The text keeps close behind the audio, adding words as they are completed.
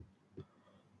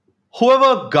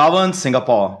Whoever governs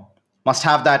Singapore must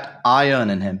have that iron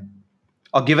in him,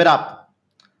 or give it up.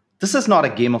 This is not a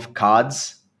game of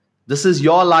cards. This is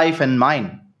your life and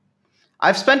mine.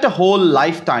 I've spent a whole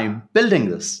lifetime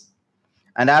building this.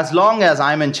 And as long as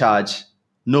I'm in charge,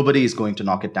 nobody is going to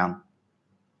knock it down.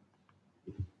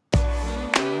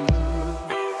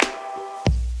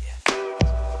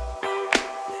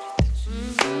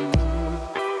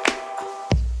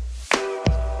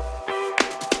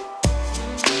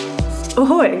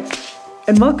 Ahoy,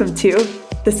 and welcome to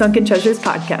the Sunken Treasures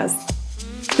podcast.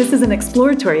 This is an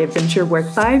exploratory adventure where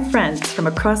 5 friends from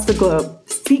across the globe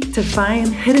seek to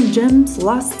find hidden gems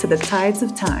lost to the tides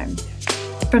of time.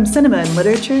 From cinema and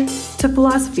literature to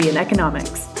philosophy and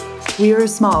economics, we are a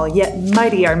small yet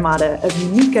mighty armada of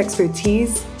unique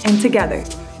expertise, and together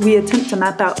we attempt to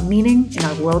map out meaning in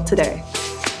our world today.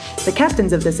 The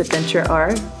captains of this adventure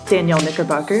are Danielle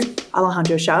Knickerbocker,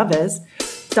 Alejandro Chavez,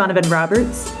 Donovan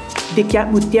Roberts,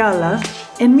 Vikyat Mutiala,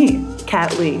 and me,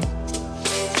 Kat Lee.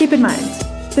 Keep in mind,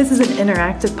 this is an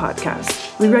interactive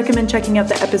podcast. We recommend checking out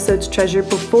the episode's treasure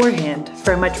beforehand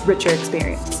for a much richer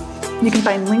experience. You can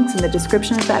find links in the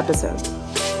description of the episode.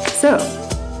 So,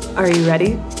 are you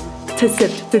ready to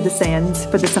sift through the sands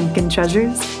for the sunken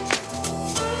treasures?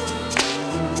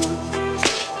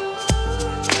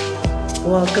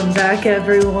 Welcome back,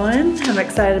 everyone. I'm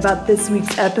excited about this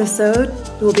week's episode.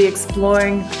 We'll be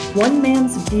exploring One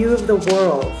Man's View of the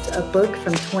World, a book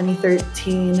from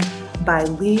 2013 by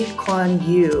Kuan.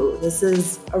 This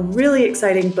is a really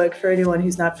exciting book for anyone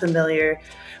who's not familiar.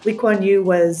 Kuan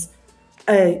was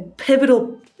a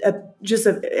pivotal, just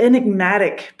an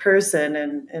enigmatic person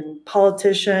and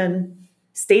politician,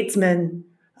 statesman,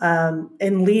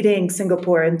 in leading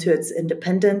Singapore into its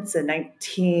independence in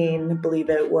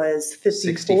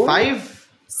 1965.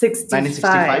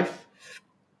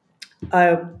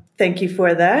 Thank you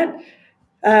for that.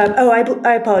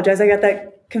 I apologize. I got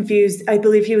that confused. I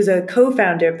believe he was a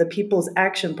co-founder of the People's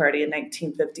Action Party in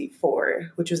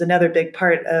 1954, which was another big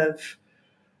part of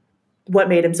what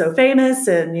made him so famous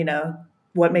and,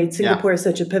 what made Singapore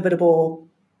such a pivotal,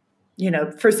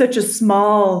 for such a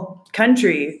small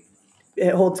country,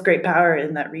 it holds great power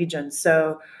in that region.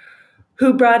 So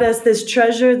who brought us this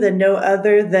treasure than no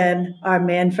other than our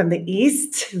man from the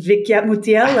East, Vikyat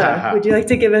Mutiala. Would you like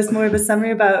to give us more of a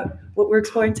summary about what we're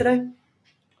exploring today?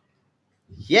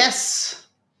 Yes.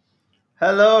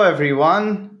 Hello,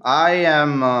 everyone. I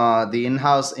am the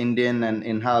in-house Indian and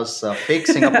in-house fake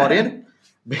Singaporean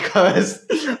because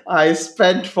I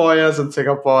spent 4 years in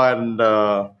Singapore and,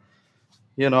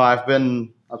 I've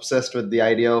been obsessed with the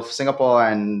idea of Singapore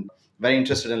and very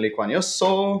interested in Lee Kuan Yew.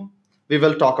 So we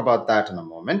will talk about that in a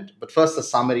moment. But first, the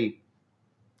summary.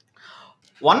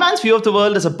 One Man's View of the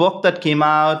World is a book that came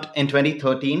out in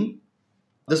 2013.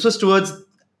 This was towards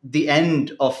the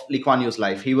end of Lee Kuan Yew's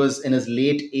life. He was in his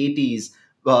late 80s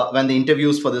when the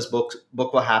interviews for this book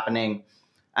were happening.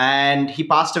 And he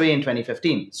passed away in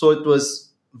 2015. So it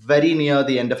was very near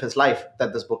the end of his life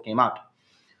that this book came out.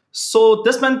 So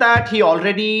this meant that he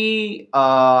already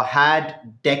had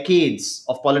decades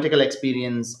of political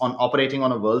experience on operating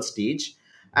on a world stage.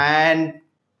 And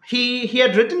he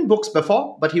had written books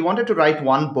before, but he wanted to write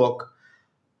one book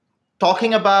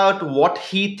talking about what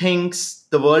he thinks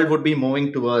the world would be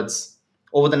moving towards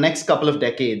over the next couple of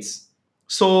decades.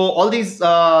 So all these,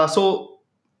 so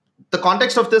the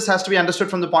context of this has to be understood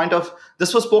from the point of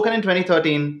this was spoken in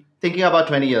 2013, thinking about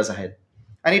 20 years ahead.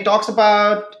 And he talks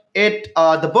about it,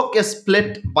 the book is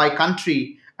split by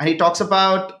country, and he talks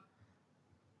about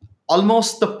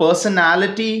almost the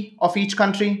personality of each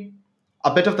country,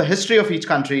 a bit of the history of each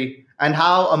country, and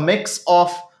how a mix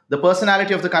of the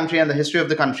personality of the country and the history of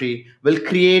the country will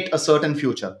create a certain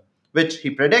future, which he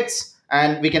predicts.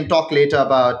 And we can talk later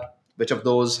about which of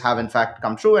those have in fact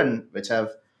come true and which have,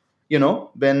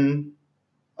 been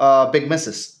big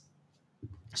misses.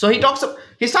 So he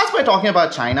starts by talking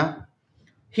about China.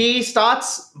 He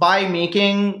starts by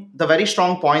making the very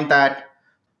strong point that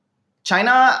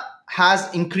China has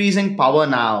increasing power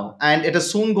now, and it is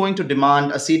soon going to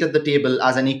demand a seat at the table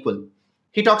as an equal.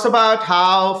 He talks about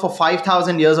how for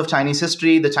 5,000 years of Chinese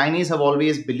history, the Chinese have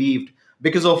always believed,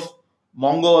 because of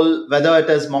whether it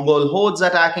is Mongol hordes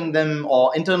attacking them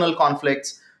or internal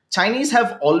conflicts, Chinese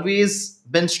have always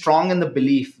been strong in the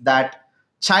belief that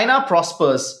China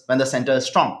prospers when the center is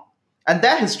strong. And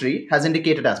their history has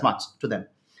indicated as much to them.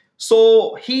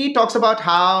 So he talks about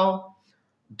how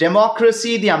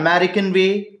democracy, the American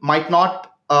way, might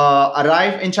not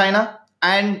arrive in China.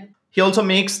 And he also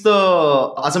makes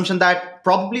the assumption that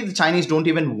probably the Chinese don't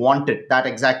even want it that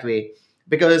exact way,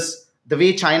 because the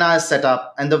way China is set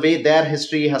up and the way their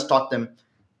history has taught them,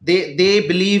 they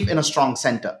believe in a strong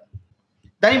center.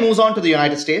 Then he moves on to the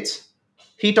United States.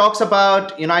 He talks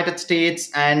about United States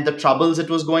and the troubles it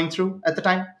was going through at the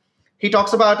time. He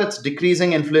talks about its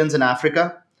decreasing influence in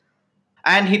Africa,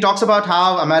 and he talks about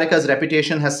how America's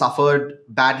reputation has suffered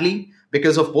badly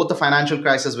because of both the financial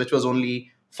crisis, which was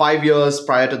only 5 years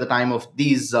prior to the time of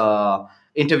these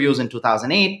interviews in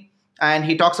 2008. And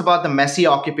he talks about the messy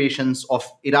occupations of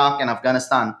Iraq and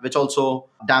Afghanistan, which also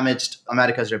damaged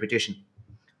America's reputation.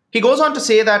 He goes on to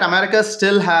say that America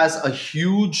still has a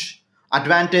huge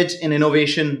advantage in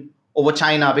innovation over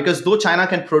China because though China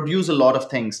can produce a lot of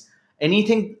things,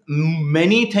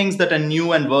 many things that are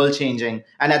new and world changing,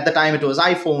 and at the time it was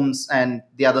iPhones and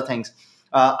the other things,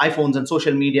 iPhones and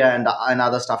social media and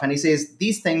other stuff. And he says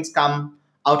these things come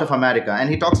out of America. And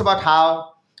he talks about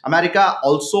how America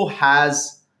also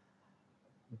has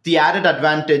the added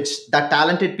advantage that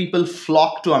talented people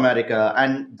flock to America,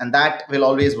 and that will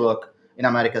always work in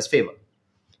America's favor.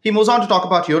 He moves on to talk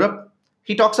about Europe.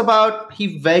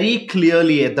 He very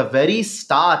clearly at the very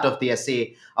start of the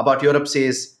essay about Europe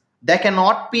says there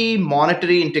cannot be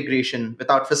monetary integration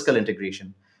without fiscal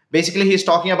integration. Basically, he's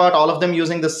talking about all of them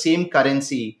using the same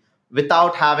currency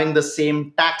without having the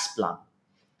same tax plan.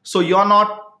 So you're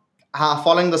not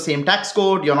following the same tax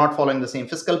code, you're not following the same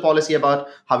fiscal policy about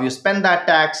how you spend that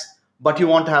tax, but you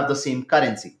want to have the same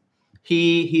currency.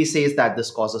 He says that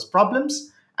this causes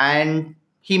problems, and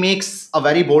he makes a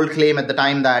very bold claim at the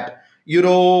time that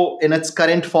euro in its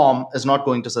current form is not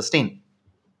going to sustain.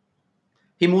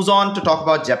 He moves on to talk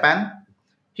about Japan.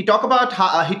 He talks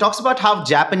about how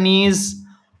Japanese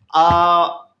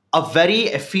are a very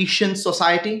efficient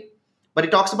society, but he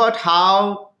talks about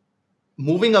how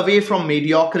moving away from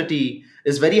mediocrity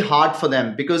is very hard for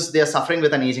them because they are suffering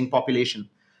with an aging population.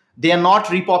 They are not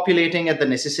repopulating at the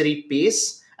necessary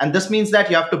pace, and this means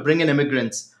that you have to bring in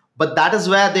immigrants. But that is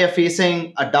where they are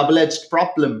facing a double edged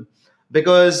problem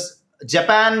because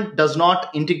Japan does not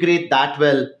integrate that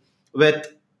well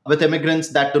with immigrants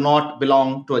that do not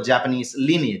belong to a Japanese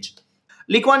lineage.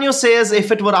 Lee Kuan Yew says,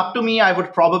 if it were up to me, I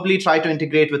would probably try to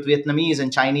integrate with Vietnamese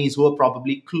and Chinese who are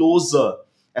probably closer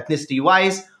ethnicity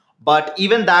wise. But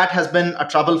even that has been a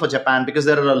trouble for Japan because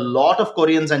there are a lot of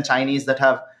Koreans and Chinese that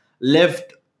have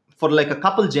lived for like a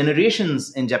couple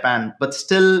generations in Japan, but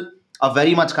still are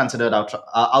very much considered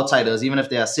outsiders, even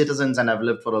if they are citizens and have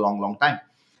lived for a long, long time.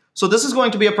 So this is going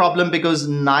to be a problem because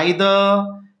neither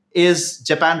is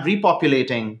Japan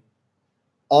repopulating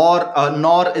or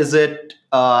nor is it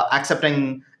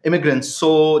accepting immigrants.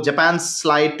 So Japan's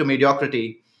slide to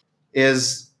mediocrity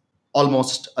is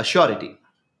almost a surety.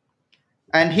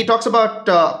 And he talks about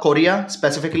Korea,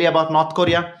 specifically about North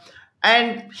Korea.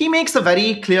 And he makes a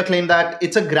very clear claim that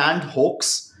it's a grand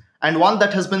hoax and one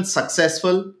that has been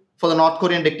successful for the North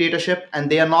Korean dictatorship,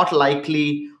 and they are not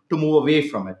likely to move away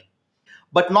from it.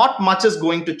 But not much is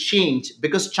going to change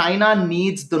because China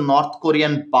needs the North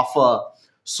Korean buffer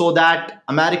so that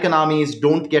American armies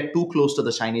don't get too close to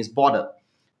the Chinese border.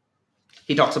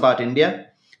 He talks about India.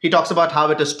 He talks about how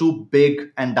it is too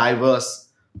big and diverse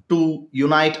to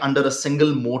unite under a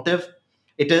single motive.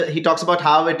 He talks about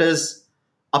how it is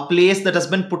a place that has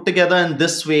been put together in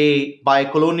this way by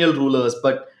colonial rulers,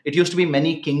 but it used to be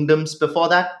many kingdoms before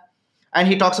that. And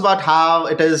he talks about how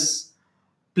it is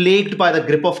plagued by the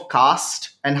grip of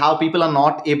caste and how people are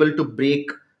not able to break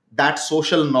that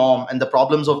social norm and the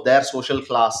problems of their social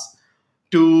class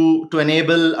to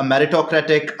enable a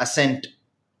meritocratic ascent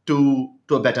to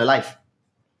a better life.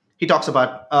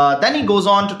 Then he goes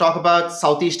on to talk about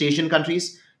Southeast Asian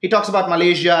countries. He talks about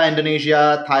Malaysia,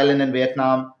 Indonesia, Thailand, and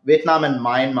Vietnam and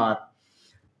Myanmar.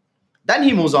 Then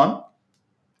he moves on.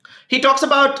 He talks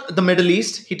about the Middle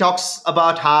East. He talks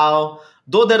about how,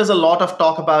 though there is a lot of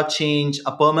talk about change,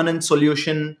 a permanent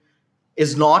solution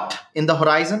is not in the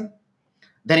horizon.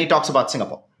 Then he talks about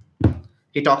Singapore.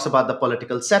 He talks about the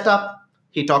political setup.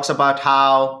 He talks about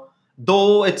how,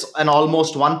 though it's an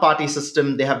almost one party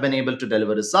system, they have been able to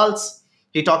deliver results.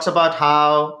 He talks about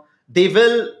how they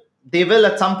will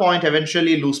at some point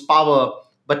eventually lose power,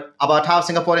 but about how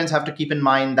Singaporeans have to keep in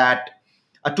mind that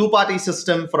a two-party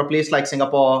system for a place like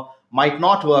Singapore might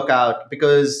not work out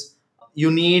because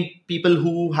you need people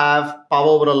who have power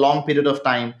over a long period of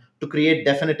time to create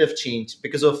definitive change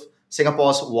because of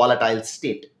Singapore's volatile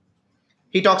state.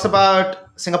 He talks about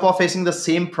Singapore facing the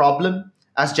same problem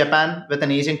as Japan with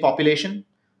an aging population,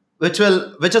 which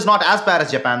is not as bad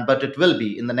as Japan, but it will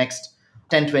be in the next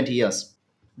 10, 20 years.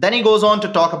 Then he goes on to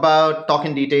talk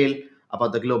in detail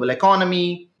about the global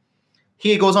economy.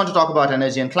 He goes on to talk about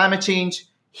energy and climate change.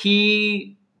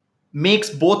 He makes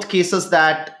both cases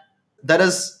that there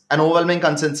is an overwhelming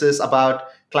consensus about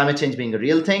climate change being a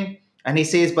real thing. And he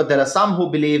says, but there are some who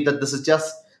believe that this is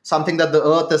just something that the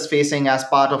earth is facing as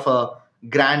part of a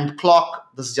grand clock.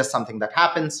 This is just something that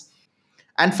happens.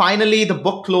 And finally, the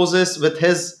book closes with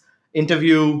his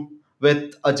interview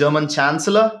with a German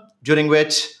chancellor, during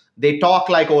which they talk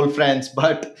like old friends,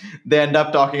 but they end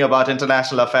up talking about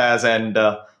international affairs and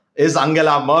is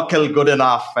Angela Merkel good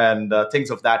enough and things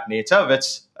of that nature,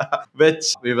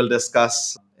 which we will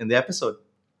discuss in the episode.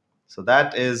 So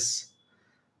that is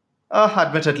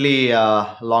admittedly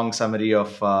a long summary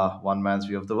of one man's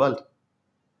view of the world.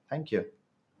 Thank you.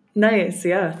 Nice.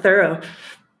 Yeah. Thorough.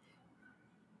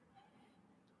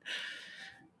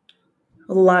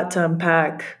 A lot to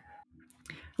unpack.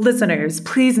 Listeners,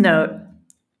 please note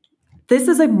this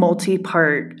is a multi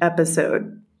part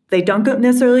episode. They don't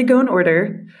necessarily go in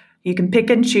order. You can pick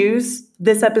and choose.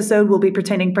 This episode will be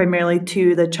pertaining primarily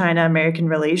to the China American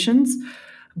relations.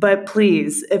 But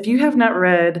please, if you have not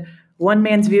read One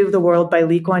Man's View of the World by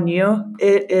Lee Kuan Yew,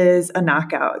 it is a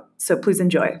knockout. So please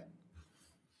enjoy.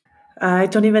 I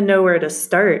don't even know where to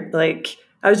start. Like,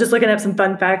 I was just looking up some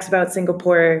fun facts about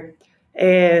Singapore.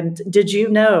 And did you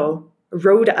know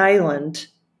Rhode Island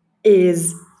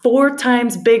is 4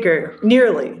 times bigger,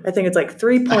 nearly, I think it's like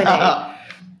 3.8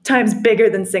 times bigger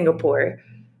than Singapore.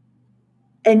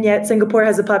 And yet Singapore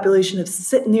has a population of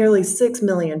nearly 6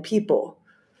 million people.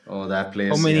 Oh, that place.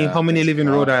 How many live in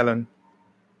Rhode Island?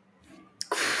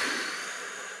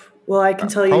 Well, I can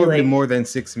tell you Probably like more than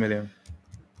 6 million.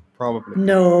 Probably.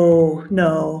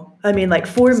 No. I mean, like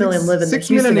 4 million live in the 6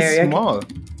 Houston million is area. small.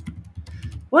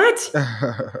 What?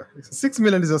 6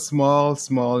 million is a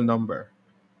small number.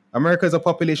 America has a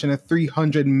population of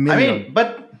 300 million.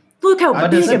 But Look how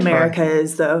But big is it America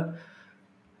is, though.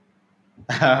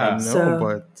 I know, So-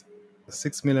 but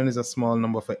 6 million is a small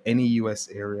number for any U.S.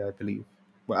 area, I believe.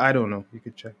 But I don't know. You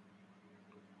could check.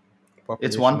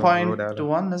 it's Population of Rhode 1.1 to Island.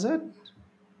 1, is it?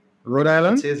 Rhode It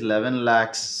Island? says 11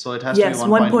 lakhs, so it has Yes, to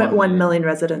be 1.1 million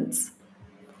residents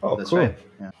Oh, That's cool. right.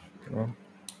 Yeah. Well,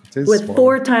 it is with small.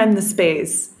 4 times the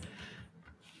space,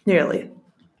 nearly.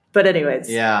 But anyways,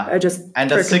 Yeah. I just And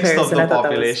for a sixth of comparison, the I thought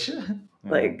population. that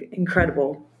was like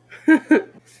incredible.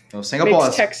 No, Singapore Makes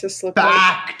is Texas look like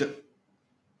packed.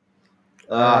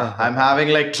 I'm having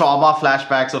like trauma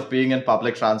flashbacks of being in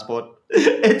public transport.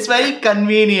 It's very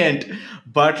convenient,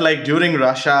 but like during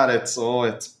rush hour, it's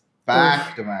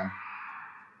packed, man.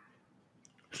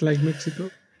 it's like Mexico.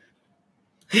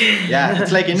 Yeah,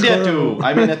 it's like India too.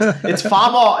 I mean, it's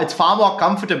far more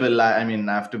comfortable. I mean,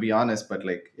 I have to be honest, but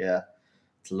like, yeah,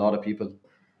 it's a lot of people.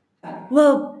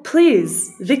 Well,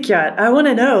 please, Vikyat, I want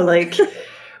to know. Like,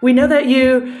 we know that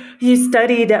you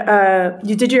studied,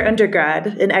 you did your undergrad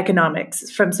in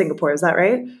economics from Singapore. Is that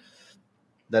right?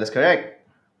 That is correct.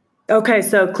 Okay,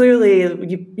 so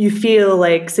clearly you feel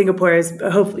like Singapore is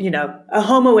a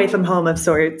home away from home of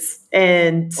sorts.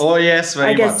 And Oh yes,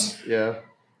 very I guess- much. Yeah.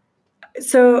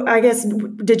 so I guess,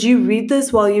 did you read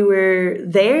this while you were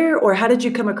there, or how did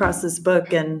you come across this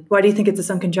book, and why do you think it's a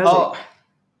sunken treasure? Oh,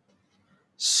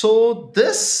 so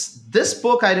this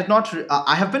book I did not.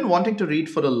 I have been wanting to read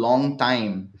for a long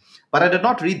time, but I did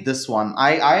not read this one.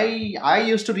 I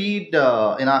used to read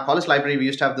in our college library. We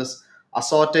used to have this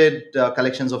assorted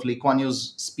collections of Lee Kuan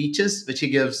Yew's speeches, which he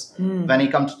gives when he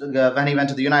went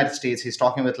to the United States. He's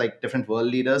talking with like different world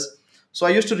leaders. So I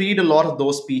used to read a lot of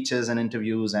those speeches and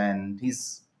interviews, and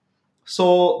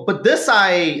but this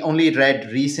I only read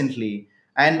recently.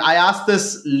 And I asked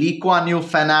this Lee Kuan Yew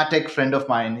fanatic friend of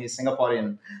mine, he's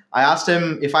Singaporean. I asked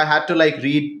him if I had to like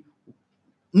read.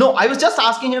 No, I was just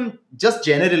asking him just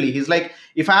generally. He's like,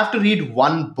 if I have to read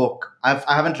one book, I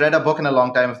haven't read a book in a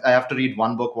long time. If I have to read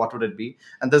one book, what would it be?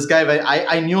 And this guy,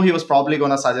 I knew he was probably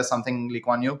going to suggest something Lee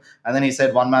Kuan Yew. And then he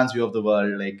said, One Man's View of the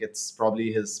World. Like, it's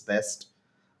probably his best.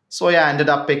 So yeah, I ended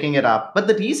up picking it up. But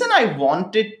the reason I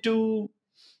wanted to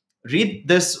read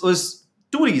this was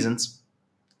 2 reasons.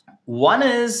 One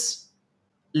is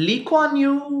Lee Kuan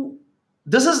Yew.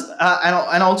 This is,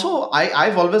 and also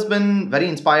I've always been very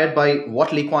inspired by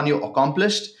what Lee Kuan Yew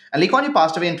accomplished. And Lee Kuan Yew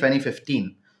passed away in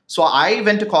 2015. So I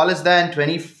went to college there in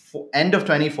end of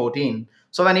 2014.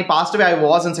 So when he passed away, I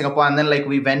was in Singapore, and then like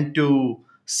we went to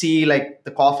see like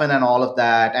the coffin and all of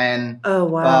that. And Oh,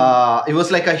 wow. it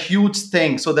was like a huge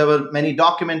thing. So there were many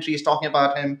documentaries talking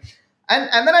about him.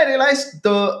 And then I realized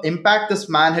the impact this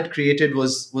man had created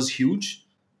was huge.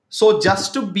 So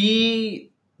just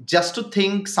to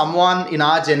think someone in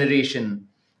our generation,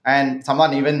 and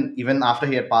someone even after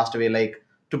he had passed away, like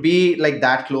to be like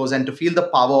that close and to feel the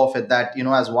power of it, that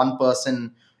as one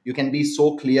person you can be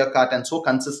so clear cut and so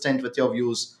consistent with your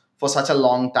views for such a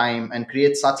long time and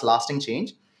create such lasting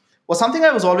change, was something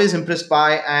I was always impressed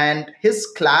by. And his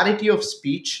clarity of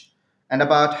speech and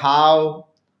about how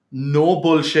no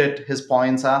bullshit his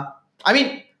points are. I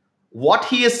mean, what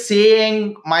he is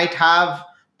saying might have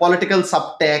political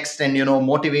subtext and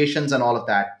motivations and all of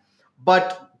that,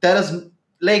 but there is,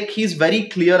 like, he's very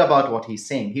clear about what he's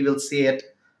saying. He will say it,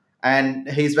 and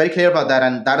he's very clear about that,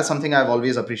 and that is something I've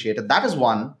always appreciated. That is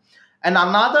one. And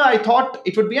another, I thought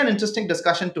it would be an interesting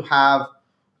discussion to have,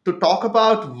 to talk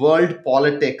about world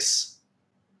politics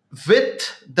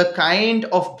with the kind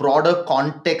of broader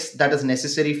context that is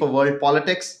necessary for world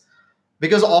politics,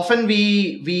 because often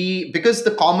we because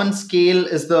the common scale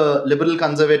is the liberal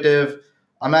conservative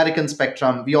American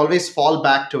spectrum, we always fall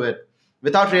back to it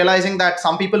without realizing that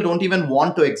some people don't even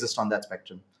want to exist on that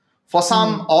spectrum. For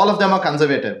some, all of them are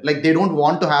conservative, like they don't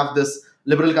want to have this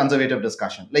liberal conservative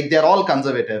discussion, like they're all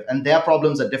conservative and their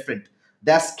problems are different,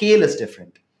 their scale is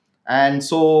different. And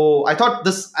so I thought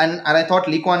this, and I thought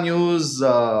Lee Kuan Yew's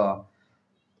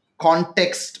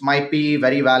context might be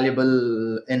very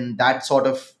valuable in that sort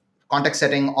of context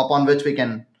setting upon which we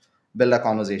can build a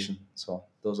conversation. So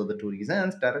those are the two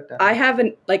reasons. I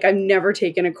haven't, like, I've never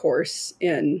taken a course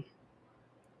in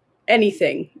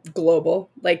anything global.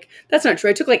 Like, that's not true.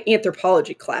 I took like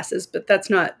anthropology classes, but that's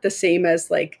not the same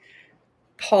as like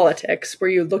politics, where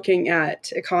you're looking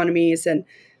at economies, and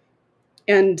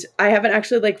I haven't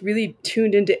actually like really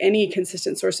tuned into any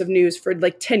consistent source of news for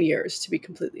like 10 years, to be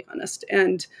completely honest.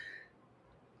 And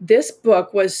this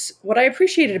book was, what I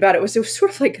appreciated about it was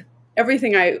sort of like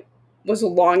everything I was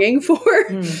longing for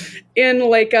in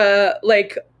like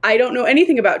I don't know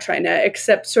anything about China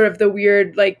except sort of the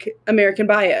weird like American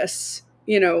bias,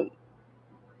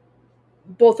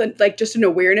 both like just an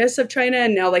awareness of China,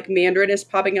 and now like Mandarin is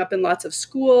popping up in lots of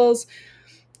schools.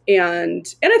 And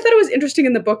I thought it was interesting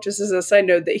in the book, just as a side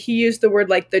note, that he used the word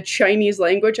like the Chinese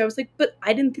language. I was like, but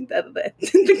I didn't think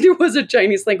there was a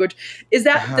Chinese language. Is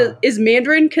that is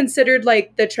Mandarin considered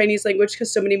like the Chinese language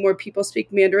because so many more people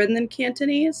speak Mandarin than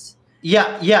Cantonese?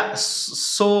 Yeah.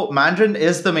 So Mandarin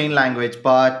is the main language,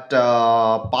 but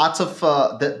parts of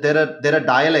there are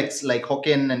dialects like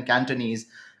Hokkien and Cantonese,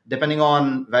 depending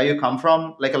on where you come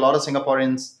from. Like a lot of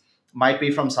Singaporeans might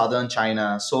be from southern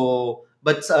China, so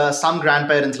but some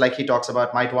grandparents, like he talks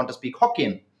about, might want to speak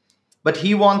Hokkien, but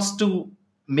he wants to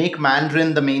make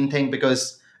Mandarin the main thing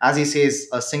because, as he says,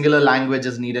 a singular language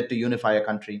is needed to unify a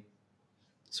country.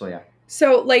 So yeah.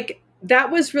 So like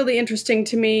that was really interesting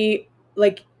to me.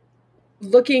 Like,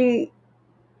 looking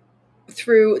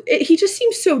through it, he just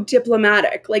seems so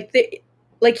diplomatic.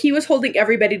 Like he was holding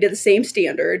everybody to the same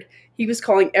standard. He was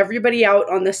calling everybody out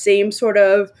on the same sort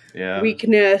of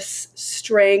weakness,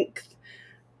 strength.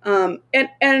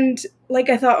 And like,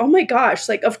 I thought, oh my gosh,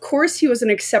 like, of course he was an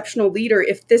exceptional leader.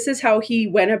 If this is how he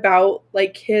went about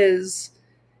like his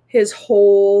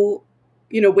whole,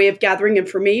 way of gathering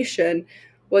information,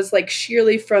 was like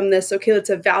sheerly from this, okay, let's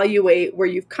evaluate where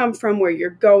you've come from, where you're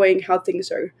going, how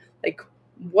things are, like,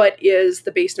 what is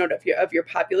the base note of your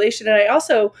population. And it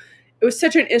was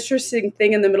such an interesting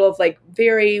thing in the middle of like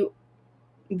very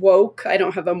woke, I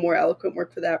don't have a more eloquent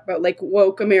word for that, but like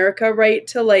woke America, right?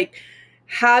 To like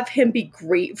have him be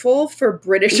grateful for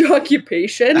British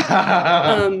occupation.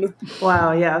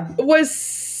 Wow, yeah. Was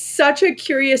such a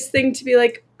curious thing to be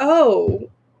like, oh,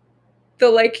 the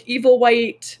like evil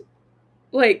white,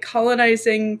 like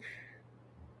colonizing,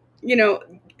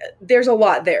 there's a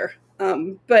lot there.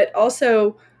 But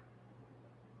also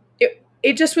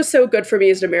it just was so good for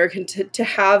me as an American to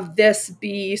have this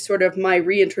be sort of my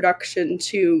reintroduction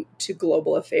to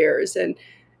global affairs. And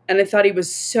I thought he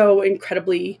was so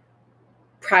incredibly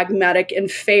pragmatic and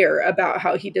fair about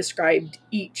how he described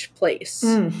each place.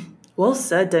 Well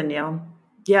said, Danielle.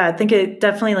 Yeah, I think it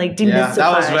definitely like demystified. Yeah,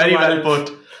 that was very well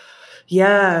put.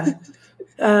 Yeah.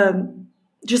 Kind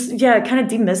of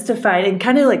demystified and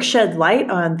kind of like shed light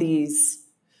on these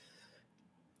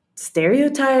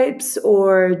stereotypes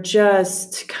or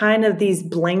just kind of these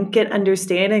blanket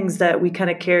understandings that we kind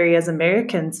of carry as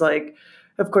Americans. Like,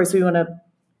 of course, we want to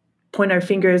point our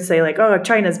finger and say like, oh,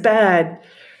 China's bad.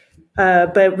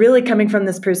 But really coming from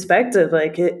this perspective,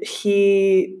 like I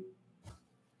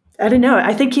don't know.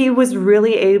 I think he was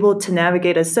really able to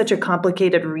navigate such a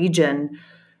complicated region,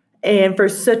 and for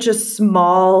such a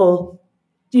small,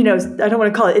 I don't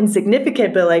want to call it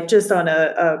insignificant, but like just on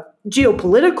a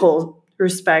geopolitical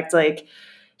respect, like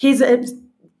he's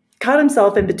caught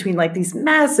himself in between like these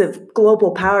massive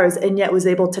global powers, and yet was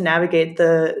able to navigate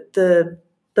the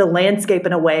landscape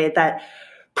in a way that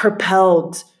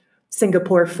propelled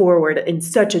Singapore forward in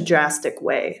such a drastic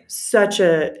way,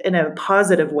 in a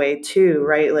positive way too,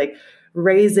 right? Like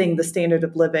raising the standard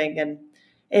of living.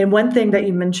 And one thing that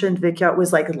you mentioned, Vikyat,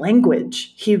 was like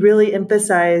language. He really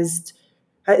emphasized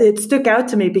it stuck out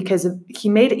to me because he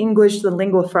made English the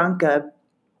lingua franca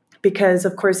because,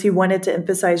 of course, he wanted to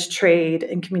emphasize trade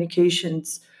and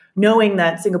communications, knowing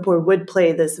that Singapore would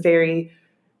play this very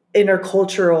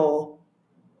intercultural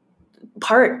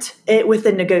part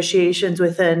within negotiations,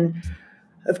 within,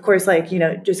 of course, like,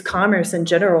 just commerce in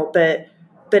general,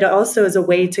 but also as a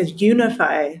way to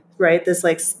unify, right? This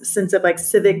like sense of like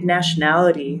civic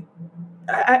nationality.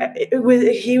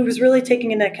 He was really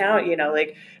taking into account,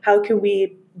 like how can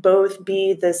we both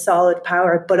be this solid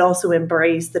power, but also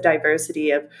embrace the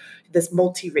diversity of this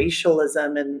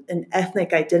multiracialism and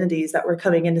ethnic identities that were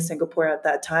coming into Singapore at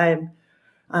that time.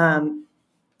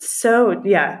 So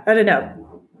yeah, I don't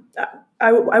know.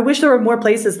 I wish there were more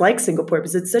places like Singapore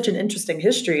because it's such an interesting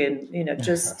history and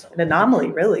just an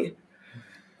anomaly, really.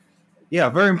 Yeah,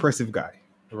 very impressive guy.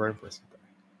 A very impressive guy.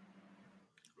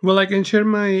 Well, I can share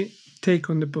my take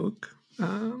on the book.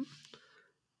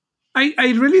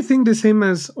 I really think the same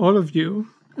as all of you.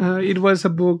 It was a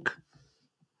book.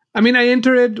 I mean, I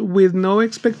entered it with no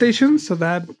expectations, so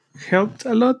that helped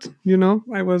a lot.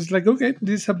 I was like, okay,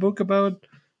 this is a book about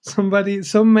some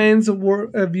man's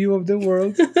view of the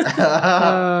world.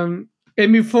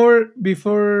 And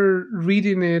before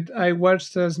reading it, I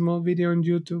watched a small video on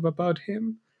YouTube about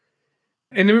him,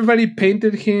 and everybody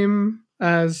painted him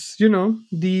as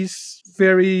this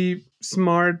very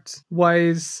smart,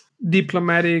 wise,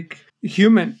 diplomatic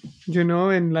human,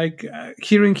 and like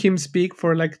hearing him speak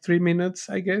for like 3 minutes,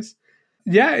 I guess.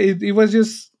 Yeah, it was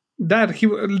just that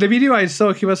the video I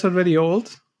saw, he was already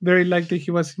old. Very likely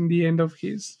he was in the end of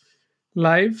his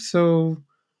life. So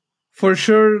for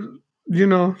sure,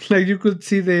 like you could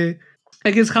see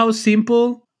I guess how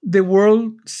simple the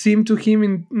world seemed to him.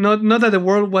 In not that the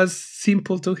world was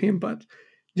simple to him, but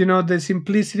the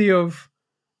simplicity of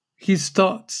his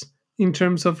thoughts in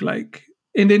terms of like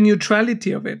in the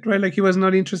neutrality of it, right? Like he was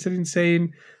not interested in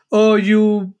saying, "Oh,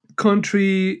 you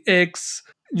country X,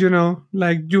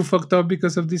 like you fucked up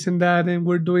because of this and that, and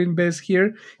we're doing best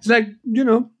here." It's like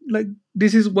like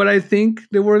this is what I think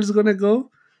the world's gonna go.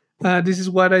 This is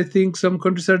what I think some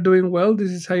countries are doing well.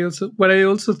 This is what I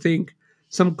also think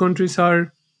some countries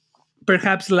are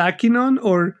perhaps lacking on,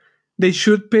 or they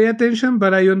should pay attention,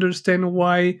 but I understand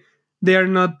why they are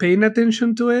not paying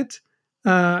attention to it.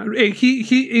 And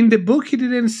he in the book he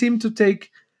didn't seem to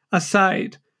take a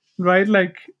side, right?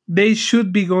 Like they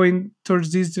should be going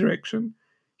towards this direction.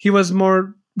 He was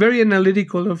more very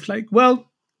analytical of like,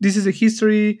 well, this is a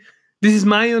history. This is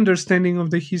my understanding of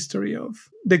the history of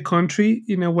the country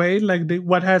in a way, like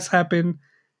what has happened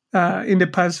in the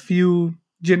past few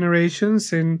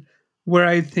generations and where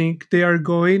I think they are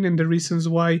going and the reasons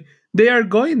why they are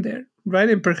going there, right?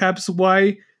 And perhaps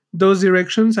why those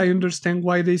directions, I understand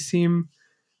why they seem,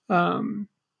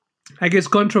 I guess,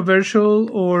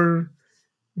 controversial, or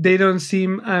they don't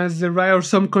seem as the right, or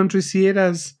some countries see it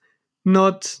as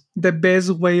not the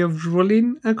best way of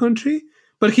ruling a country.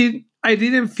 But I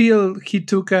didn't feel he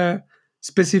took a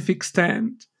specific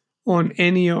stand on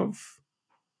any of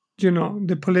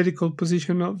the political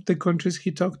position of the countries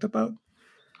he talked about.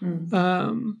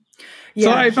 So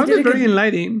I found it very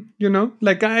enlightening.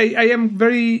 Like I am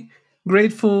very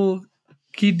grateful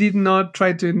he did not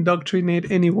try to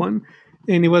indoctrinate anyone,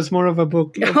 and it was more of a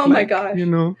book. Oh my gosh!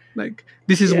 Like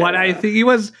this is what I think.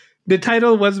 The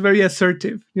title was very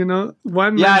assertive.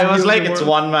 One. Yeah, it was like it's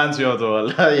one man's view of the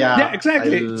world. Yeah,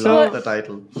 exactly. I love the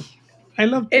title. I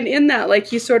love it. And in that, like,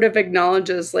 he sort of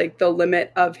acknowledges like the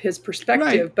limit of his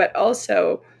perspective, right. But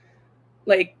also,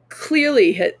 like,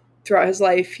 clearly throughout his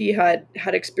life, he had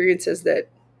experiences that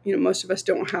most of us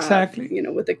don't have. Exactly.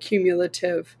 With a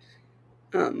cumulative,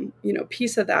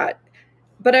 piece of that.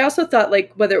 But I also thought,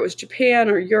 like, whether it was Japan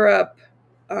or Europe,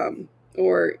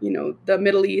 or the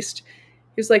Middle East,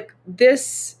 he was like,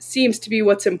 this seems to be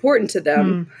what's important to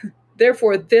them.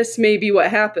 Therefore, this may be what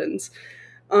happens.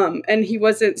 And he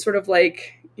wasn't sort of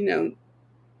like,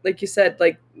 like you said,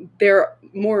 like they're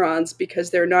morons because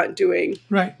they're not doing,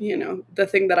 right. The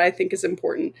thing that I think is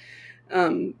important.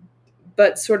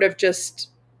 But sort of just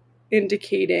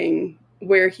indicating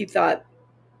where he thought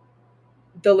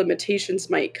the limitations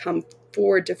might come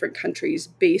for different countries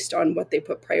based on what they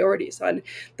put priorities on.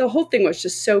 The whole thing was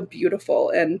just so beautiful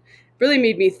and really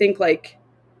made me think, like,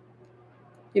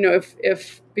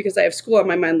 if because I have school on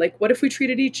my mind, like, what if we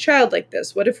treated each child like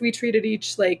this? What if we treated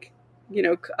each, like,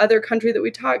 other country that we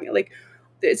talk, like,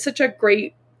 it's such a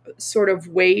great sort of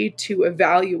way to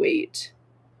evaluate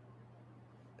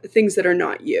things that are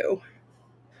not you.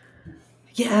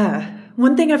 Yeah.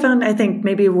 One thing I think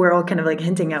maybe we're all kind of like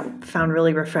hinting at, found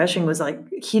really refreshing was like,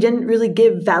 he didn't really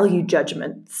give value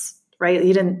judgments, right?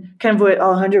 He didn't, kind of what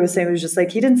Alejandro was saying, was just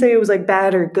like, he didn't say it was like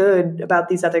bad or good about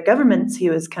these other governments he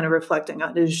was kind of reflecting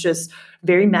on. It was just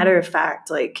very matter of fact,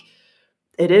 like,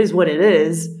 it is what it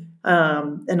is.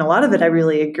 And a lot of it I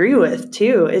really agree with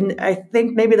too. And I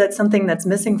think maybe that's something that's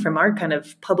missing from our kind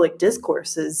of public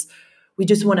discourse is we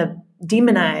just want to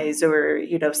demonize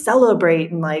or,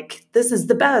 celebrate and like, this is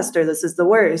the best or this is the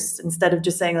worst, instead of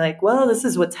just saying like, well, this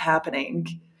is what's happening.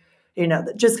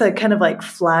 Just like kind of like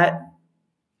flat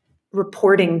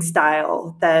reporting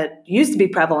style that used to be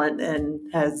prevalent and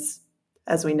has,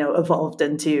 as we know, evolved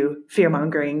into fear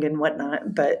mongering and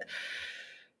whatnot. But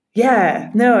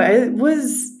yeah, no, it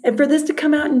was, and for this to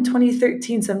come out in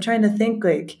 2013. So I'm trying to think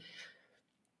like,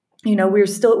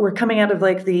 we're coming out of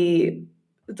like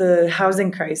the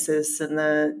housing crisis and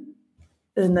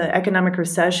the economic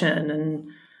recession. And,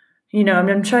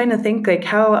 I'm trying to think like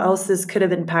how else this could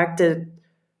have impacted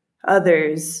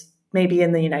others, maybe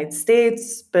in the United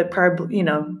States, but probably,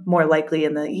 more likely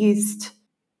in the East.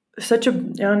 I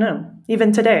don't know,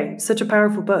 even today, such a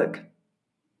powerful book.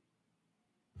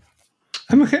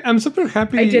 I'm super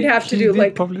happy. I did have to do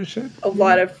like publish it. a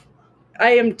lot of. I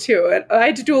am too. And I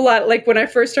had to do a lot. Like when I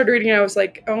first started reading it, I was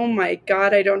like, "Oh my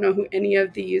god, I don't know who any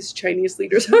of these Chinese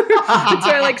leaders are." And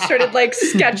so I like started like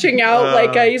sketching out.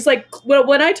 Like I was like,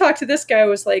 when I talked to this guy, I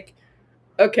was like,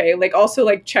 okay, like also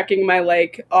like checking my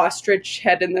like ostrich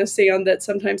head in the sand that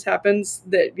sometimes happens.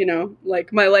 That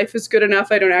like my life is good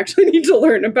enough. I don't actually need to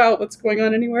learn about what's going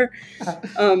on anywhere.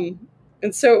 And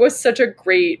so it was such a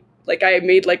great. Like I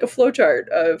made like a flowchart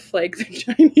of like the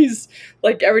Chinese,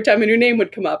 like every time a new name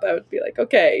would come up, I would be like,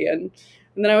 okay. And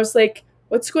then I was like,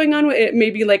 what's going on with it?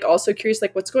 Maybe like also curious,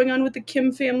 like what's going on with the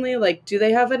Kim family? Like, do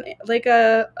they have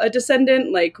a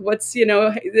descendant? Like what's,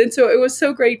 and so it was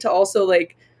so great to also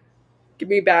like get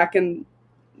me back in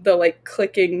the like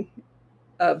clicking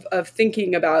of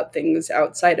thinking about things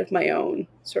outside of my own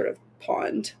sort of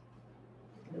pond.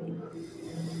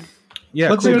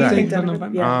 Yeah, What's cool your guy. take,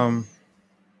 Donovan? Yeah.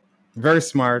 Very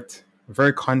smart,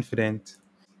 very confident.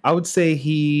 I would say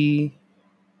he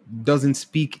doesn't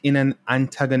speak in an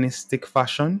antagonistic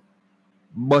fashion,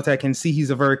 but I can see he's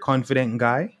a very confident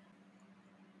guy.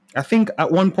 I think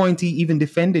at one point he even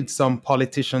defended some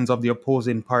politicians of the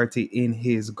opposing party in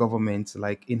his government,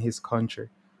 like in his country.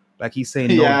 Like he's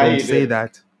saying, no, Yeah, don't he say did.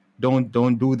 that. Don't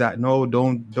do that. No,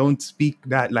 don't speak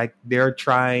that. Like they're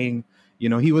trying.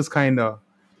 He was kind of,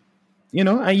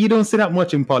 and you don't see that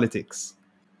much in politics.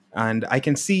 And I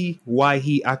can see why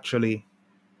he actually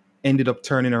ended up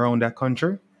turning around that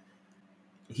country.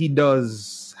 He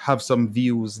does have some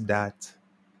views that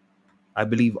I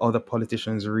believe other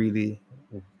politicians really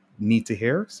need to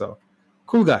hear. So,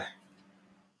 cool guy.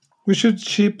 We should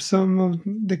ship some of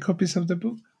the copies of the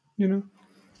book, to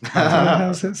our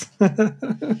houses.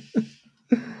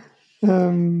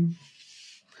 um,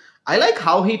 I like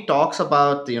how he talks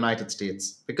about the United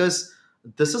States because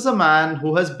this is a man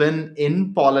who has been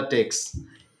in politics,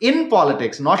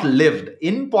 not lived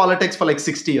in politics for like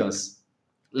 60 years,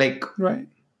 like right.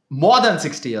 more than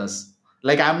 60 years.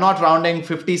 Like I'm not rounding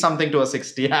 50 something to a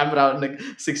 60. I'm rounding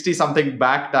 60 something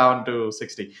back down to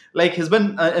 60. Like he's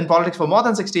been in politics for more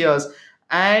than 60 years.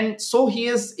 And so he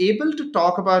is able to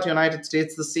talk about United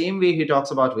States the same way he talks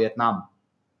about Vietnam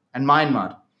and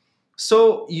Myanmar.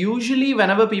 So usually,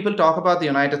 whenever people talk about the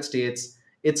United States,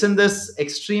 it's in this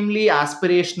extremely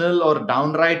aspirational or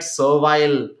downright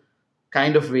servile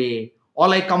kind of way, or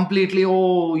like completely,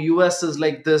 oh, US is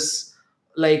like this,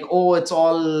 like, oh, it's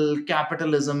all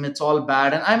capitalism, it's all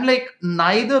bad. And I'm like,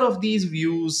 neither of these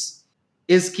views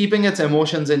is keeping its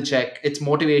emotions in check, its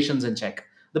motivations in check.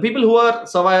 The people who are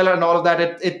servile and all of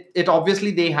that, it obviously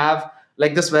they have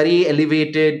like this very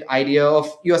elevated idea of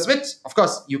US, which of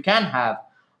course you can have,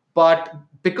 but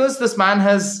because this man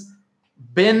has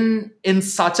been in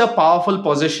such a powerful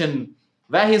position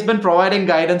where he's been providing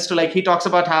guidance to, like, he talks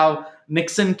about how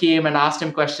Nixon came and asked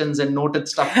him questions and noted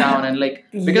stuff down, and like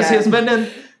because Yeah. he's been in,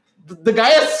 the guy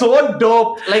is so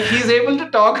dope, like he's able to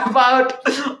talk about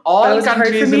all That was hard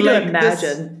countries for me in to like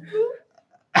imagine.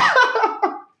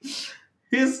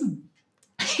 he's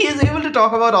he's able to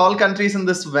talk about all countries in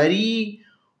this very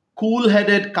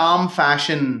cool-headed, calm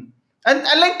fashion, and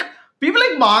like people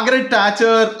like Margaret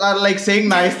Thatcher are like saying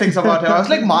nice things about him. I was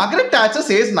like, Margaret Thatcher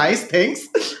says nice things.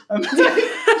 I'm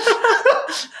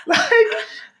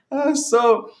like,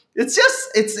 so it's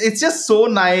just so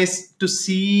nice to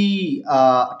see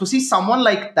someone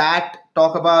like that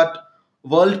talk about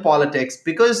world politics,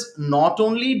 because not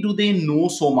only do they know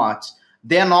so much,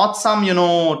 they are not some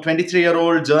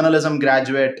 23-year-old journalism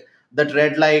graduate that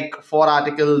read like four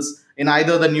articles in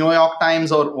either the New York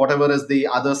Times or whatever is the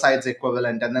other side's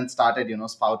equivalent and then started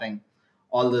spouting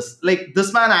all this. Like,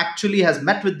 this man actually has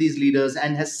met with these leaders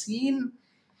and has seen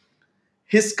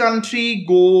his country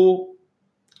go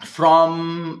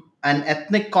from an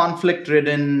ethnic conflict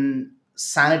ridden,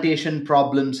 sanitation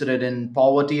problems ridden,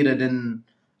 poverty ridden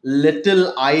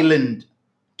little island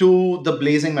to the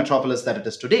blazing metropolis that it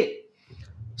is today.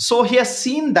 So he has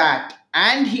seen that,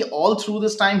 and he all through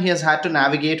this time he has had to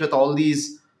navigate with all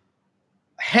these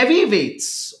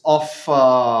heavyweights of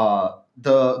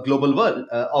the global world,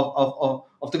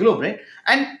 of the globe, right?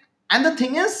 And the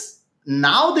thing is,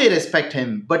 now they respect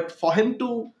him, but for him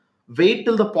to wait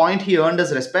till the point he earned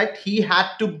his respect, he had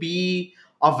to be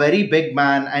a very big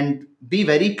man and be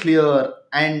very clear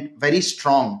and very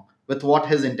strong with what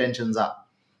his intentions are.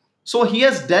 So he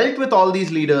has dealt with all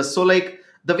these leaders. So, like,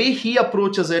 the way he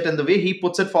approaches it and the way he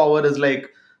puts it forward is like,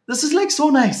 this is like so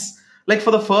nice. Like,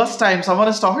 for the first time someone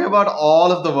is talking about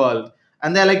all of the world,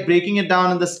 and they're like breaking it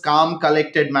down in this calm,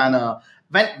 collected manner.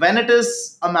 When it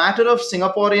is a matter of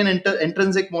Singaporean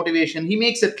intrinsic motivation, he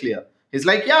makes it clear. He's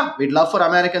like, yeah, we'd love for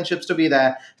American ships to be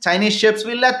there, Chinese ships,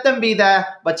 we'll let them be there,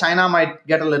 but China might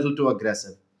get a little too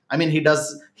aggressive. I mean,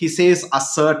 he says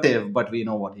assertive, but we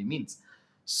know what he means.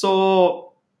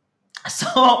 So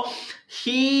so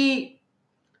he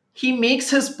makes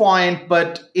his point,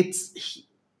 but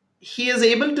he is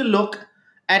able to look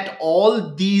at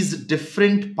all these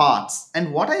different parts.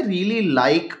 And what I really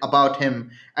like about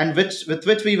him, and which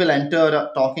we will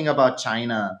enter talking about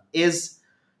China, is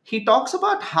he talks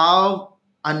about how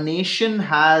a nation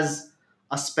has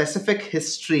a specific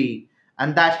history,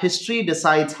 and that history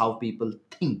decides how people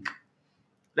think,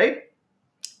 right?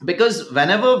 Because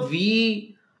whenever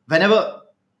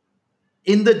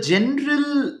in the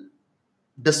general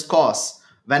discourse,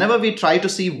 whenever we try to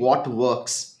see what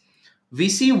works, we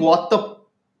see what the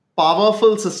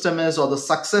powerful system is or the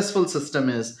successful system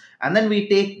is, and then we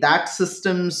take that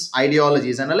system's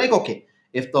ideologies and are like, okay,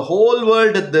 if the whole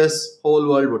world did this, whole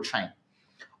world would shine.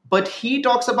 But he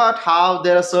talks about how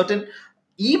there are certain,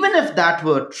 even if that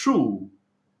were true,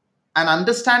 and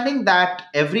understanding that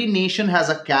every nation has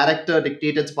a character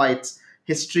dictated by its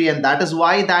history, and that is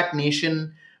why that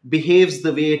nation behaves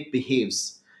the way it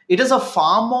behaves. It is a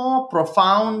far more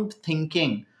profound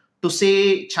thinking to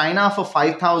say China for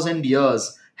 5,000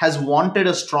 years has wanted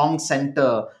a strong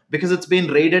center because it's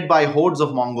been raided by hordes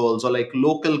of Mongols or like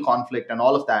local conflict and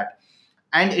all of that.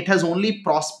 And it has only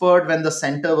prospered when the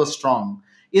center was strong,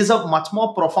 is a much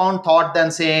more profound thought than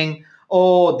saying,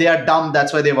 oh, they are dumb,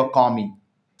 that's why they were commie.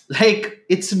 Like,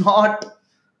 it's not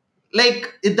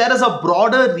like there is a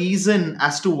broader reason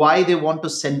as to why they want to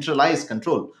centralize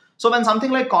control. So when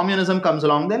something like communism comes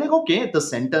along, they're like, okay, the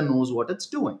center knows what it's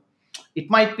doing. It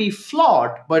might be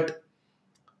flawed, but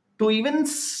to even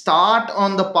start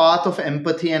on the path of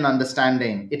empathy and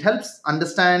understanding, it helps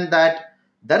understand that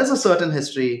there is a certain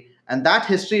history, and that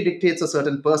history dictates a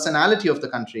certain personality of the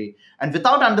country. And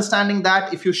without understanding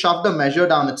that, if you shove the measure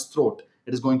down its throat,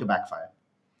 it is going to backfire.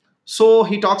 So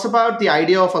he talks about the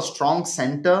idea of a strong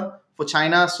center for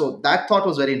China. So that thought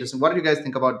was very interesting. What do you guys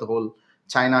think about the whole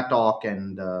China talk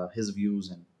and his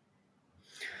views? And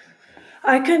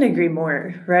I couldn't agree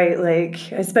more, right?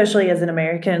 Like, especially as an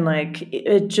American, like,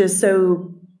 it just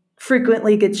so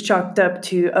frequently gets chalked up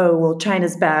to, oh, well,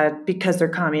 China's bad because they're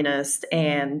communist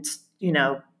and,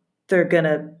 they're going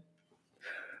to,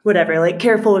 whatever, like,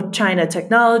 careful with China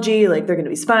technology, like, they're going to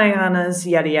be spying on us,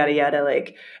 yada, yada, yada.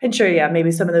 Like, and sure, yeah,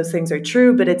 maybe some of those things are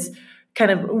true, but it's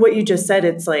kind of what you just said.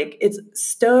 It's like, it's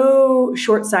so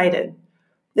short sighted.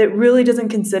 It really doesn't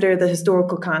consider the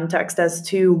historical context as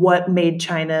to what made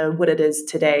China what it is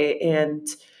today.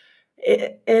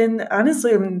 And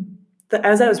honestly,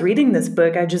 as I was reading this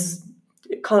book, I just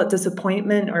call it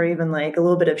disappointment or even like a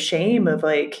little bit of shame of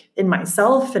like in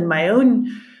myself and my own,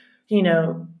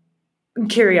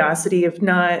 curiosity of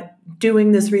not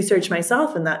doing this research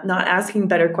myself and not asking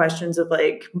better questions of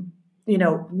like,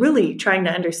 really trying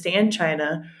to understand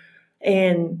China.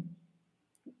 And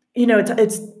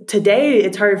it's today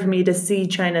it's hard for me to see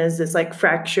China as this like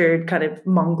fractured kind of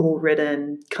Mongol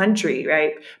ridden country,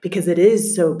 right? Because it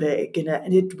is so big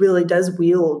and it really does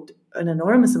wield an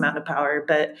enormous amount of power.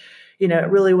 But, it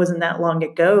really wasn't that long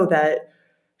ago that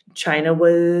China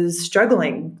was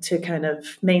struggling to kind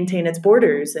of maintain its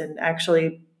borders and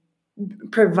actually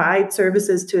provide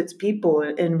services to its people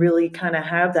and really kind of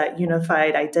have that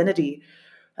unified identity.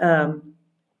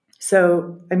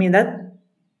 So, I mean,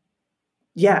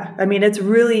 it's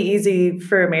really easy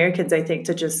for Americans, I think,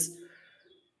 to just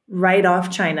write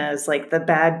off China as like the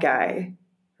bad guy,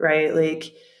 right? Like,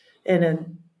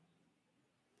 and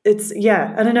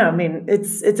I don't know. I mean,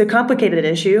 it's a complicated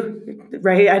issue,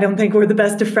 right? I don't think we're the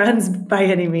best of friends by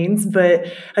any means, but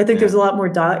I think there's Yeah. a lot more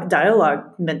dialogue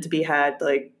meant to be had,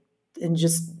 like, and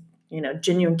just,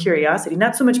 genuine curiosity,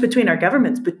 not so much between our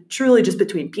governments, but truly just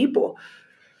between people.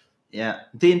 Yeah.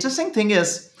 The interesting thing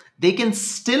is they can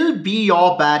still be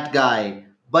your bad guy,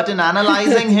 but in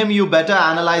analyzing him, you better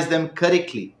analyze them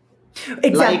correctly. Like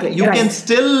Exactly.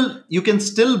 Right. you can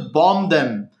still bomb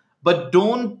them, but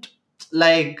don't,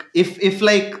 like, if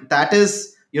like that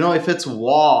is, if it's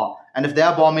war and if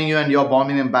they're bombing you and you're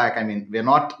bombing them back, I mean, we're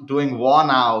not doing war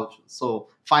now, so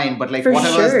fine, but like For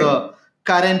whatever is sure. the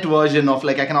current version of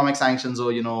like economic sanctions,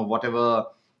 or whatever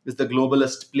is the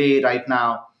globalist play right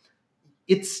now,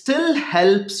 it still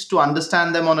helps to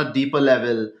understand them on a deeper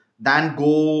level than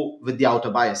go with the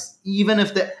outer bias, even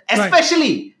if they, Right.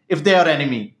 especially if they are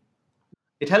enemy.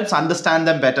 It helps understand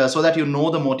them better so that you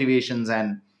know the motivations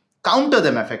and counter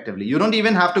them effectively. You don't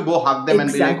even have to go hug them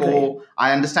and be like, Exactly. oh,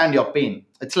 I understand your pain.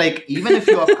 It's like, even if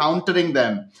you are countering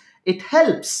them, it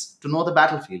helps to know the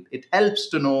battlefield. It helps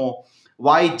to know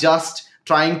why just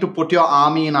trying to put your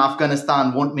army in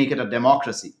Afghanistan won't make it a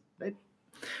democracy, right?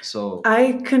 So,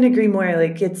 I couldn't agree more.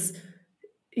 Like, it's,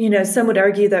 some would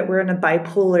argue that we're in a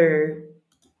bipolar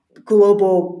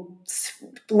global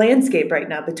landscape right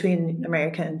now between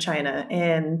America and China.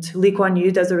 And Lee Kuan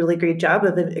Yew does a really great job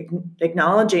of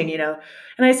acknowledging, and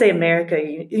I say America,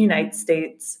 United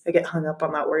States, I get hung up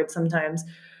on that word sometimes,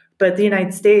 but the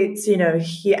United States,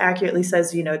 he accurately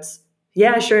says,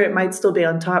 yeah, sure, it might still be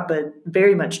on top, but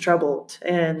very much troubled.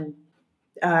 And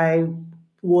I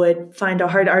would find a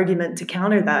hard argument to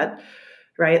counter that,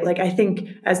 right? Like, I think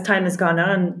as time has gone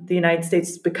on, the United States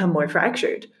has become more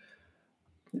fractured,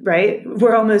 right?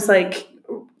 We're almost like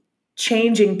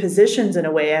changing positions in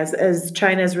a way as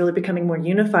China is really becoming more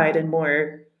unified and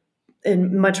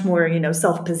much more,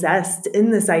 self-possessed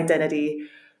in this identity.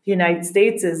 The United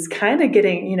States is kind of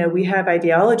getting, we have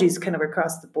ideologies kind of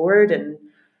across the board. And,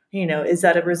 is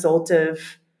that a result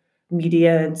of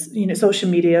media and, social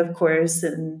media, of course,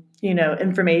 and,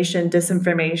 information,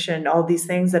 disinformation, all these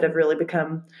things that have really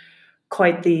become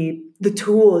quite the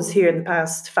tools here in the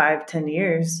past 5-10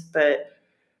 years. But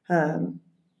I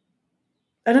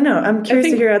don't know. I'm I curious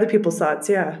to think hear other people's thoughts.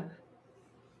 Yeah.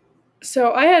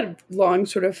 so. I had long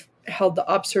sort of held the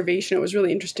observation. It was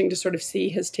really interesting to sort of see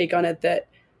his take on it, that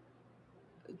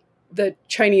the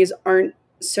Chinese aren't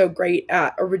so great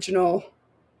at original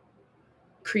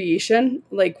creation,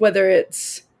 like whether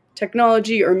it's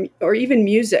technology or even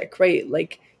music, right?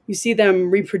 Like you see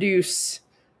them reproduce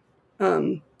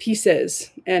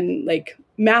pieces and like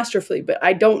masterfully, but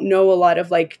I don't know a lot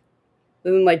of like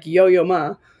Yo-Yo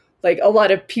Ma, like a lot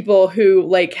of people who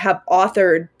like have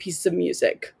authored pieces of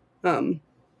music.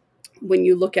 When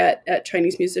you look at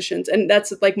Chinese musicians, and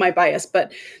that's like my bias,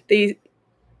 but they,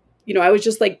 I was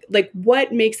just like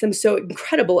what makes them so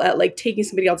incredible at like taking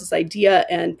somebody else's idea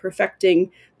and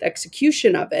perfecting the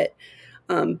execution of it.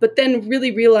 But then really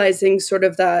realizing sort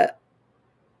of the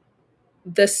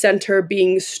center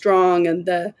being strong and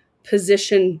the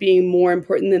position being more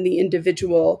important than the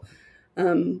individual.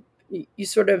 You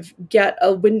sort of get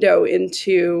a window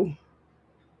into,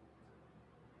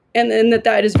 and then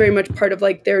that is very much part of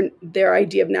like their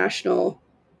idea of national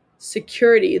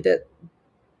security, that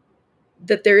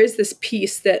there is this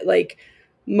piece that like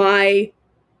the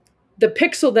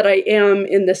pixel that I am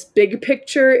in this big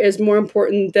picture is more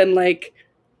important than like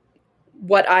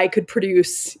what I could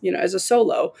produce, as a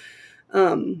solo.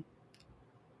 And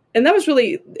that was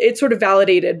really, it sort of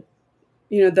validated,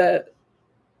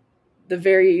 the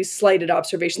very slighted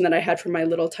observation that I had from my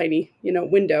little tiny,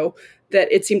 window, that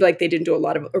it seemed like they didn't do a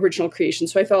lot of original creation.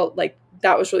 So I felt like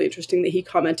that was really interesting that he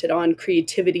commented on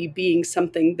creativity being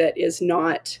something that is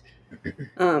not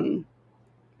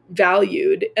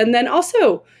valued. And then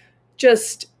also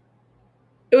just,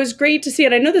 it was great to see,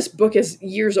 and I know this book is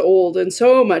years old and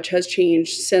so much has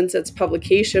changed since its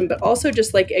publication, but also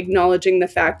just like acknowledging the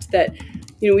fact that,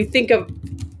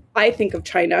 I think of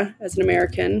China as an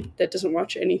American that doesn't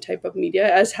watch any type of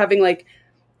media as having like,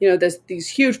 these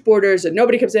huge borders and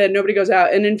nobody comes in, nobody goes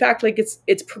out. And in fact, like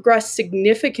it's progressed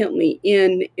significantly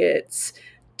in its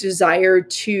desire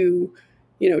to,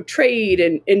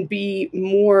 trade and be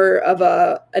more of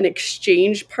an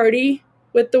exchange party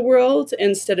with the world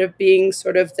instead of being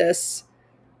sort of this,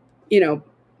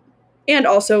 and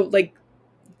also like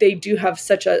they do have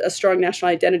such a strong national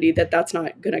identity that's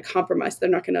not going to compromise. They're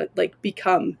not going to like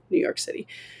become New York City.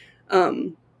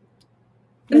 And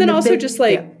then also just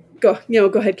like, go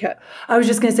ahead, Kat. I was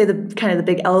just going to say the kind of the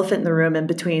big elephant in the room in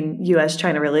between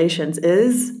U.S.-China relations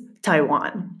is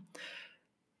Taiwan,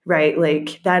 right?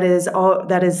 Like that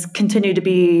is continued to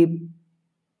be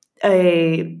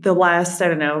the last, I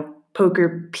don't know,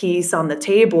 poker piece on the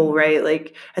table, right?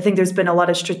 Like I think there's been a lot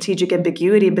of strategic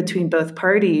ambiguity between both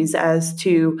parties as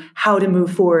to how to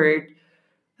move forward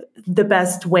the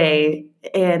best way.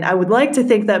 And I would like to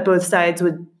think that both sides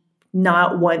would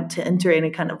not want to enter any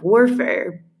kind of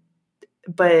warfare.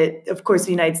 But of course,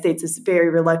 the United States is very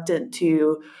reluctant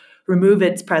to remove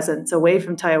its presence away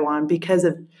from Taiwan because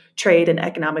of trade and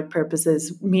economic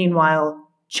purposes. Meanwhile,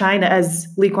 China, as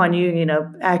Lee Kuan Yew,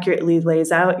 accurately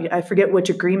lays out, I forget which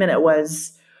agreement it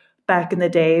was back in the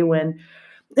day when,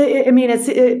 I mean,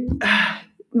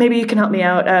 maybe you can help me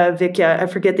out, Vikya. I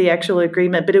forget the actual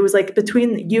agreement, but it was like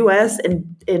between the U.S.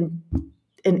 and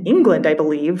England, I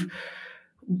believe,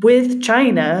 with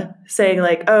China saying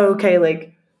like, oh, okay,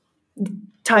 like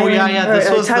Thailand. Oh yeah, yeah. or, This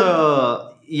was Thai-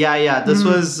 the yeah, yeah. This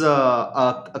was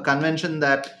a convention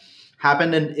that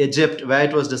happened in Egypt, where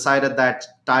it was decided that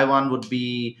Taiwan would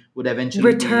eventually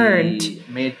Returned. be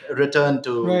made return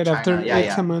to Right China. after Yeah, X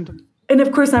yeah, amount. And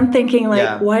of course, I'm thinking like,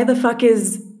 yeah. why the fuck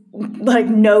is like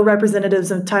no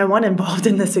representatives of Taiwan involved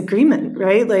in this agreement,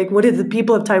 right? Like, what did the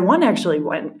people of Taiwan actually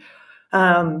want?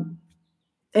 And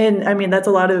I mean, that's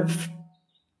a lot of,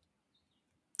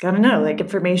 I don't know, like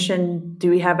information do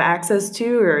we have access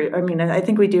to? Or, I mean, I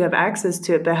think we do have access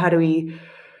to it, but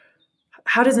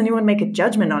how does anyone make a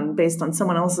judgment based on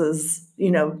someone else's,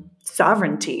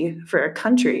 sovereignty for a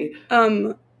country? I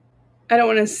don't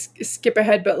want to skip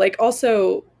ahead, but like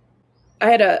also, I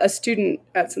had a student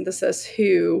at Synthesis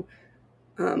who,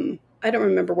 I don't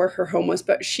remember where her home was,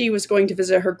 but she was going to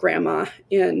visit her grandma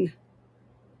in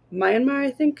Myanmar,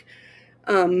 I think.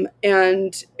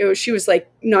 And she was like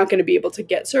not going to be able to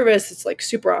get service. It's like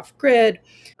super off grid.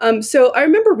 So I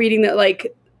remember reading that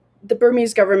like the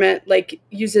Burmese government like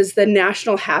uses the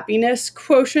national happiness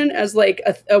quotient as like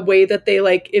a way that they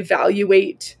like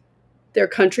evaluate their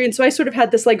country. And so I sort of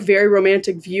had this like very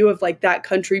romantic view of like that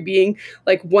country being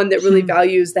like one that really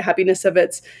values the happiness of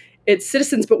its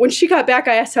citizens. But when she got back,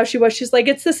 I asked how she was. She's like,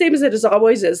 it's the same as it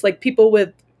always is. Like people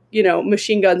with,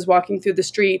 machine guns walking through the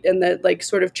street and the like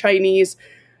sort of Chinese,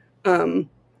 like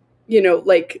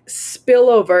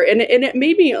spillover. And it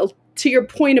made me, to your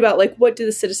point about like, what do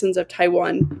the citizens of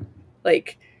Taiwan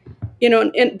like,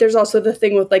 and there's also the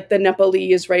thing with like the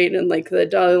Nepalese, right? And like the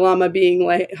Dalai Lama being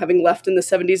like having left in the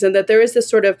 70s, and that there is this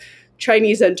sort of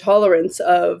Chinese intolerance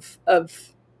of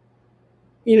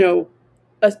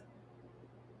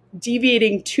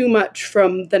deviating too much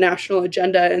from the national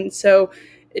agenda. And so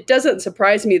it doesn't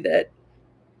surprise me that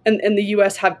and the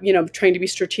US have, trying to be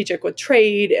strategic with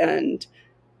trade, and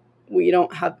we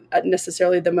don't have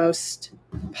necessarily the most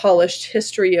polished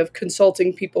history of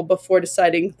consulting people before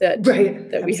deciding that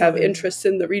we have interests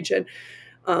in the region.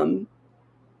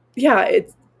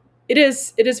 It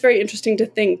is very interesting to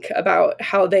think about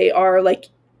how they are like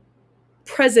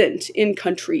present in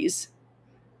countries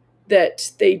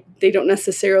that they don't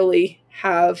necessarily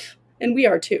have, and we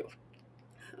are too.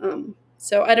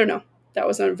 So I don't know. That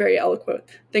was a very eloquent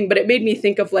thing, but it made me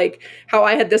think of like how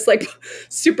I had this like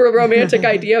super romantic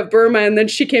idea of Burma, and then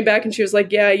she came back and she was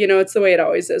like, yeah, it's the way it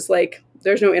always is. Like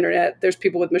there's no internet, there's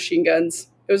people with machine guns.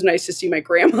 It was nice to see my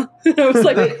grandma. I was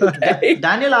like, okay.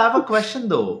 Daniel, I have a question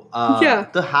though. Yeah.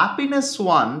 The happiness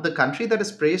one, the country that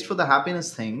is praised for the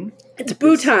happiness thing. It's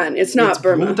Bhutan. It's not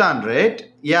Burma. Bhutan, right?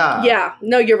 Yeah. Yeah.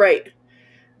 No, you're right.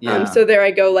 Yeah. So there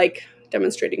I go, like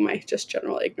demonstrating my just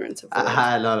general ignorance of the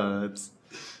world. No.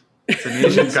 It's an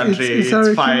Asian country.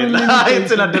 It's fine. human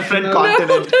It's in a different limitation.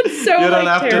 continent. No, that's so You don't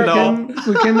like have terrible. to know.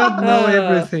 We cannot know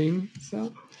everything.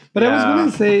 So, but I was Yeah.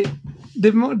 going to say,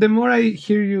 the more I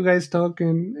hear you guys talk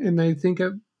and I think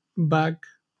back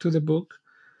to the book,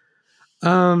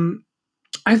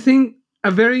 I think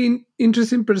a very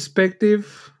interesting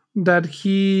perspective that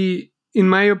he, in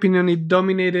my opinion, it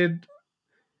dominated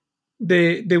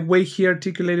the way he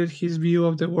articulated his view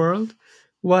of the world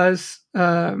was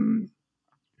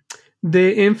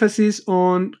the emphasis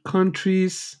on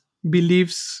countries'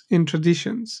 beliefs and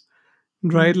traditions,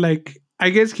 right? Like,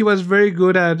 I guess he was very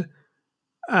good at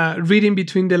reading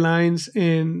between the lines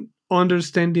and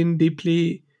understanding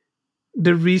deeply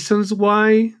the reasons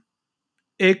why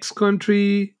X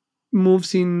country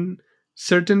moves in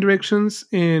certain directions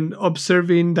and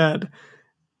observing that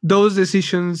those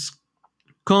decisions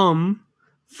come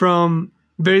from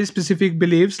very specific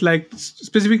beliefs, like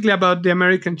specifically about the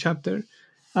American chapter.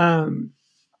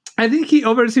 I think he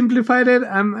oversimplified it.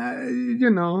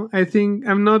 I think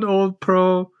I'm not all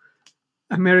pro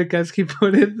America, as he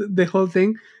put it, the whole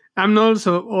thing. I'm not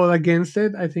also all against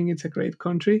it. I think it's a great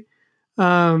country.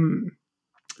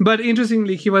 But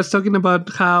interestingly, he was talking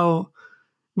about how,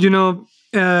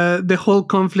 the whole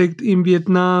conflict in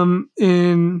Vietnam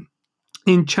and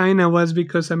in China was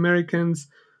because Americans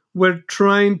were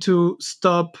trying to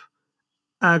stop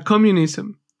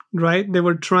communism, right? They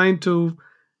were trying to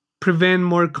prevent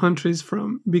more countries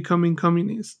from becoming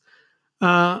communist.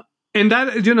 Uh, and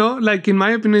that, like in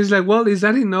my opinion, is like, well, is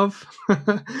that enough?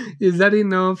 Is that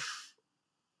enough,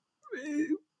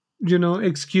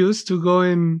 excuse to go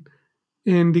and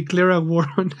declare a war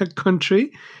on a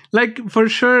country? Like, for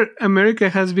sure, America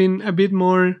has been a bit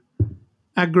more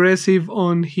aggressive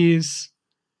on his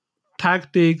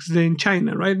tactics than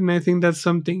China, right? And I think that's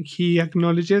something he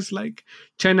acknowledges. Like,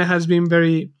 China has been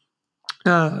very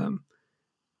um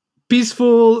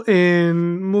peaceful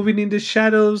and moving in the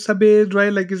shadows a bit,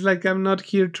 right? Like, it's like, I'm not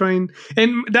here trying,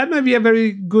 and that might be a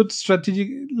very good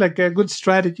strategy, like a good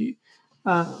strategy,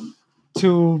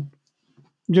 to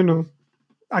you know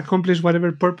accomplish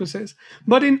whatever purposes.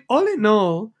 But in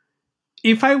all,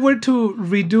 if I were to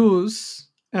reduce,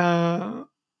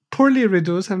 poorly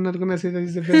reduce, I'm not gonna say that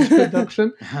is the best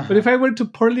reduction, but if I were to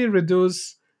poorly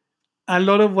reduce a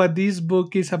lot of what this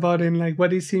book is about and like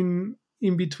what is in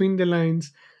between the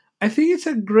lines, I think it's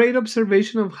a great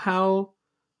observation of how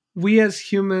we as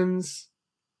humans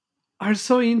are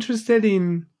so interested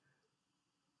in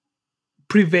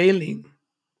prevailing,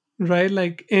 right?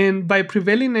 Like, and by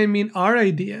prevailing I mean our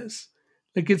ideas.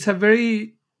 Like, it's a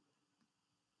very,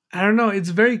 I don't know, it's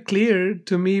very clear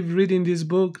to me reading this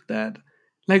book that,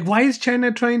 like, why is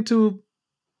China trying to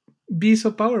be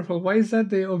so powerful? Why is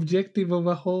that the objective of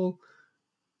a whole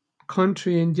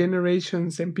country and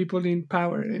generations and people in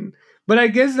power? And but I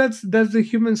guess that's the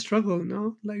human struggle,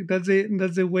 no? Like, that's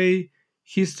the way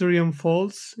history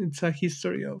unfolds. It's a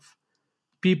history of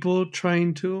people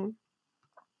trying to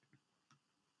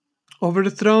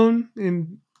overthrow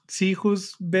and see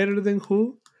who's better than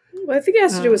who. Well, I think it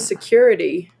has to do with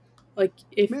security. Like,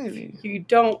 if Maybe. you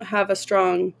don't have a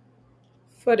strong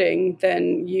footing,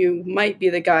 then you might be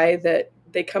the guy that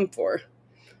they come for.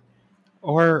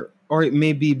 Or it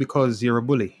may be because you're a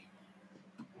bully.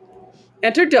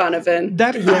 Enter Donovan.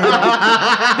 That,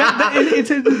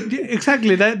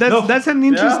 exactly that's an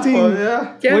interesting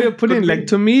way of putting it. Like,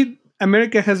 to me,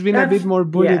 America has been a bit more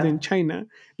bullied than China.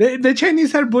 The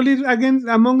Chinese are bullied against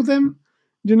among them,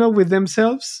 with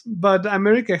themselves, but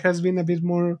America has been a bit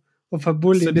more of a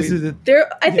bully. So this is the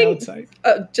I think outside.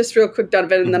 Just real quick,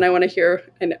 Donovan, and then I want to hear,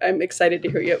 and I'm excited to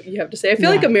hear what you have to say. I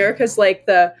feel like America's like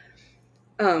the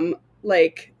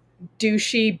like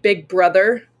douchey big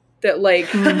brother that like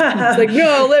it's like,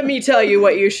 no, let me tell you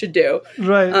what you should do,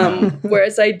 right?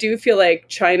 Whereas I do feel like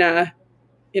China,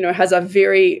 has a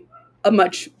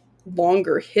much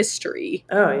longer history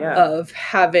of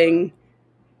having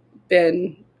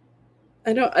been,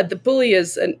 I don't, the bully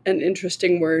is an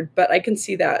interesting word, but I can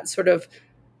see that sort of,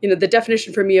 the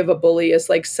definition for me of a bully is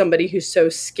like somebody who's so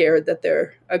scared that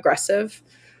they're aggressive.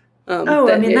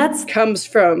 That comes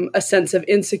from a sense of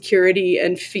insecurity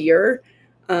and fear.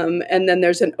 And then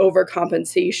there's an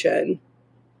overcompensation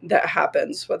that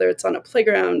happens, whether it's on a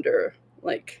playground or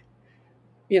like,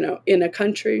 in a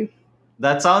country.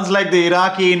 That sounds like the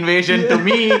Iraqi invasion to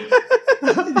me.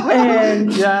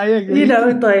 And I agree.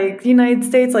 like the United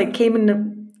States like came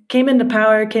into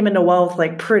power, came into wealth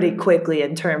like pretty quickly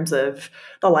in terms of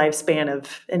the lifespan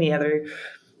of any other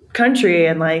country.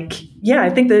 And like, I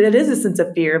think that it is a sense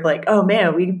of fear of like, oh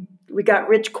man, we got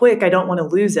rich quick. I don't want to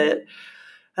lose it.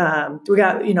 We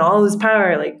got, all this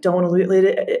power, like don't want to lose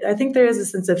it. I think there is a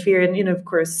sense of fear, and of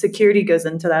course security goes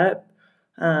into that.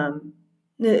 I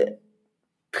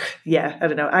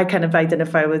don't know. I kind of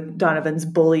identify with Donovan's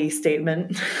bully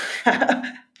statement.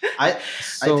 I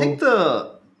think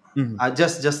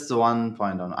just one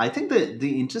point on. I think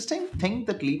the interesting thing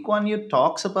that Lee Kuan Yew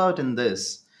talks about in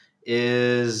this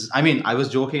is, I mean, I was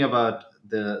joking about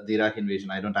the Iraq invasion.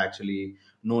 I don't actually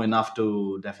know enough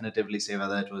to definitively say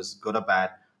whether it was good or bad.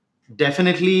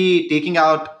 Definitely taking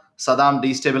out Saddam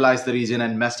destabilized the region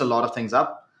and messed a lot of things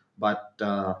up, but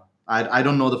I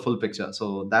don't know the full picture,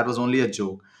 so that was only a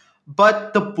joke.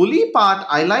 But the bully part,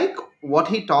 I like what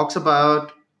he talks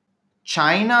about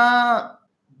China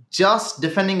just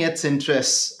defending its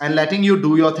interests and letting you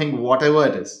do your thing, whatever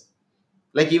it is.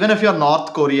 Like, even if you're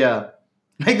North Korea,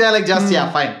 like they're like, just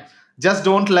fine. Just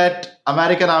don't let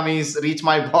American armies reach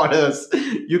my borders.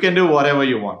 You can do whatever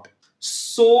you want.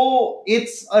 So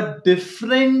it's a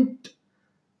different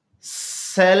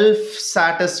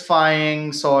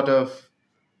self-satisfying sort of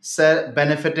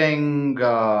benefiting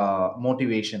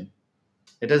motivation.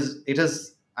 It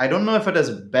is. I don't know if it is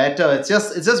better. It's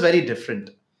just very different.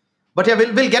 But yeah,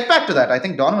 we'll get back to that. I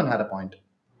think Donovan had a point.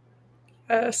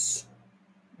 Yes.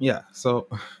 Yeah. So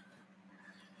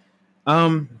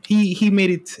He made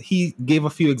it. He gave a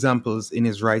few examples in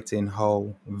his writing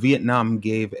how Vietnam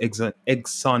gave Exxon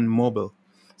Mobil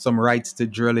some rights to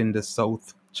drill in the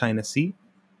South China Sea,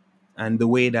 and the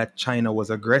way that China was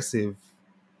aggressive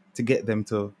to get them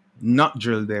to not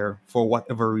drill there for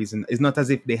whatever reason. It's not as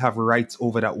if they have rights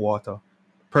over that water.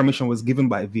 Permission was given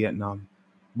by Vietnam,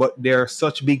 but they're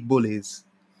such big bullies.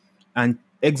 And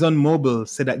ExxonMobil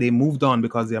said that they moved on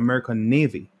because the American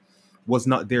Navy was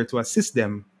not there to assist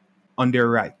them on their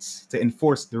rights, to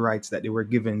enforce the rights that they were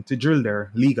given to drill there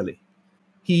legally.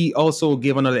 He also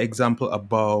gave another example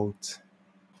about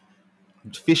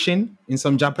fishing in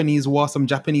some Japanese war, some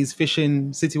Japanese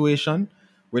fishing situation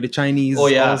where the Oh Chinese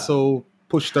yeah. also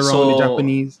pushed around the So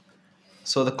Japanese.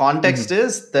 So the context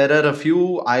is there are a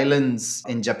few islands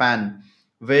in Japan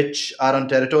which are on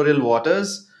territorial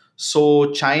waters.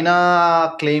 So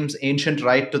China claims ancient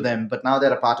right to them, but now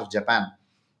they're a part of Japan.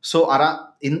 So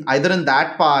in either in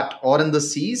that part or in the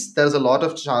seas, there's a lot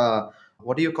of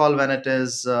what do you call when it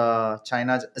is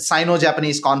China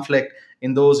Sino-Japanese conflict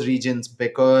in those regions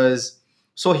because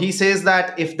so he says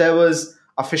that if there was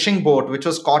a fishing boat which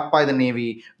was caught by the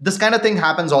navy, this kind of thing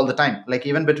happens all the time. Like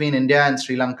even between India and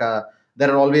Sri Lanka,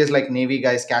 there are always like navy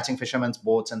guys catching fishermen's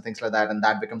boats and things like that, and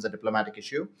that becomes a diplomatic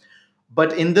issue.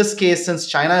 But in this case, since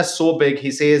China is so big,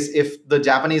 he says if the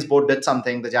Japanese boat did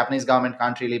something, the Japanese government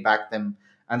can't really back them,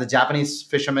 and the Japanese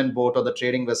fisherman boat or the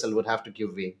trading vessel would have to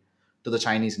give way to the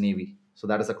Chinese navy. So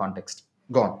that is the context.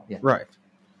 Go on. Yeah. Right.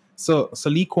 So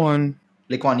Lee Kuan,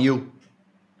 Lee Kuan Yew.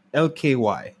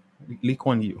 LKY, Lee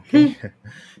Kuan Yew. Okay?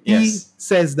 He Yes.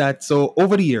 says that so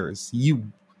over the years,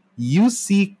 you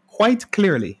see quite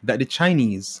clearly that the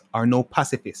Chinese are no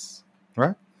pacifists,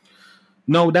 right?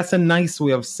 No, that's a nice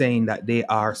way of saying that they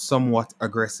are somewhat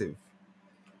aggressive.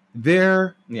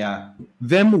 They're Yeah.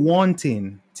 them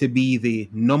wanting to be the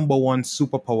number one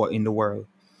superpower in the world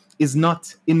is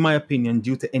not, in my opinion,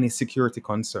 due to any security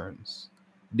concerns.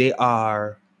 They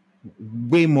are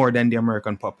way more than the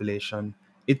American population.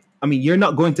 I mean, you're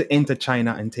not going to enter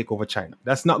China and take over China.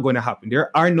 That's not going to happen.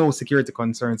 There are no security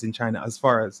concerns in China as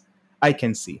far as I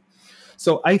can see.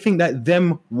 So I think that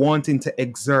them wanting to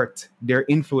exert their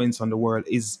influence on the world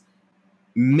is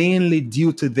mainly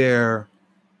due to their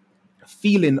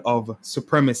feeling of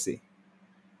supremacy,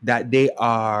 that they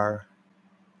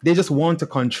just want to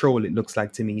control, it looks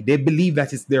like to me. They believe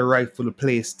that it's their rightful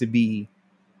place to be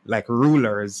like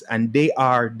rulers, and they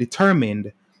are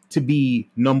determined to be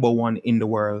number one in the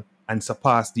world and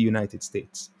surpass the United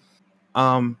States.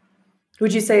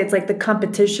 Would you say it's like the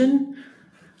competition?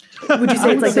 Would you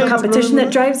say it's like the Sounds competition that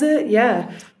really- drives it?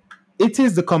 Yeah. It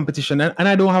is the competition, and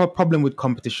I don't have a problem with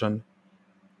competition.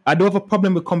 I don't have a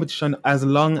problem with competition as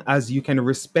long as you can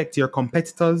respect your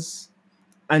competitors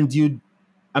and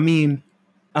I mean,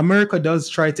 America does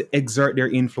try to exert their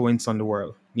influence on the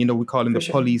world. You know, we call them For the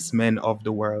sure. policemen of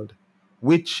the world,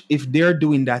 which if they're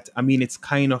doing that, I mean, it's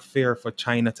kind of fair for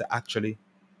China to actually,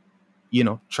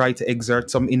 try to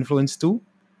exert some influence too.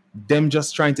 Them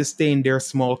just trying to stay in their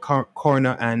small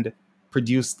corner and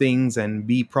produce things and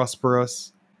be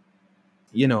prosperous.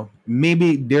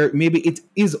 Maybe it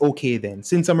is okay then,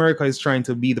 since America is trying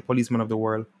to be the policeman of the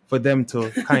world, for them to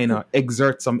kind of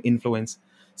exert some influence.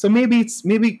 So maybe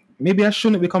I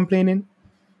shouldn't be complaining.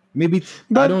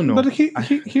 I don't know.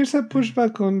 Here's a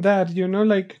pushback on that.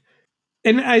 Like,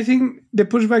 and I think the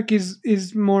pushback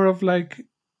is more of like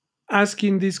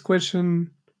asking this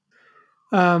question.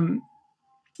 Um,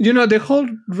 the whole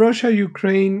Russia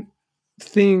Ukraine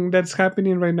thing that's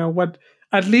happening right now. What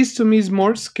at least to me is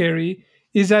more scary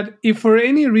is that if for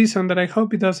any reason that I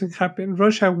hope it doesn't happen,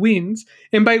 Russia wins,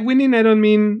 and by winning I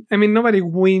mean nobody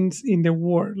wins in the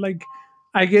war. Like,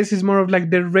 I guess it's more of like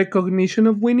the recognition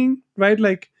of winning, right?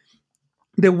 Like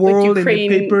the Like world and Ukraine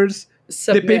the papers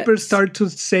submits. start to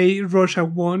say Russia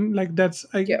won. Like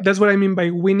Yeah. that's what I mean by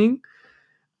winning.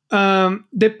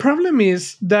 The problem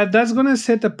is that that's gonna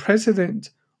set a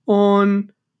precedent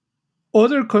on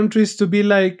other countries to be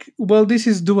like, well, this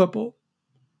is doable,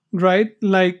 right?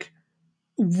 Like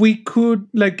we could,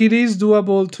 like it is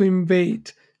doable to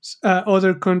invade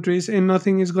other countries, and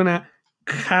nothing is gonna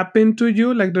happen to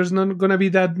you. Like there's not gonna be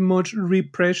that much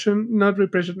repression, not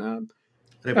repression,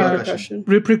 Repercussion. Repercussion.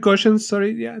 repercussions.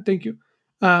 Sorry, yeah, thank you.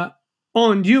 Uh,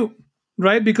 on you,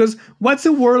 right? Because what's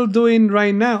the world doing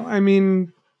right now? I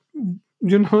mean,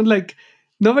 like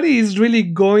nobody is really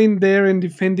going there and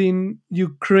defending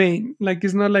Ukraine. Like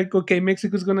it's not like, okay,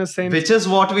 Mexico's gonna send Which is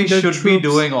what we the should be troops.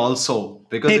 doing also.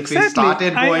 Because if we Exactly.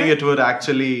 started going, I it would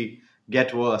actually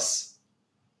get worse.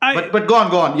 I But go on,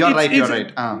 go on. You're it's right, you're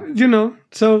right.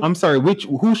 So I'm sorry.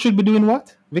 Who should be doing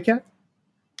what, Vicat?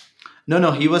 No,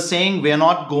 no, he was saying we're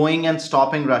not going and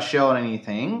stopping Russia or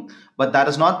anything, but that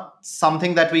is not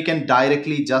something that we can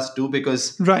directly just do,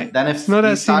 because Right. then It's if not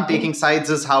we as start simple. taking sides,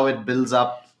 is how it builds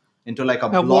up into like a A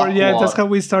war, block yeah, that's war. how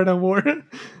we start a war.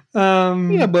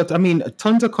 Yeah, but I mean,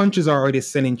 tons of countries are already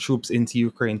sending troops into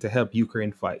Ukraine to help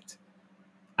Ukraine fight.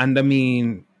 And I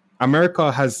mean,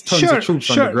 America has tons of Sure, troops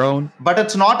on the sure. ground. But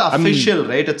it's not I mean, official,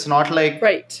 right? It's not like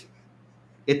Right.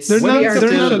 it's They're not- whether it's they're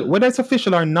official, not- whether it's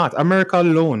official or not, America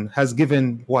alone has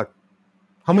given what?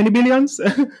 How many billions?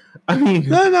 I mean,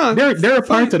 No, they're a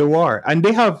fine. part of the war, and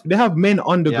they have men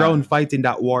on the Yeah. ground fighting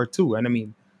that war too. And I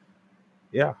mean,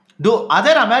 yeah, are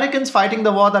there Americans fighting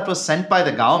the war that was sent by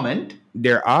the government?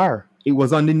 there are. It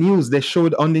was on the news. They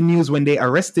showed on the news when they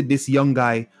arrested this young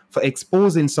guy for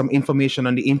exposing some information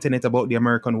on the internet about the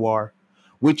American war,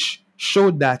 which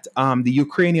showed that the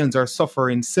Ukrainians are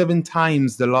suffering 7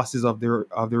 times the losses of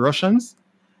the Russians,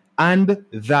 and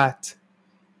that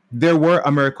there were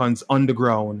Americans on the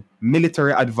ground,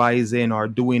 military advising or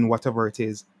doing whatever it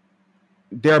is.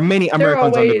 There are many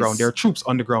Americans on the ground. There are troops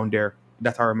on the ground there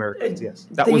that are Americans. Yes,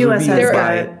 that The was US has revealed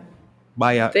that.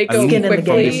 by They a go Skin in the leak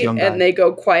from this quickly young guy. and they go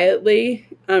quietly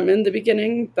in the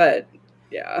beginning, but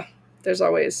yeah, there's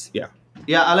always Yeah.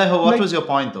 Yeah, Alejo, what Like- was your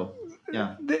point though?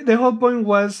 Yeah. The whole point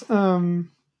was, and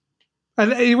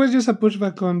it was just a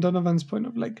pushback on Donovan's point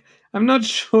of like, I'm not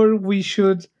sure we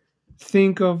should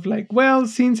think of like, well,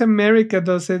 since America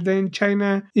does it, then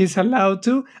China is allowed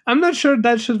to. I'm not sure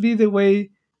that should be the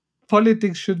way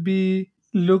politics should be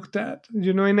looked at,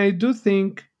 and I do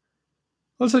think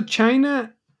also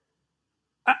China,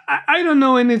 I don't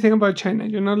know anything about China,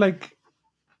 like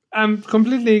I'm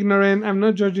completely ignorant. I'm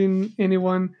not judging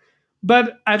anyone,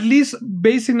 but at least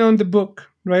basing on the book,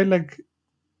 right? Like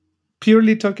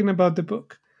purely talking about the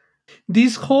book.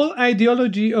 This whole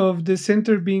ideology of the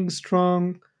center being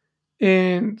strong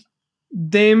and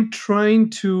them trying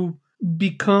to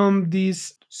become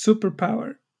this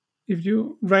superpower, if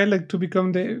you right, like to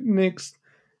become the next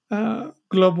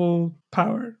global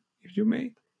power, if you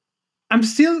may. I'm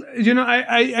still,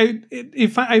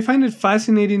 I find it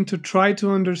fascinating to try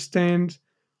to understand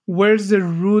where's the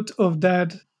root of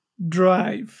that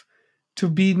drive to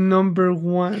be number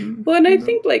one. well, and I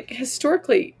think like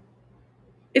historically,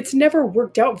 it's never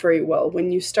worked out very well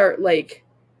when you start like,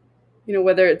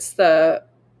 whether it's the,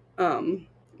 the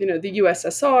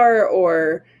USSR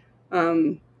or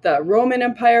the Roman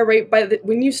Empire, right?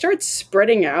 When you start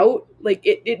spreading out, like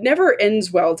it never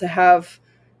ends well to have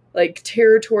like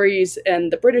territories,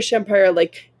 and the British Empire,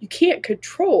 like you can't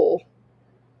control.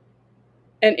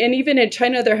 And even in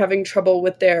China, they're having trouble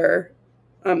with their,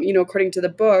 according to the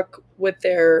book, with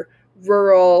their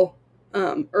rural,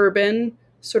 urban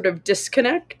sort of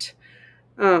disconnect.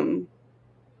 And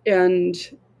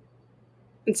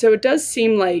so it does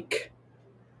seem like,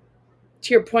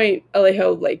 to your point,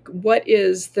 Alejo, like what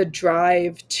is the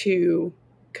drive to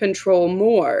control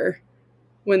more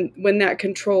when that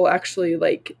control actually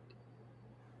like,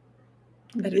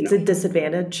 I don't It's know. a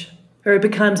disadvantage, or it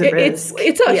becomes a risk.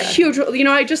 It's a huge,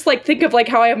 I just like think of like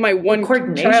how I have my one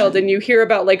Coordination. child, and you hear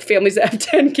about like families that have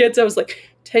 10 kids. I was like,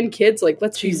 10 kids? Like,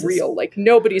 let's Jesus. be real. Like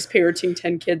nobody's parenting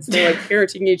 10 kids. They're like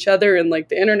parenting each other, and like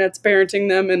the internet's parenting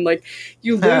them, and like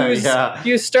you lose, Yeah.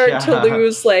 you start to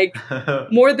lose like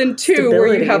more than 2 where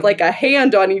you Stability. have like a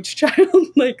hand on each child.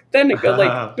 Like then it goes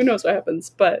like, who knows what happens,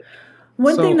 but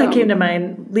One So- thing that came to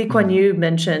mind, Lee Kuan Yew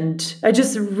mentioned, I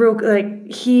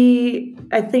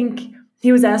think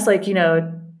he was asked, like,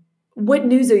 what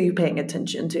news are you paying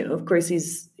attention to? Of course,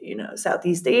 he's,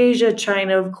 Southeast Asia,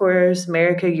 China, of course,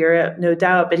 America, Europe, no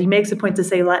doubt. But he makes a point to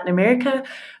say Latin America,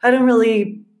 I don't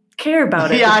really care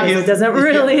about it Yeah, because he's- it doesn't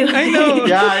really. I know.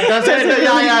 Yeah, it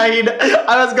doesn't.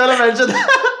 I was gonna mention that.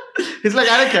 He's like,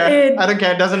 I don't care. I don't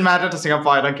care. It doesn't matter to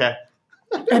Singapore. I don't care.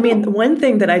 I mean, one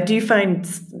thing that I do find,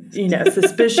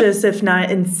 suspicious, if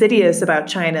not insidious, about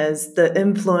China is the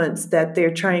influence that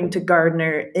they're trying to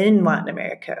garner in Latin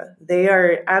America. They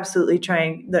are absolutely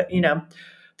trying.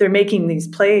 They're making these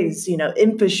plays.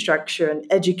 Infrastructure and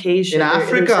education In They're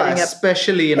Africa, setting up-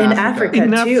 especially in in Africa. Africa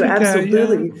In too. Africa,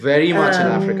 Absolutely, Very much in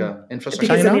Um, Africa.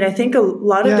 Infrastructure. because China? I think a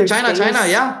lot of Yeah. their China,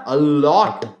 space- yeah. A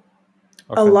lot.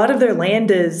 a lot of their land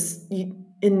is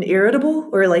inheritable,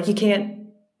 or like you can't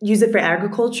use it for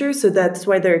agriculture. So that's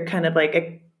why they're kind of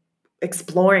like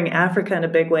exploring Africa in a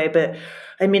big way. But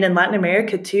I mean, in Latin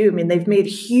America too, I mean, they've made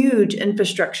huge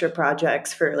infrastructure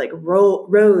projects for like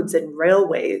roads and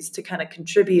railways to kind of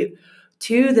contribute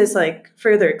to this like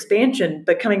further expansion.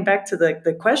 But coming back to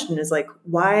the question is like,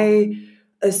 why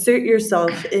assert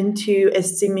yourself into a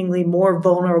seemingly more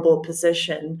vulnerable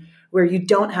position where you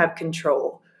don't have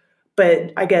control?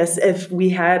 But I guess if we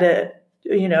had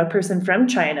a person from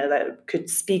China that could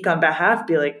speak on behalf,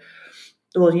 be like,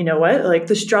 well, you know what? Like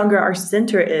the stronger our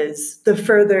center is, the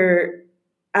further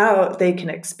out they can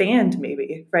expand,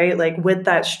 maybe, right? Like with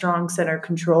that strong center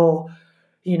control,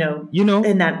 You know,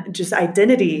 and that just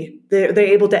identity, they're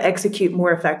able to execute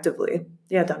more effectively.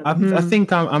 Yeah, Donovan. I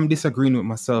think I'm disagreeing with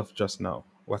myself just now,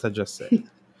 what I just said.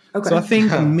 So I Okay.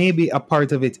 think maybe a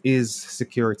part of it is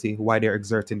security, why they're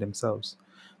exerting themselves.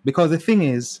 Because the thing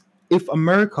is, if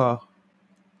America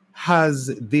has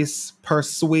this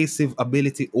persuasive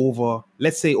ability over,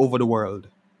 let's say, over the world,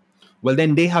 well,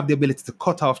 then they have the ability to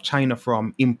cut off China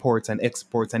from imports and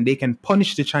exports, and they can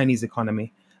punish the Chinese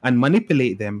economy and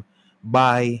manipulate them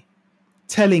by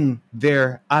telling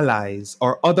their allies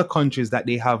or other countries that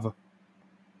they have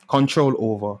control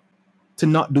over to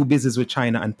not do business with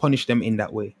China and punish them in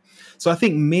that way. So I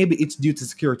think maybe it's due to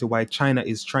security why China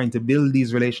is trying to build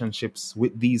these relationships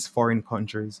with these foreign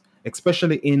countries,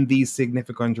 especially in these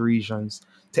significant regions,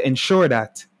 to ensure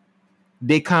that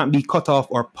they can't be cut off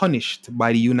or punished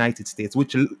by the United States,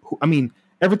 which, I mean,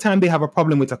 every time they have a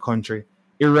problem with a country,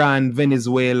 Iran,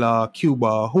 Venezuela,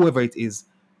 Cuba, whoever it is,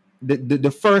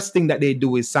 the first thing that they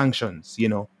do is sanctions,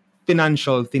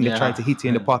 financial thing they try to hit you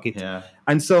in the pocket. Yeah.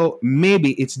 And so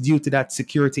maybe it's due to that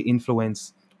security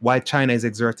influence why China is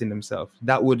exerting themselves.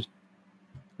 That would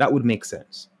make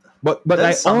sense. But I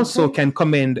There's also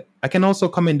something. I can also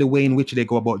commend the way in which they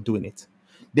go about doing it.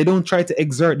 They don't try to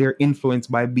exert their influence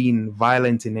by being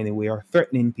violent in any way or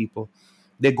threatening people.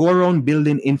 They go around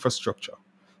building infrastructure.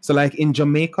 So like in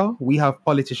Jamaica, we have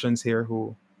politicians here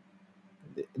who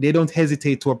they don't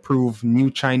hesitate to approve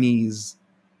new Chinese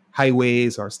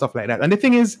highways or stuff like that. And the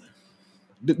thing is,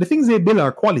 the things they build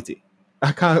are quality.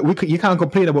 You can't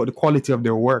complain about the quality of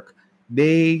their work.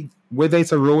 They, whether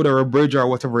it's a road or a bridge or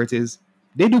whatever it is,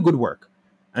 they do good work.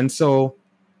 And so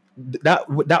that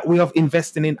way of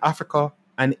investing in Africa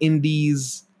and in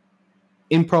these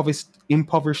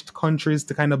impoverished countries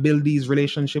to kind of build these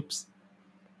relationships,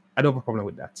 I don't have a problem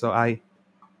with that. So I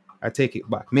take it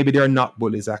back. Maybe they're not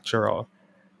bullies after all.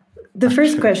 The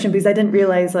first question, because I didn't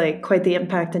realize like quite the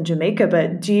impact in Jamaica,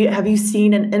 but have you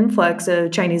seen an influx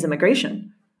of Chinese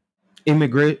immigration?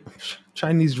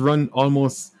 Chinese run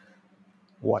almost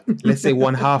what? Let's say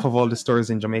one half of all the stores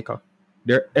in Jamaica.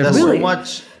 They're There's everywhere. so Really?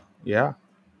 much. Yeah.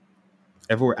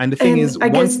 Everywhere. And the thing And is, I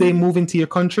once guess- they move into your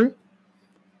country,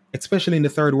 especially in the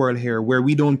third world here, where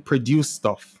we don't produce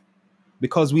stuff,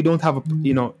 because we don't have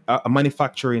a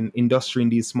manufacturing industry in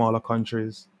these smaller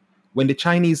countries. When the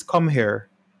Chinese come here,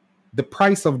 the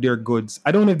price of their goods,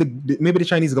 I don't know if maybe the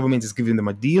Chinese government is giving them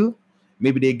a deal.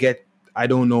 Maybe they get, I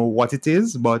don't know what it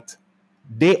is, but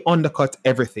they undercut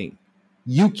everything.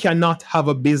 You cannot have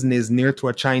a business near to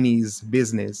a Chinese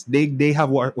business. They have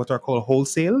what are called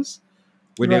wholesales,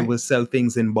 where they Right. will sell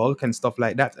things in bulk and stuff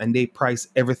like that, and they price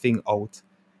everything out.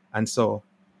 And so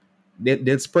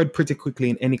they'll spread pretty quickly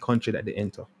in any country that they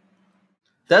enter.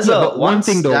 There's Yeah, a but one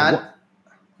thing though,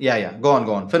 Yeah. Go on.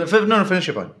 No, finish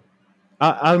your point.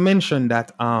 I'll mention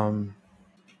that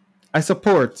I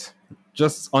support,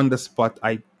 just on the spot,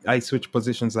 I switch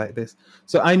positions like this.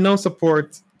 So I now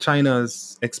support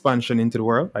China's expansion into the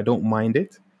world. I don't mind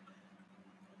it.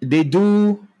 They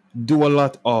do a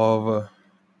lot of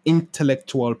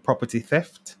intellectual property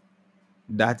theft.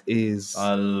 That is, A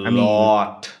I mean,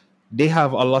 lot. they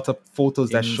have a lot of photos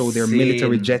that show their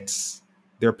military Insane. jets,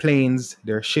 their planes,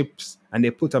 their ships, and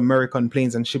they put American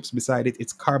planes and ships beside it.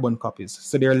 It's carbon copies.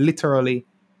 So they're literally,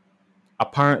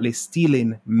 apparently,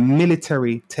 stealing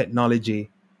military technology,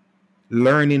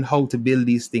 learning how to build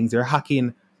these things. They're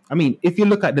hacking. I mean, if you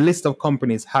look at the list of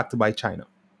companies hacked by China,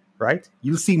 right?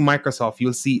 You'll see Microsoft.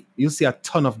 You'll see a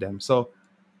ton of them. So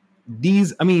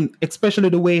these, I mean, especially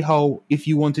the way how if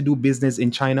you want to do business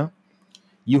in China,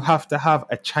 you have to have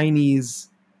a Chinese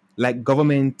like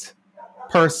government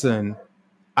person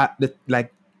at the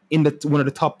like in the one of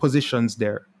the top positions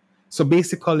there. So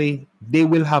basically, they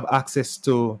will have access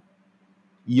to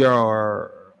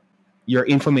your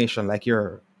information, like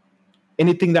your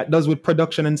anything that does with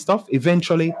production and stuff.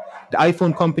 Eventually, the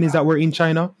iPhone companies that were in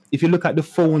China, if you look at the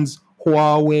phones,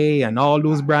 Huawei and all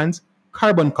those brands,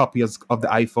 carbon copies of the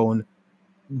iPhone,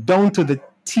 down to the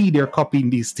T, they're copying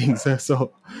these things.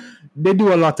 So they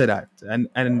do a lot of that, and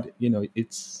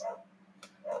it's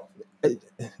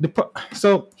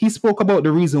so he spoke about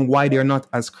the reason why they're not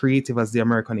as creative as the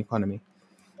American economy,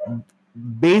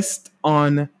 based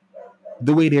on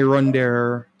the way they run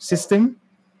their system.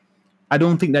 I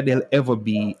don't think that they'll ever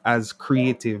be as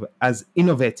creative, as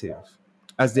innovative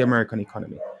as the American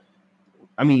economy.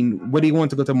 I mean, whether you want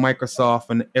to go to Microsoft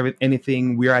and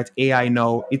anything, we're at AI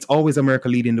now. It's always America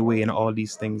leading the way in all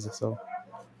these things. So,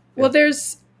 Well,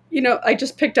 there's I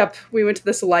just picked up, we went to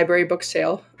this library book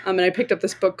sale, and I picked up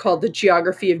this book called The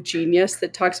Geography of Genius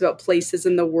that talks about places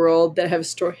in the world that have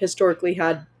historically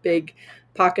had big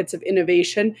pockets of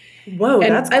innovation. Whoa,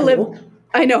 And that's cool.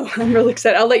 I know, I'm really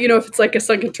excited. I'll let you know if it's like a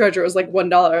sunken treasure. It was like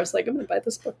 $1. I was like, I'm going to buy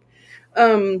this book.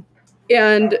 But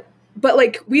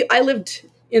like I lived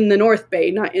in the North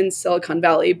Bay, not in Silicon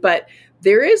Valley, but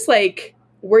there is like,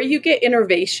 where you get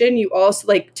innovation, you also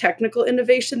like technical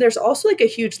innovation. There's also like a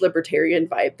huge libertarian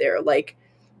vibe there. Like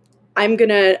I'm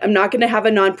not gonna have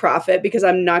a nonprofit because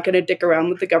I'm not gonna dick around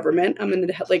with the government. I'm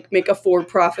gonna like make a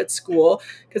for-profit school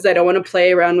because I don't want to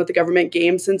play around with the government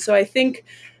games. And so I think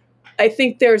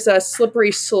there's a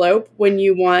slippery slope when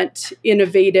you want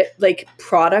innovative, like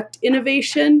product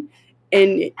innovation,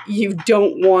 and you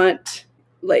don't want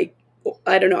like,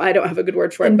 I don't know, I don't have a good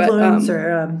word for it, Influence but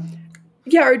or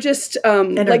yeah, or just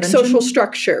like social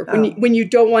structure. When you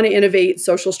don't want to innovate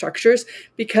social structures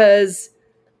because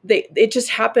it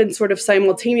just happens sort of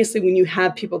simultaneously when you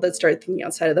have people that start thinking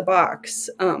outside of the box.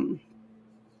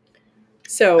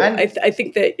 So I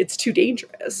think that it's too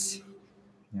dangerous.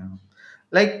 Yeah.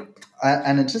 Like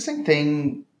an interesting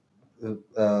thing,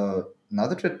 now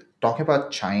that we're talking about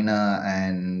China,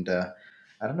 and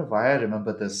I don't know why I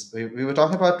remember this. We were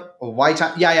talking about why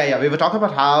China. Yeah. We were talking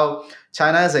about how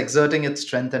China is exerting its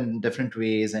strength in different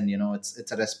ways, and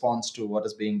it's a response to what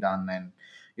is being done, and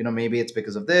maybe it's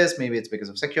because of this, maybe it's because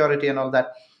of security and all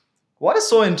that. What is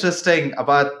so interesting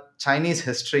about Chinese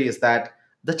history is that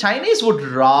the Chinese would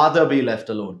rather be left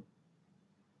alone.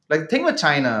 Like the thing with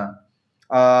China,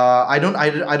 I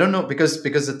don't know, because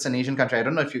it's an Asian country. I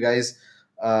don't know if you guys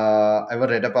ever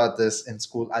read about this in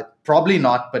school. Probably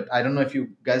not, but I don't know if you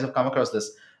guys have come across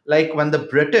this. Like when the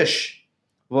British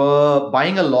were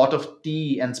buying a lot of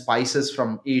tea and spices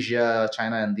from Asia,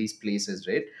 China, and these places,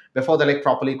 right? Before they like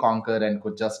properly conquered and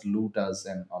could just loot us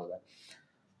and all of that.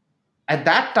 At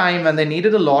that time, when they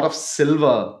needed a lot of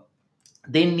silver,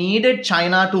 they needed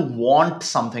China to want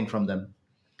something from them.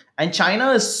 And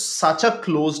China is such a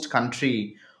closed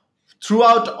country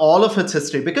throughout all of its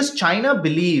history because China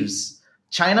believes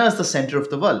China is the center of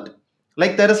the world.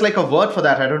 Like there is like a word for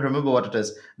that. I don't remember what it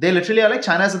is. They literally are like,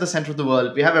 China is at the center of the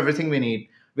world. We have everything we need.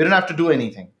 We don't have to do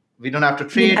anything. We don't have to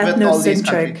trade with all these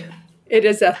countries. It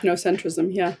is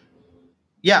ethnocentrism, yeah.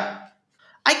 Yeah.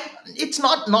 It's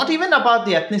not even about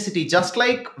the ethnicity. Just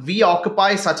like we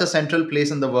occupy such a central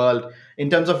place in the world in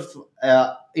terms of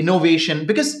innovation,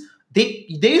 because they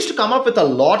used to come up with a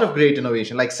lot of great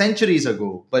innovation like centuries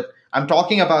ago. But I'm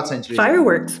talking about centuries.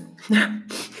 Fireworks.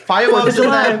 Fireworks is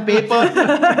them.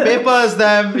 Paper is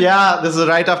them. Yeah, this is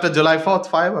right after July 4th,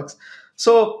 fireworks.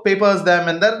 So paper is them,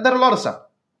 and there are a lot of stuff.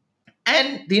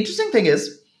 And the interesting thing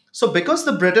is, so because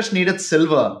the British needed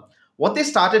silver, what they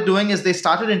started doing is they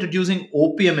started introducing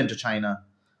opium into China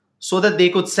so that they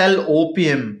could sell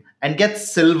opium and get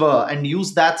silver and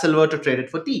use that silver to trade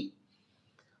it for tea.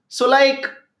 So like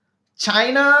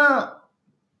China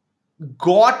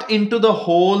got into the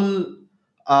whole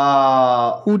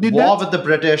Who did war that? with the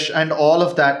British and all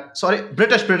of that. Sorry,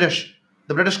 British,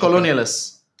 the British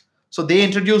colonialists. So they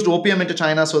introduced opium into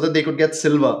China so that they could get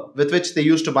silver with which they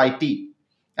used to buy tea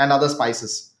and other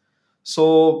spices.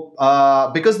 So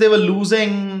because they were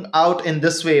losing out in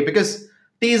this way, because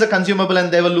tea is a consumable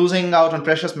and they were losing out on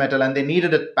precious metal and they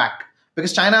needed it back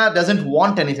because China doesn't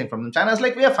want anything from them. China is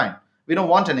like, we are fine. We don't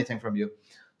want anything from you.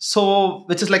 So,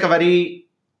 which is like a very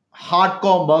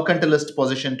hardcore mercantilist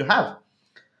position to have.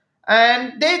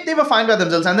 And they were fine by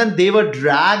themselves. And then they were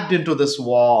dragged into this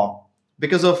war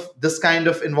because of this kind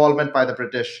of involvement by the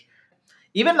British.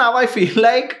 Even now, I feel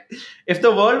like if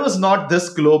the world was not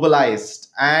this globalized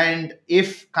and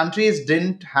if countries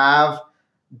didn't have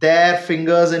their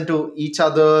fingers into each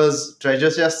other's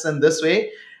treasure chests in this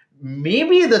way,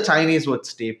 maybe the Chinese would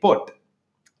stay put.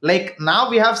 Like now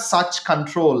we have such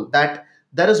control that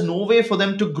there is no way for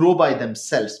them to grow by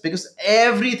themselves because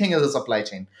everything is a supply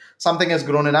chain. Something is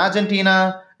grown in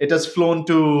Argentina, it is flown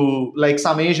to like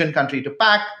some Asian country to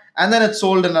pack, and then it's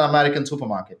sold in an American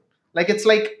supermarket. Like it's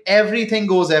like everything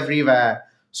goes everywhere.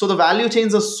 So the value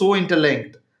chains are so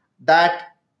interlinked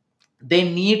that they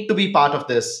need to be part of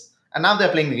this. And now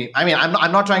they're playing the game. I mean,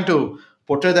 I'm not trying to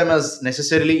portray them as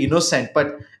necessarily innocent,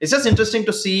 but it's just interesting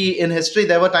to see in history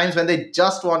there were times when they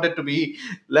just wanted to be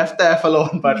left the F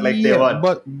alone, but like they weren't.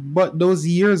 But those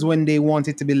years when they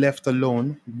wanted to be left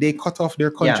alone, they cut off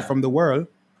their country from the world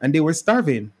and they were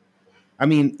starving. I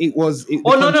mean,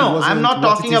 I'm not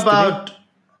talking about today.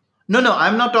 No,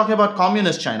 I'm not talking about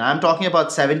communist China. I'm talking about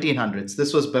 1700s.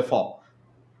 This was before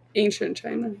ancient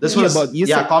China. This was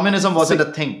communism wasn't a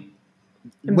thing.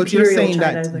 But you're Imperial saying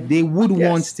China, I that think. they would Yes,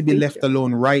 want to be thank left you.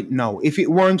 alone right now. If it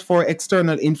weren't for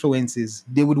external influences,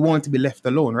 they would want to be left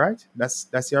alone, right? That's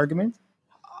the argument.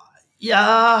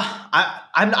 Yeah,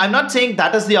 I'm not saying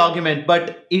that is the argument,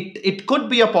 but it could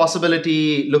be a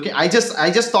possibility. Looking, I just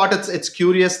thought it's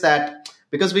curious that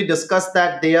because we discussed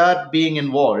that they are being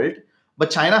involved, but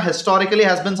China historically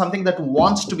has been something that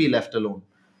wants to be left alone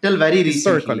till very recently.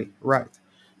 Historically, right.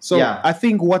 So Yeah, I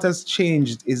think what has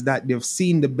changed is that they've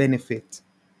seen the benefit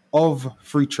of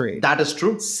free trade that is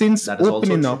true. since That is also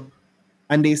opening up, true.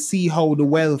 and they see how the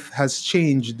wealth has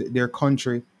changed their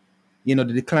country, the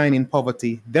decline in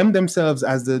poverty, them themselves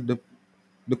as the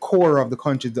core of the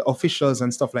country, the officials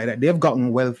and stuff like that, they've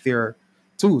gotten wealthier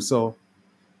too. So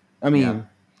I Yeah, mean,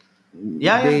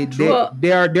 yeah, they yeah. they True. Well,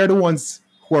 they're the ones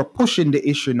who are pushing the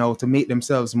issue now to make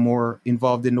themselves more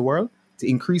involved in the world, to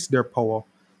increase their power.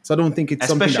 So I don't think it's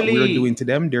something that we're doing Especially to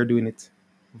them. They're doing it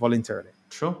voluntarily.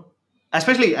 true.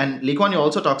 Especially, and Lee Kuan Yew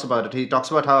also talks about it. He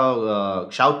talks about how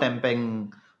Xiao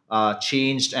Temping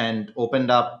changed and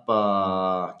opened up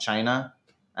China,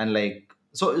 and like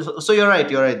so. You're right.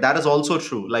 You're right. That is also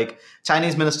true. Like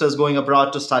Chinese ministers going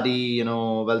abroad to study.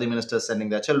 Wealthy ministers sending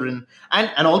their children,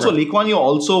 and also Right. Lee Kuan Yew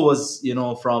also was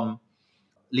from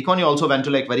Lee Kuan Yew also went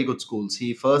to like very good schools.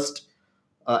 He first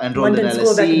enrolled in London School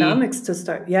of LSE. Economics to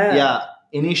start. Yeah. Yeah,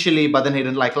 initially, but then he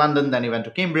didn't like London. Then he went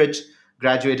to Cambridge,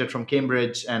 graduated from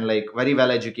Cambridge, and like very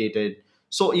well educated.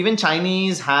 So even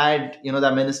Chinese had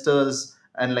their ministers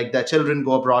and like their children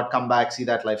go abroad, come back, see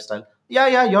that lifestyle. Yeah,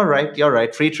 yeah, you're right. You're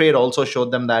right. Free trade also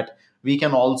showed them that we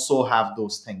can also have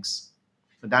those things.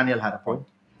 So Daniel had a point.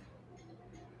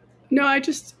 no,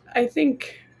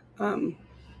 um,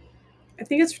 I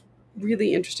think it's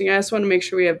really interesting. I just want to make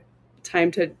sure we have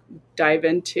time to dive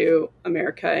into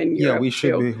America and Yeah, Europe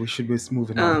too. we should be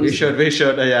moving on. We should. We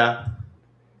should. Yeah.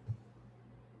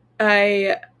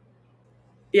 I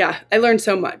I learned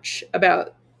so much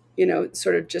about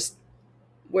sort of just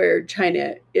where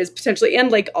China is potentially,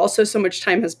 and like also so much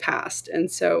time has passed, and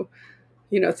so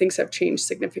things have changed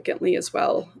significantly as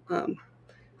well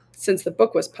since the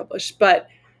book was published. But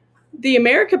the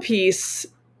America piece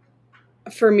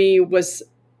for me was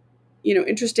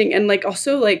interesting and like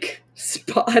also like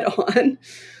spot on,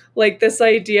 like this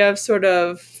idea of sort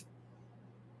of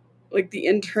like the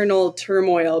internal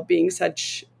turmoil being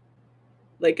such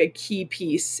like a key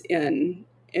piece in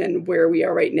where we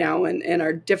are right now and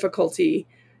our difficulty.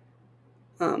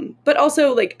 But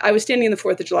also, like I was standing in the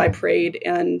 4th of July parade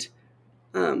and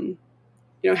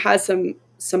had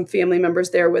some family members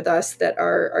there with us that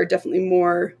are definitely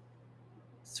more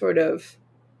sort of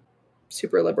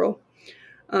super liberal.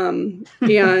 And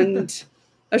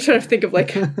I was trying to think of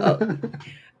like,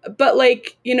 but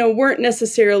like, weren't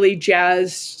necessarily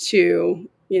jazzed to,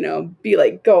 be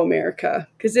like, go America.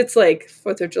 Cause it's like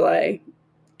 4th of July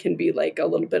can be like a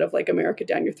little bit of like America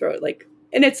down your throat. Like,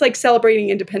 and it's like celebrating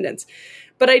independence.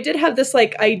 But I did have this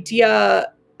like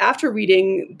idea after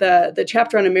reading the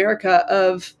chapter on America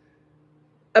of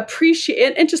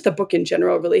appreciate, and just the book in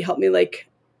general really helped me, like,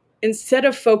 instead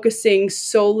of focusing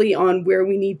solely on where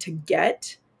we need to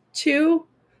get to,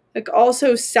 like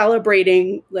also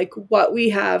celebrating like what we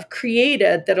have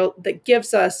created that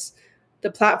gives us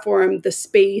the platform, the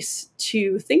space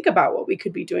to think about what we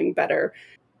could be doing better.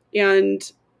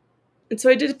 And so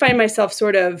I did find myself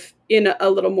sort of in a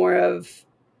little more of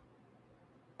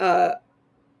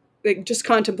like just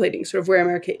contemplating sort of where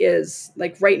America is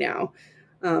like right now.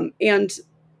 And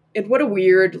what a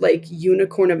weird like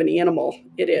unicorn of an animal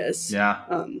it is. Yeah.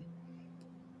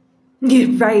 Yeah,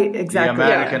 right, The exactly.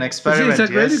 American Yeah. experiment. It's a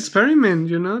great Yes.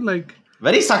 experiment, like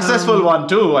Very successful one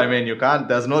too. I mean, you can't.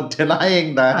 There's no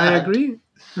denying that. I agree.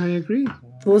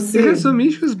 We'll It see. has some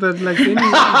issues, but like which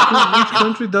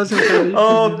country doesn't have issues?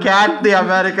 Oh, Cat the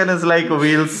American is like,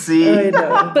 we'll see. I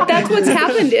know. But that's what's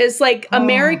happened is like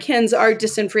Americans are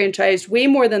disenfranchised way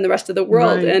more than the rest of the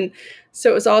world. Right. And so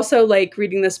it was also like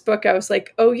reading this book, I was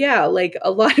like, oh yeah, like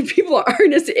a lot of people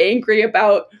aren't as angry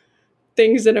about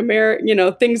things in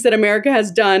America, things that America has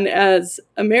done as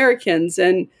Americans.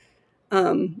 And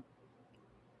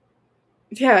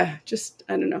just,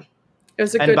 I don't know. It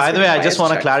was a And good by the sort way, of I just bias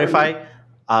want to check for me. clarify.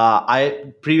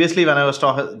 I previously, when I was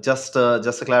talking, just a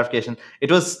clarification.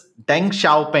 It was Deng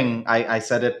Xiaoping. I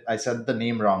said it. I said the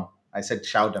name wrong. I said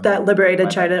Xiaodong. That liberated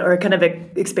My China, or kind of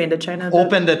expanded China. a bit.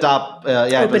 Opened it up. Yeah,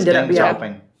 it was Opened it up, Deng yeah.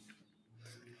 Xiaoping.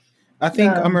 I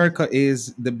think America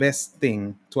is the best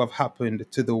thing to have happened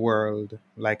to the world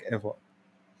like ever.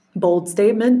 Bold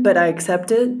statement, but I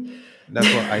accept it.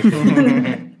 That's what I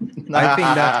think. I think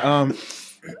that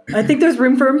I think there's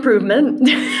room for improvement.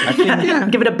 I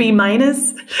think Give it a B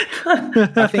minus.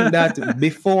 I think that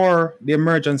before the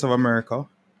emergence of America,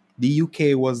 the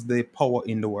UK was the power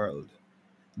in the world.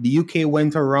 The UK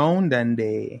went around and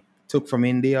they took from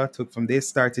India, took from they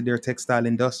started their textile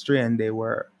industry, and they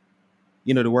were,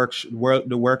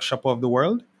 the workshop of the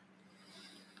world.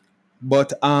 But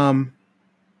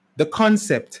the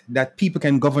concept that people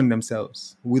can govern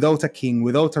themselves without a king,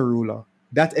 without a ruler,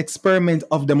 that experiment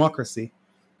of democracy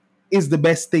is the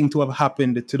best thing to have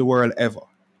happened to the world ever.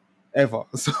 Ever.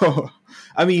 So,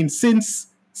 I mean, since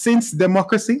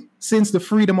democracy, since the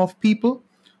freedom of people,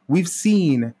 we've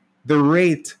seen the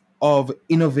rate of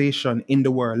innovation in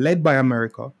the world led by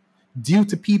America due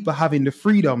to people having the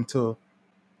freedom to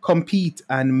compete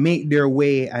and make their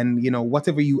way, and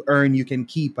whatever you earn you can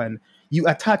keep, and you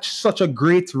attach such a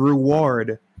great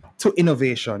reward to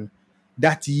innovation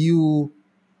that you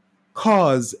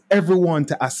cause everyone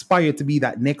to aspire to be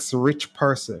that next rich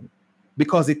person,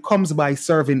 because it comes by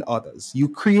serving others. You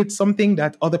create something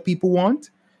that other people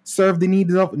want, serve the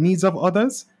needs of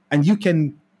others, and you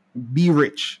can be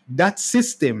rich. That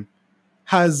system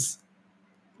has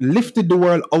lifted the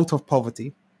world out of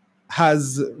poverty,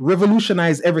 has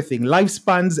revolutionized everything,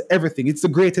 lifespans, everything. It's the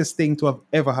greatest thing to have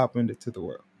ever happened to the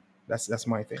world. That's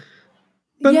my thing.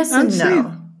 But Yes I'd and say,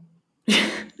 no.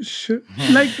 sure,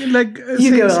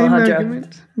 You go, same Alejandro.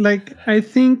 argument. Like, I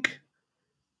think,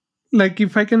 like,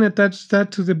 if I can attach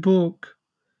that to the book,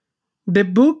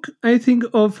 I think,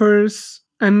 offers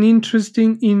an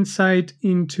interesting insight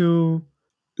into,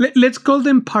 let's call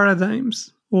them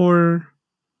paradigms or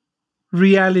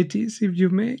realities, if you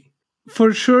may.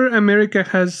 For sure, America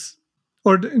has,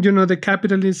 or the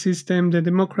capitalist system, the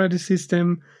democratic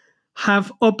system,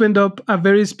 have opened up a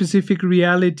very specific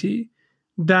reality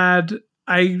that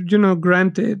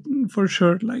granted, for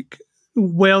sure, like,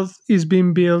 wealth is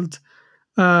being built,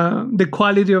 the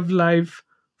quality of life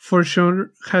for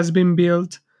sure has been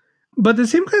built, but the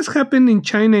same has happened in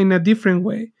China in a different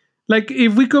way. Like,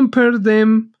 if we compare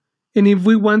them, and if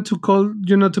we want to call,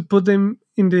 to put them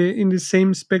in the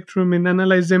same spectrum and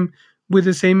analyze them with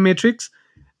the same metrics,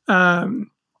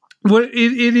 um, well,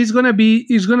 it is gonna be,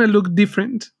 it's gonna look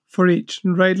different for each,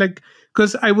 right? Like,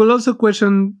 because I will also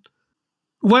question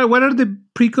what are the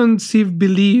preconceived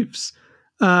beliefs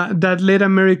that led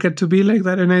America to be like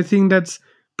that, and I think that's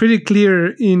pretty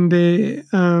clear in the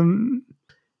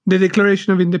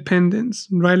Declaration of Independence,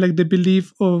 right? Like, the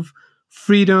belief of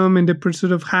freedom and the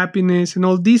pursuit of happiness and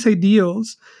all these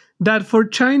ideals that for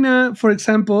China, for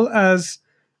example, as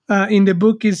in the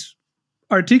book is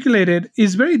articulated,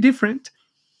 is very different.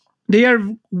 They are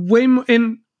way more,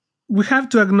 and we have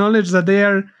to acknowledge that they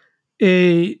are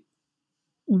a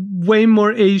way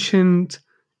more ancient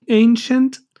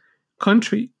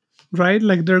country, right?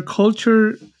 Like, their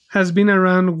culture has been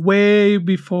around way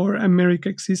before America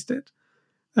existed.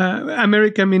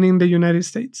 America meaning the United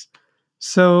States.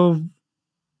 So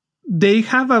they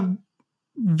have a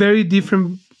very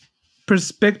different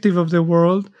perspective of the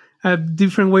world, a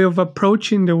different way of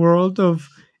approaching the world, of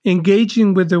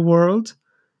engaging with the world,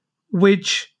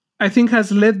 which I think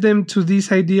has led them to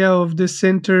this idea of the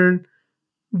center.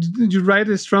 You write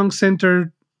a strong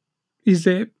center is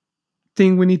the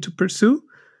thing we need to pursue,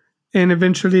 and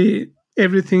eventually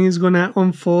everything is going to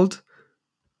unfold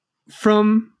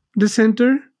from the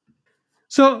center.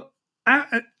 So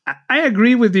I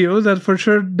agree with you that for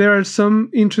sure there are some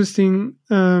interesting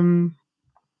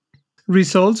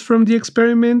results from the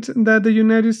experiment that the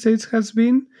United States has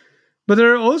been, but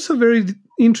there are also very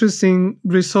interesting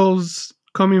results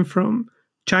coming from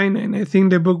China, and I think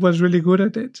the book was really good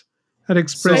at it, at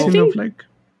expressing So- of, like,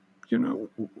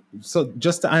 So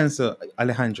just to answer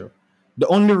Alejandro, the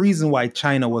only reason why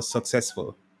China was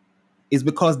successful is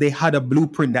because they had a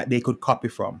blueprint that they could copy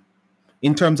from.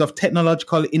 In terms of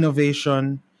technological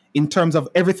innovation, in terms of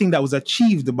everything that was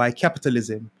achieved by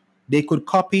capitalism, they could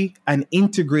copy and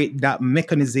integrate that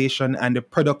mechanization and the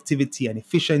productivity and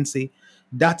efficiency.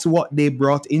 That's what they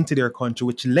brought into their country,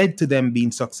 which led to them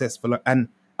being successful and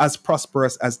as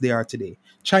prosperous as they are today.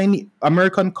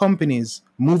 American companies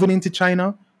moving into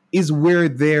China is where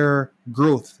their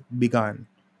growth began.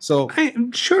 So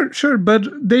sure, but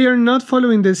they are not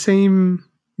following the same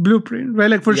blueprint, right?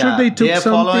 Like, for sure they took are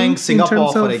something following in Singapore,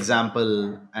 terms of, for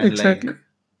example, and exactly.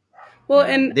 Well,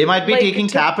 and they might be like, taking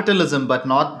capitalism, but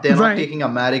they're not Right. taking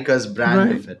America's brand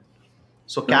Right. of it.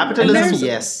 So capitalism, there's-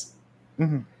 yes.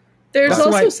 There's that's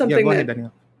also why, something go that ahead,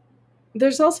 Daniel.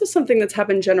 there's also something that's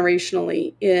happened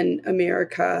generationally in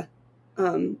America,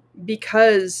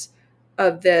 because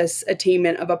of this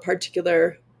attainment of a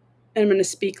particular, and I'm going to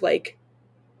speak like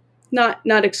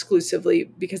not exclusively,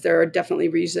 because there are definitely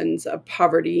reasons of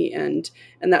poverty, and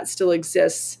that still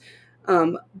exists.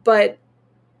 But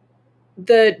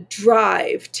the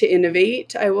drive to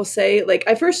innovate, I will say, like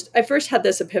I first had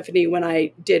this epiphany when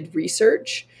I did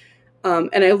research, and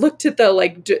I looked at the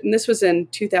and this was in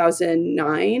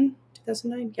 2009.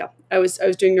 2009, yeah. I was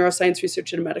doing neuroscience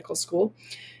research in a medical school,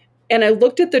 and I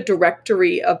looked at the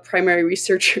directory of primary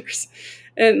researchers,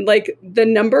 and like the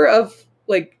number of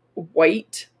like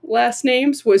white last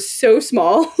names was so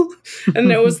small, and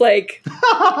there was like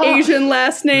Asian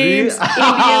last names,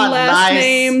 Indian last Nice.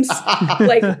 names,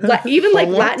 like even like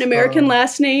what? Latin American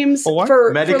last names For what?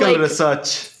 for Medical like,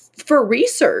 research. for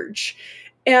research,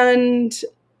 and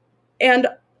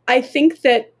I think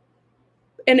that,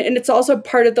 and it's also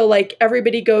part of the like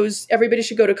everybody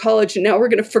should go to college, and now we're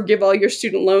going to forgive all your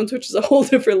student loans, which is a whole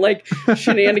different like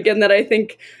shenanigan that I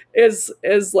think is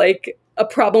like a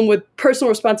problem with personal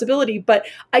responsibility. But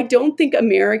I don't think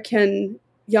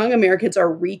young Americans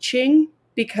are reaching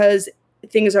because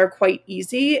things are quite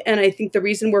easy. And I think the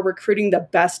reason we're recruiting the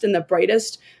best and the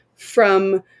brightest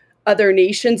from other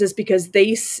nations is because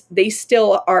they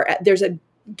still are there's a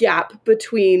gap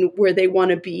between where they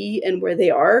want to be and where they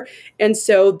are. And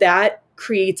so that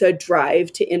creates a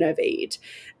drive to innovate.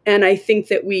 And I think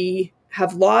that we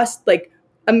have lost, like,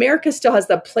 America still has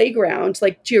the playground,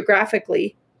 like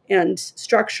geographically and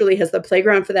structurally has the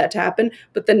playground for that to happen.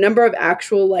 But the number of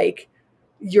actual like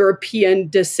European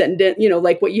descendant,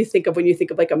 like what you think of when you think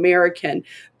of like American,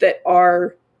 that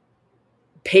are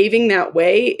paving that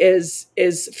way is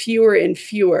fewer and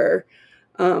fewer.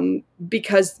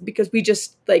 Because we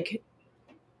just like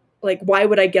why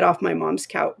would I get off my mom's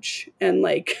couch and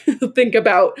like think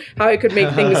about how I could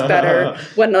make things better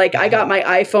when like I got my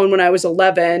iPhone when I was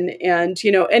 11, and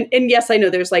and yes, I know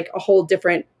there's like a whole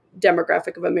different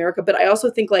demographic of America, but I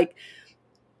also think like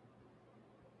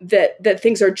that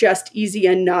things are just easy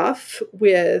enough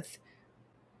with,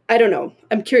 I don't know,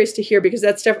 I'm curious to hear, because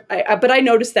that's but I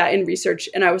noticed that in research,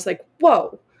 and I was like,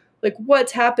 whoa, like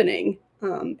what's happening?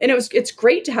 And it's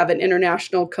great to have an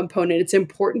international component. It's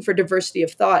important for diversity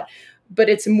of thought, but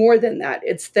it's more than that.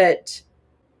 It's that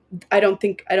I don't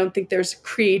think there's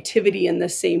creativity in the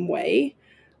same way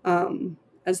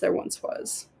as there once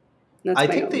was. And that's I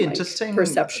my think own, the like, interesting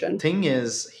perception. thing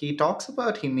is he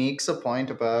makes a point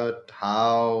about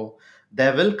how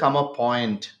there will come a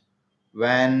point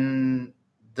when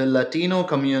the Latino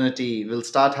community will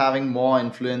start having more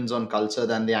influence on culture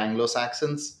than the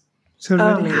Anglo-Saxons, So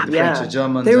Oh, really, the French or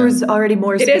Germans. There was and- already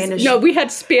more It Spanish. is no. We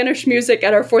had Spanish music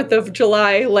at our 4th of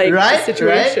July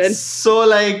situation.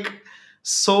 Right.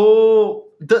 So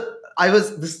the I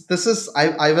was this is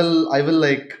I will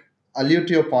like allude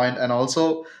to your point, and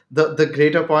also the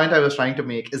greater point I was trying to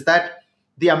make is that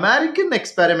the American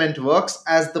experiment works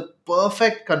as the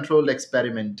perfect controlled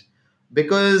experiment,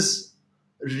 because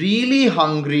really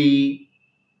hungry,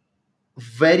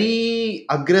 very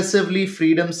aggressively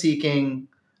freedom seeking,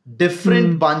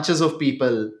 different bunches of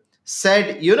people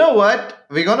said, you know what,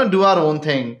 we're going to do our own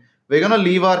thing. We're going to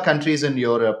leave our countries in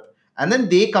Europe. And then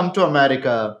they come to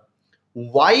America,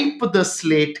 wipe the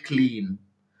slate clean,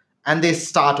 and they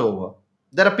start over.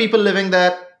 There are people living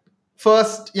there.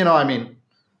 First,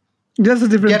 that's a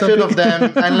different get rid topic. of them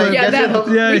and like Yeah, get rid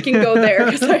of Yeah. we can go there.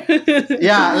 'Cause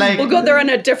Yeah, like- we'll go there on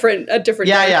a different day.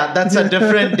 yeah, that's a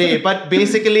different day. But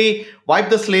basically, wipe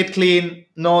the slate clean.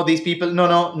 No, these people,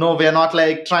 no, we're not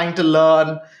like trying to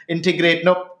learn, integrate.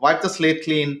 Nope, wipe the slate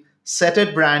clean, set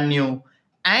it brand new,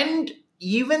 and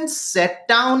even set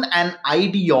down an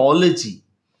ideology.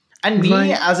 And me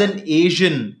Right. as an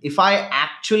Asian, if I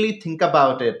actually think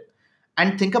about it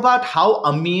and think about how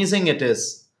amazing it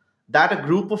is that a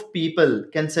group of people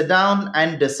can sit down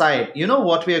and decide, you know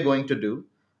what we are going to do?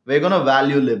 We're going to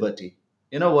value liberty.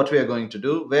 You know what we are going to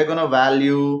do? We're going to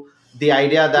value the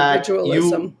idea that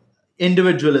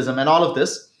individualism and all of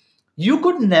this. You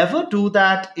could never do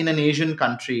that in an Asian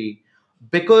country,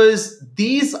 because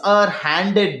these are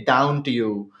handed down to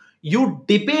you. You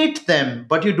debate them,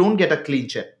 but you don't get a clean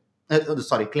sheet.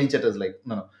 Clean sheet is like,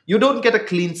 no. You don't get a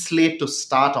clean slate to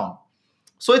start on.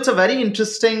 So it's a very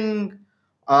interesting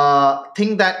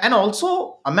thing that, and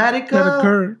also That America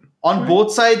occurred. on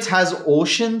both sides has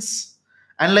oceans,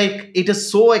 and like it is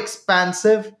so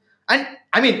expansive. And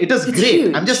I mean, it is It's great.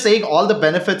 huge. I'm just saying all the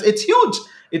benefits. It's huge.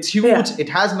 Yeah. It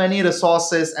has many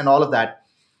resources and all of that.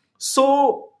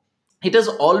 So it has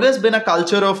always been a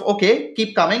culture of, okay,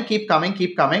 keep coming, keep coming,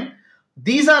 keep coming.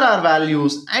 These are our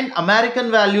values, and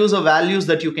American values are values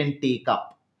that you can take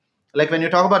up. Like when you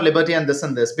talk about liberty and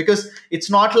this, because it's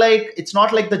not like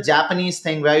the Japanese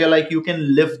thing where you're like, you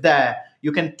can live there,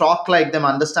 you can talk like them,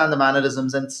 understand the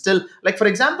mannerisms, and still, like for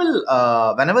example,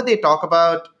 whenever they talk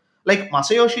about like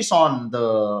Masayoshi Son,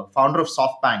 the founder of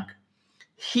SoftBank,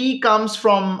 he comes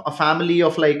from a family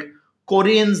of like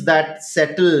Koreans that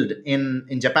settled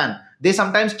in Japan. They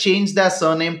sometimes change their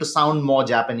surname to sound more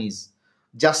Japanese,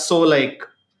 just so like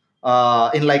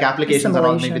in like applications and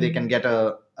all, maybe they can get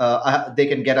they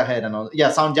can get ahead and all. Yeah,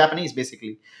 sound Japanese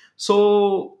basically.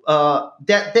 So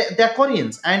they're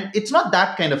Koreans, and it's not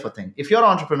that kind of a thing. If you're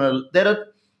entrepreneurial,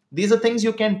 these are things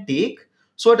you can take.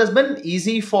 So it has been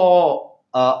easy for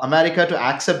America to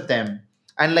accept them,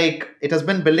 and like it has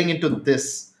been building into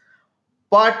this.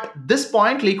 But this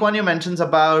point Lee Kuan Yew mentions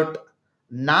about,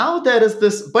 now there is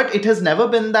this, but it has never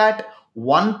been that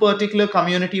one particular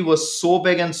community was so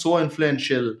big and so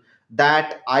influential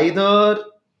that either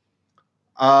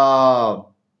uh,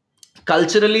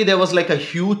 culturally there was like a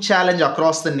huge challenge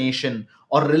across the nation,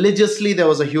 or religiously there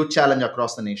was a huge challenge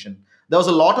across the nation. There was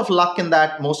a lot of luck in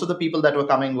that most of the people that were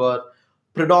coming were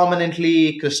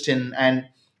predominantly Christian. And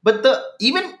but the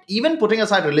even putting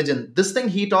aside religion, this thing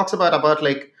he talks about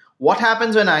like what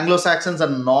happens when Anglo-Saxons are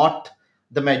not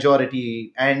the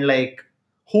majority, and like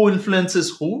who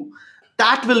influences who,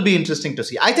 that will be interesting to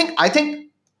see.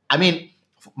 I mean,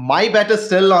 my bet is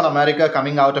still on America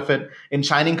coming out of it in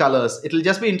shining colors. It'll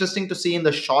just be interesting to see in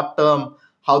the short term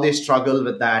how they struggle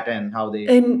with that and how they.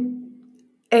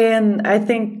 And I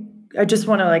think I just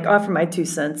want to like offer my 2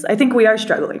 cents. I think we are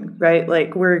struggling, right?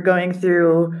 Like we're going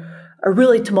through a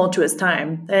really tumultuous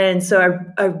time. And so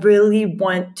I really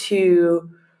want to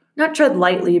not tread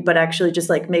lightly, but actually just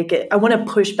like make it, I want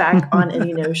to push back on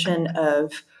any notion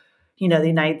of, the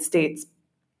United States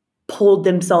pulled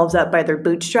themselves up by their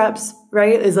bootstraps,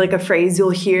 right? Is like a phrase you'll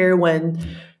hear when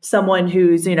someone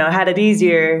who's, had it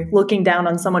easier looking down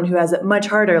on someone who has it much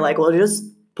harder, like, well, just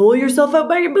pull yourself up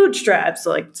by your bootstraps.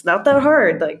 Like, it's not that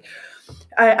hard. Like,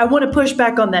 I want to push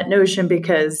back on that notion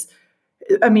because,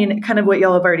 I mean, kind of what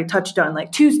y'all have already touched on,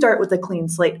 like to start with a clean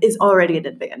slate is already an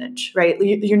advantage, right?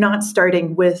 You're not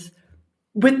starting with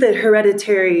the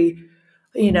hereditary,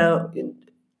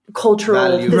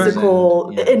 cultural, Values physical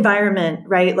and, yeah. environment,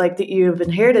 right? Like that you've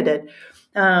inherited it.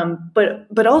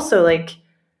 But also like,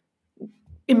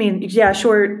 I mean, yeah,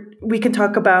 sure. We can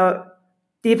talk about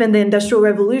even the Industrial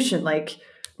Revolution, like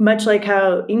much like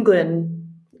how England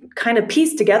kind of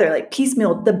pieced together, like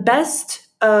piecemeal, the best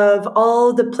of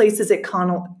all the places it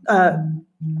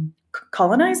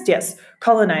colonized. Yes,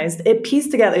 colonized. It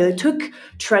pieced together. It took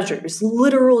treasures,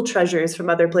 literal treasures from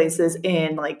other places,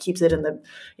 and like keeps it in the,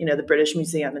 the British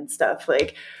Museum and stuff.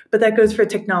 Like, but that goes for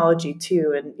technology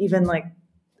too, and even like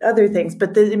other things.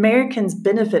 But the Americans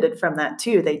benefited from that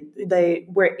too. They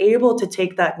were able to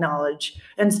take that knowledge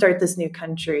and start this new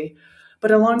country.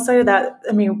 But alongside of that,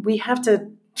 I mean, we have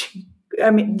to. I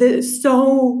mean,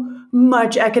 so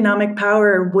much economic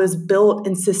power was built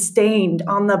and sustained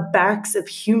on the backs of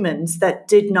humans that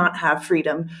did not have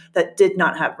freedom, that did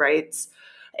not have rights.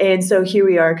 And so here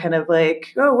we are kind of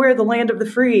like, oh, we're the land of the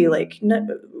free. Like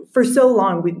for so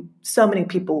long, so many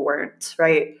people weren't,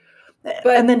 right?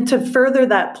 And then to further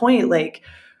that point, like,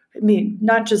 I mean,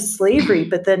 not just slavery,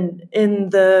 but then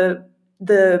in the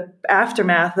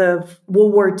aftermath of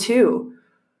World War II,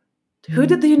 who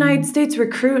did the United States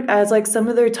recruit as like some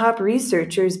of their top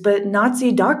researchers, but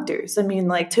Nazi doctors? I mean,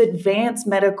 like to advance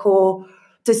medical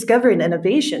discovery and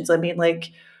innovations. I mean,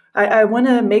 like I want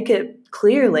to make it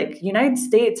clear, like United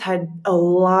States had a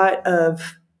lot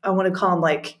of, I want to call them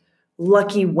like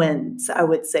lucky wins, I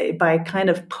would say, by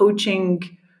kind of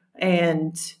poaching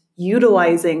and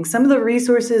utilizing some of the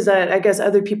resources that I guess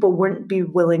other people wouldn't be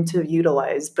willing to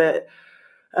utilize. But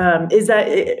is that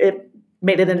it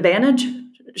made it an advantage?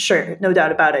 Sure, no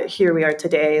doubt about it. Here we are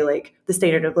today, like the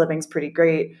standard of living is pretty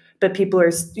great, but people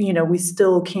are, we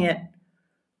still can't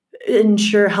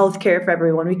ensure healthcare for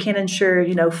everyone. We can't ensure,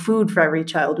 food for every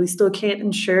child. We still can't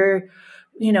ensure,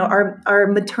 our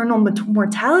maternal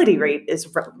mortality rate is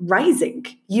rising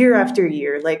year after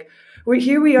year. Like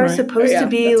we are supposed to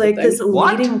be like this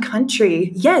leading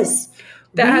country. Yes.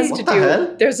 That has to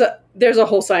do, there's a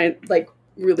whole science, like,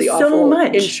 really awful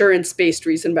insurance-based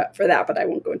reason for that, but I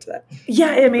won't go into that. Yeah,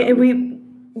 I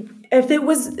mean, if it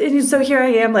was, so here I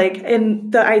am, like,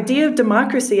 and the idea of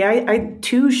democracy, I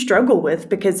too struggle with,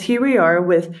 because here we are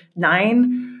with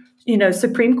 9,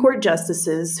 Supreme Court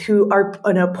justices who are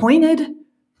an appointed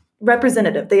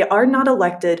representative. They are not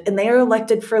elected, and they are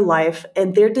elected for life,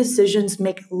 and their decisions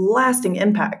make lasting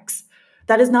impacts.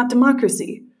 That is not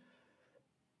democracy.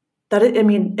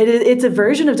 it's a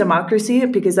version of democracy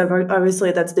because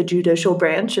obviously that's the judicial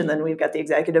branch, and then we've got the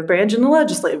executive branch and the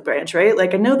legislative branch, right?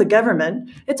 Like I know the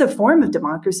government, it's a form of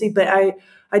democracy, but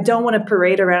I don't want to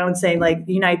parade around saying like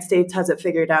the United States has it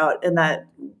figured out and that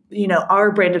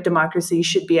our brand of democracy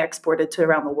should be exported to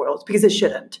around the world because it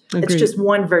shouldn't. Agreed. It's just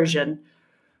one version.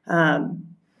 And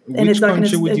Which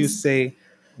country would you say?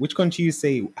 Which country you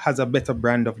say has a better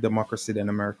brand of democracy than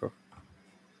America?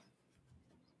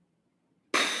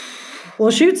 Well,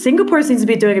 shoot, Singapore seems to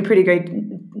be doing a pretty great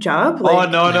job. Oh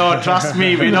no! Trust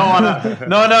me, we don't wanna.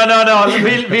 No.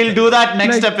 We'll do that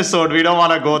next episode. We don't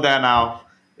want to go there now.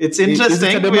 It's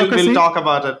interesting. We'll talk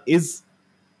about it. Is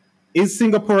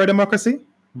Singapore a democracy,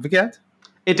 Vikat?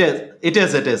 It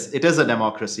is a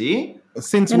democracy.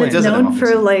 Since and when? it's known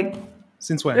for like.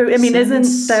 Since when? I mean,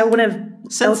 isn't that one of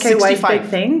LKY's 65. big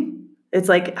thing? It's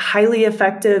like highly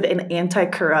effective and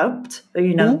anti-corrupt.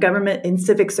 Government in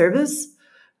civic service.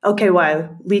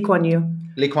 LKY, Lee Kuan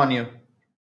Yew.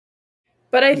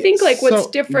 But I think like what's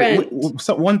different.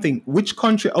 So one thing, which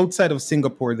country outside of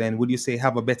Singapore then would you say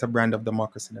have a better brand of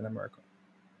democracy than America?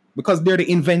 Because they're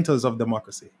the inventors of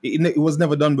democracy. It was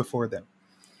never done before them.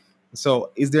 So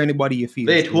is there anybody you feel?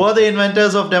 Wait, who are the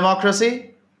inventors of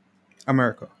democracy?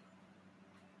 America.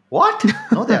 What?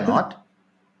 No, they're not.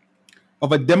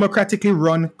 Of a democratically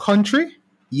run country?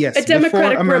 Yes. A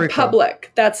democratic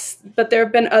republic. But there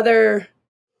have been other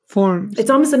forms. It's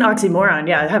almost an oxymoron,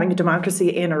 having a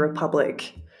democracy and a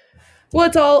republic. Well,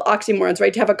 it's all oxymorons,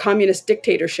 right? To have a communist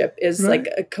dictatorship is like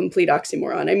a complete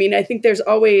oxymoron. I mean, I think there's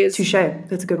always touche.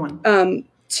 That's a good one.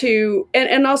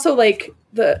 And also like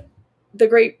the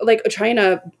great like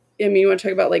China. I mean, you want to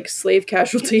talk about like slave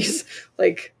casualties,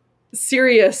 like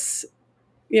serious.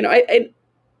 I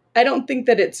don't think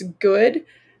that it's good.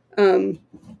 But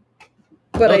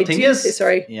I do.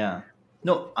 Sorry. Yeah.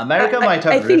 No, America might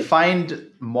have refined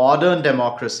modern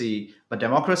democracy, but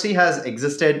democracy has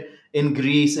existed in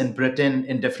Greece, in Britain,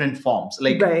 in different forms.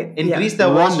 Like in Greece,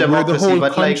 there was democracy, where the whole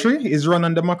but country is run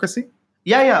on democracy.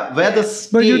 Yeah, where the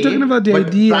state. But you're talking about the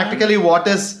idea. Practically, what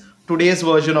is today's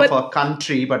version of a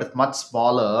country, but it's much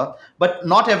smaller. But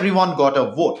not everyone got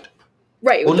a vote.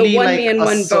 Right, Only the one like man,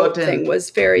 one vote thing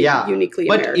was very uniquely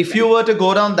American. But if you were to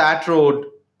go down that road,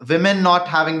 women not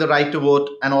having the right to vote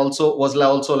and was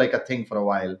also like a thing for a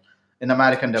while in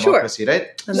American democracy,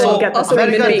 right? And so also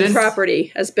women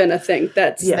property has been a thing.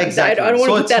 That's exactly. I don't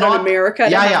want to put that on America.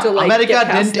 Have to, like, America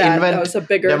didn't invent that was a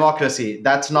bigger democracy.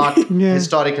 That's not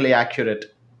historically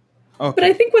accurate. Okay. But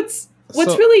I think what's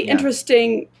really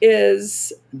interesting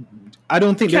is I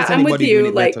don't think there's anybody doing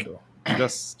it better though.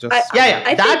 Just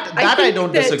I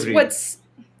don't disagree.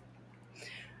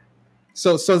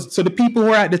 So the people who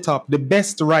are at the top, the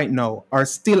best right now, are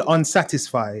still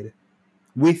unsatisfied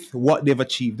with what they've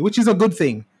achieved, which is a good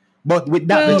thing. But with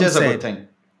that being said, a good thing.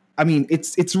 I mean,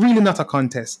 it's really not a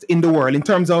contest in the world in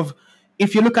terms of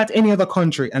if you look at any other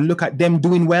country and look at them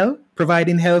doing well,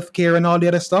 providing healthcare and all the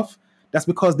other stuff, that's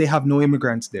because they have no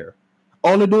immigrants there.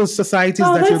 All of those societies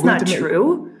that you're going to that's not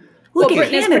true. Look at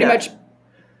Britain Canada. Is pretty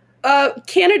much.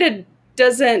 Canada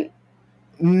doesn't.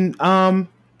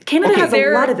 Canada has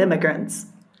a lot of immigrants.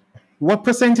 What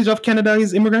percentage of Canada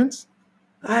is immigrants?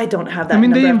 I don't have that. I mean,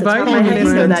 number they at the top invite of my head.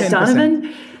 You know that,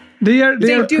 Donovan? They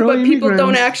do, but people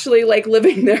don't actually like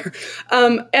living there.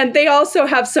 And they also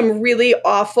have some really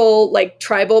awful like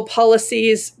tribal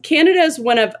policies. Canada is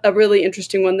one of a really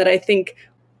interesting one that I think.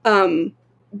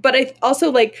 But I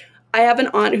also like I have an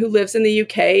aunt who lives in the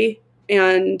UK,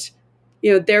 and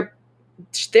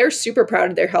they're super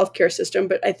proud of their healthcare system.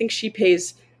 But I think she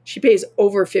pays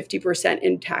over 50%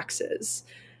 in taxes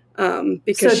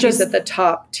because she's at the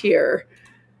top tier.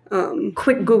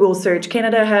 Quick Google search.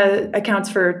 Canada accounts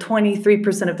for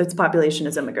 23% of its population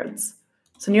as immigrants.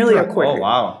 So nearly a quarter. Oh,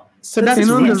 wow. So that's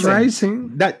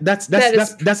rising.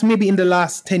 That's maybe in the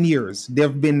last 10 years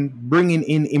they've been bringing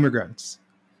in immigrants,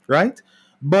 right?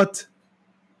 But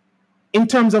in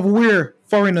terms of where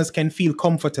foreigners can feel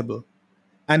comfortable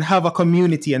and have a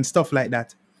community and stuff like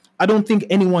that, I don't think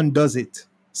anyone does it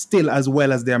still as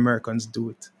well as the Americans do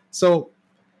it. So,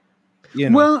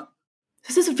 Well,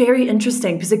 this is very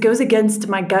interesting because it goes against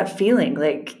my gut feeling.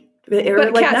 I'll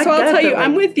tell you,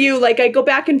 I'm with you. Like, I go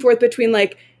back and forth between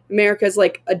like America's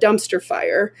like a dumpster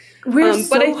fire. We're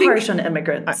harsh on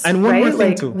immigrants, and one more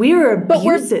thing too. We are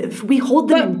abusive. We hold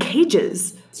them in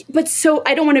cages. But so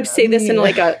I don't want to say this in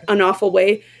like an awful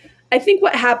way. I think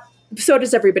what happened. So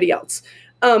does everybody else.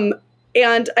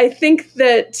 And I think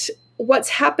that what's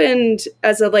happened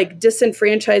as a like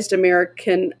disenfranchised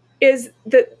American is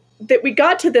that we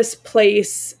got to this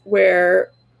place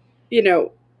where,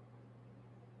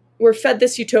 we're fed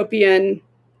this utopian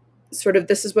sort of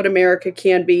this is what America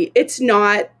can be. It's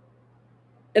not.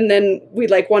 And then we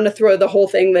like want to throw the whole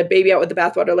thing, the baby out with the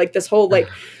bathwater, like this whole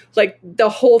like the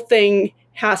whole thing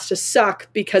has to suck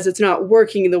because it's not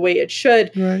working the way it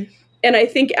should. Right. And I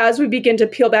think as we begin to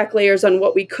peel back layers on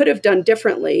what we could have done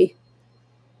differently,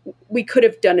 we could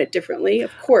have done it differently,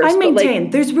 of course. I but, maintain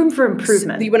like, there's room for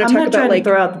improvement. you want to I'm talk not about trying like to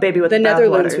throw out the baby with the the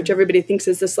Netherlands, bathwater. which everybody thinks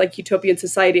is this like utopian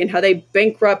society, and how they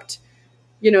bankrupt,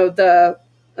 the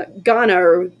Ghana,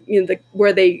 or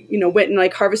where they went and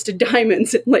like harvested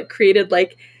diamonds and like created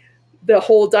like the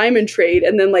whole diamond trade,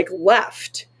 and then like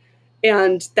left.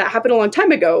 And that happened a long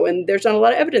time ago, and there's not a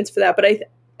lot of evidence for that. But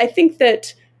I think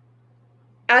that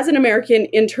as an American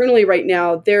internally right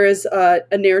now, there is a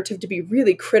narrative to be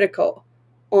really critical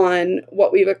on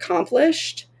what we've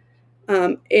accomplished.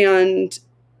 And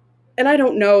I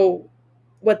don't know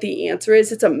what the answer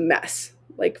is. It's a mess.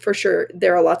 Like, for sure,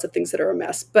 there are lots of things that are a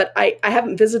mess. But I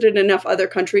haven't visited enough other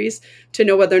countries to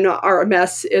know whether or not our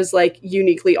mess is like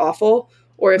uniquely awful,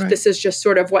 or if this is just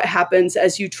sort of what happens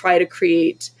as you try to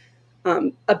create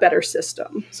a better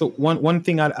system. So one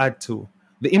thing I'd add to,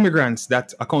 the immigrants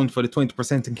that account for the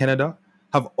 20% in Canada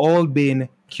have all been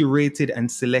curated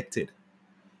and selected.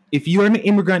 If you're an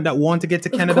immigrant that want to get to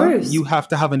Canada, you have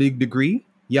to have a degree,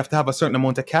 you have to have a certain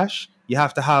amount of cash, you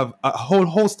have to have a whole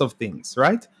host of things,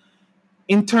 right?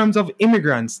 In terms of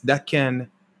immigrants that can,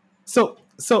 so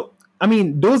I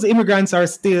mean, those immigrants are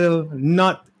still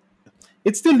not.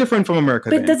 It's still different from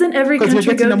America. But doesn't every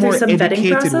country go through some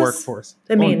vetting process? Workforce.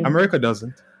 I mean, America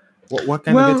doesn't. What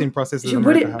kind of vetting process does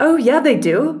America have? Oh yeah, they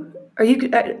do. Are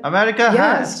you? America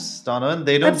has, Donovan.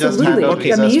 They don't just hand out I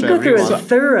visas mean, you to go through everyone.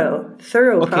 a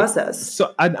thorough process.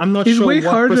 So I'm not It's sure way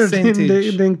what harder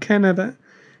percentage. than Canada.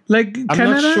 Like I'm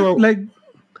Canada, not sure. like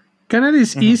Canada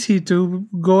is easy to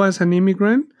go as an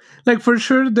immigrant. Like for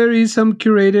sure, there is some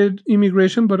curated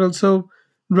immigration, but also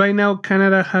right now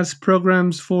Canada has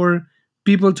programs for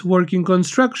people to work in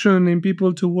construction and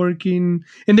people to work in,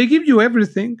 and they give you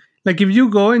everything. Like if you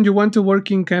go and you want to work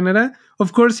in Canada,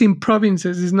 of course in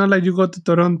provinces, it's not like you go to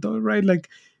Toronto, right? Like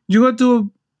you go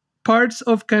to parts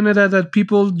of Canada that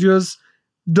people just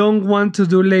don't want to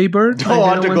do labor. Don't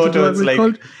want to go to. It's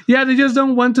like, yeah, they just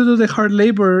don't want to do the hard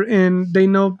labor, and they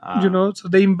know, so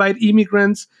they invite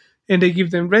immigrants and they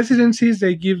give them residencies,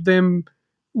 they give them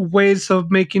ways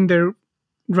of making their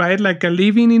like a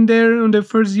living in there on the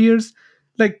first years.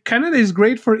 Like Canada is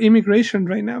great for immigration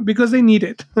right now because they need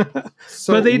it.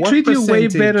 So but they what treat you way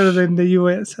percentage- better than the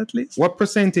US, at least. What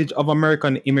percentage of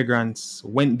American immigrants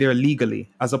went there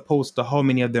legally, as opposed to how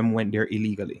many of them went there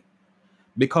illegally?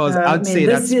 Because I'd say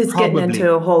this that's is getting probably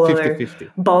into a whole 50-50.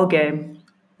 other ball game.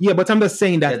 Yeah, but I'm just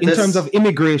saying that Yeah, in terms of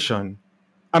immigration,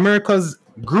 America's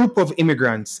group of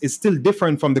immigrants is still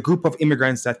different from the group of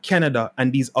immigrants that Canada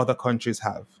and these other countries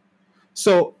have.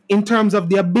 So in terms of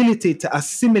the ability to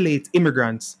assimilate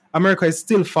immigrants, America is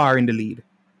still far in the lead,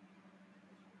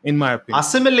 in my opinion.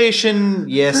 Assimilation,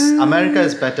 yes, America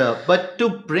is better. But to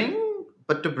bring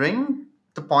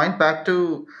the point back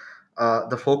to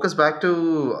the focus back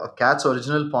to Kat's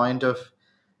original point of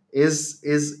is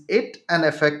it an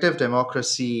effective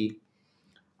democracy?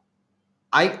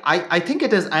 I think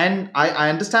it is, and I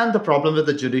understand the problem with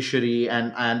the judiciary,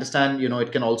 and I understand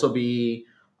it can also be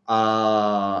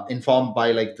informed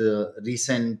by like the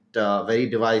recent very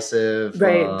divisive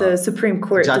The Supreme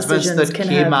Court judgments decisions that can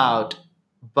came have. out.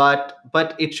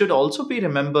 But it should also be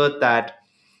remembered that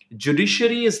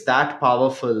judiciary is that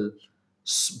powerful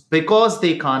because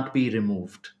they can't be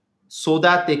removed, so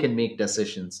that they can make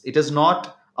decisions. It is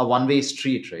not a one-way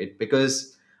street, right?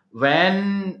 Because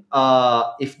when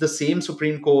if the same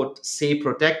Supreme Court say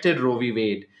protected Roe v.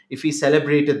 Wade, if we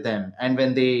celebrated them, and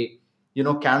when they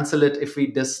cancel it, if we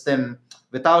diss them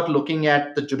without looking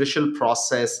at the judicial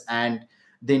process and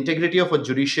the integrity of a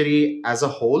judiciary as a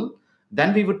whole,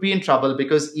 then we would be in trouble.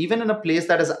 Because even in a place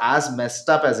that is as messed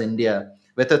up as India,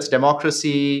 with its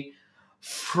democracy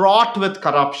fraught with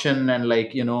corruption and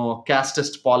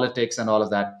casteist politics and all of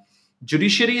that,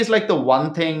 judiciary is like the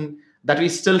one thing that we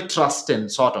still trust in,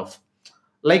 sort of.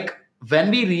 Like when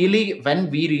we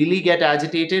really get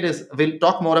agitated is, we'll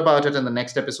talk more about it in the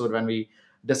next episode when we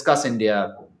discuss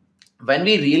India. When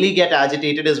we really get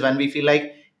agitated is when we feel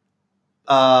like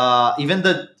even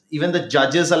the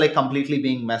judges are like completely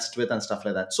being messed with and stuff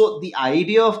like that. So the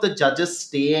idea of the judges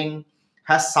staying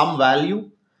has some value,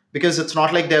 because it's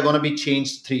not like they're going to be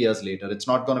changed 3 years later. It's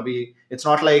not like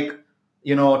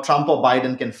Trump or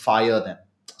Biden can fire them.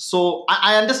 So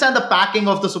I understand the packing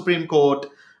of the Supreme Court.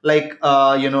 Like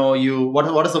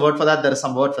what is the word for that? There is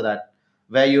some word for that,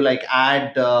 where you like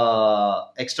add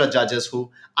extra judges who,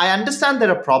 I understand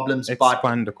there are problems,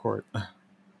 Expand the court.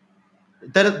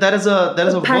 There is a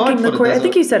word Packing the for it. cord. I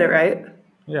think you said it right.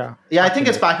 Yeah. Yeah, I think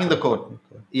it's packing the code.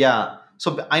 Yeah.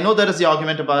 So I know there is the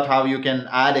argument about how you can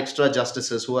add extra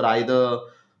justices who are either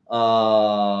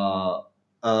uh,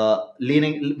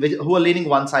 who are leaning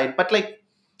one side, but like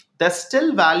there's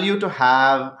still value to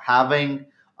having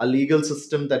a legal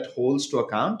system that holds to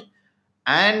account.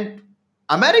 And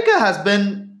America has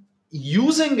been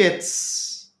using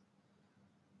its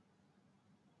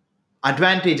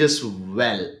advantages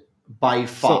well by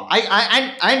far. So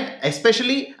And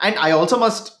especially, and I also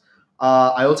must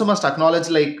acknowledge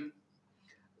like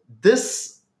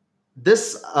this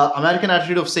American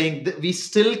attitude of saying that we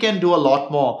still can do a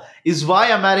lot more is why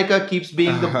America keeps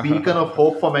being the beacon of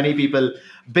hope for many people,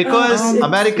 because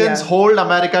Americans yeah. hold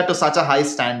America to such a high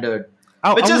standard,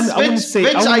 I which wouldn't- is I wouldn't which say-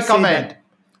 which wouldn't I say commend. that.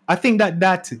 I think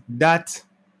that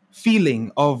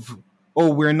feeling of,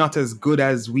 oh, we're not as good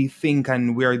as we think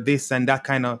and we're this and that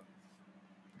kind of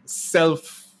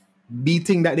self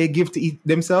beating that they give to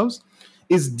themselves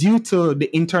is due to the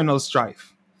internal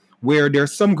strife, where there are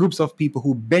some groups of people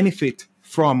who benefit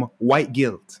from white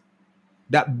guilt,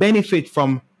 that benefit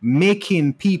from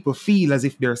making people feel as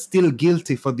if they're still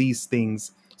guilty for these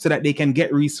things so that they can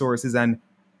get resources and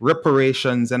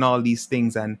reparations and all these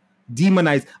things and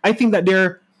demonize. I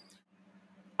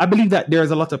believe that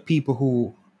there's a lot of people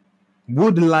who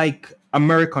would like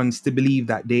Americans to believe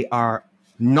that they are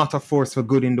not a force for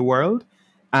good in the world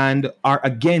and are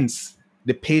against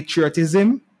the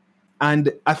patriotism.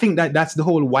 And I think that that's the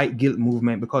whole white guilt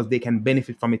movement, because they can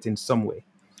benefit from it in some way.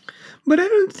 But I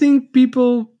don't think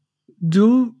people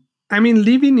do. I mean,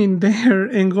 living in there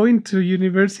and going to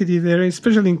university there,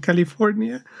 especially in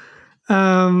California,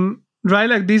 right?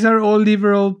 Like these are all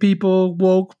liberal people,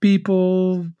 woke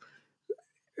people,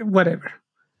 whatever.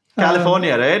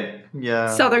 California, right? Yeah.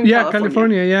 Southern Yeah,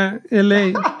 California. California,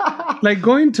 yeah, LA. Like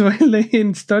going to LA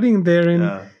and studying there, and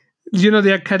Yeah.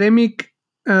 the academic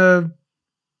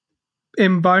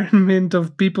environment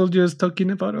of people just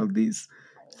talking about all these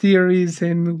theories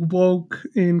and woke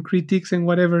and critiques and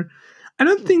whatever. I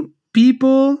don't think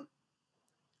people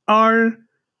are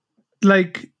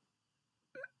like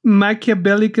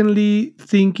machiavellically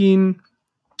thinking,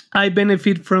 I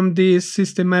benefit from this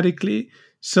systematically,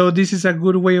 so this is a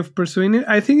good way of pursuing it.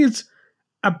 I think it's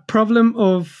a problem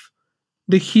of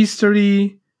the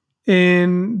history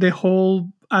and the whole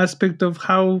aspect of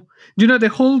how, the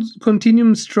whole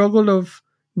continuum struggle of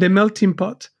the melting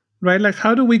pot, right? Like,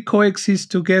 how do we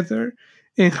coexist together?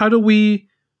 And how do we,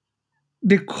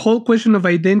 the whole question of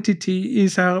identity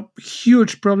is a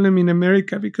huge problem in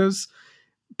America, because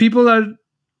people are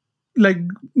like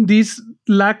this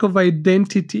lack of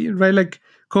identity, right? Like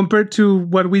compared to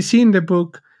what we see in the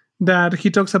book, that he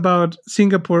talks about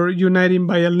Singapore uniting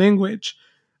by a language.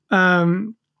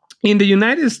 Um, in the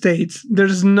United States,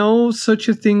 there's no such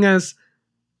a thing as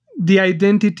the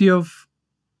identity of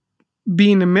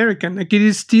being American. Like it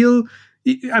is still,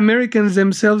 Americans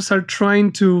themselves are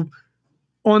trying to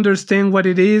understand what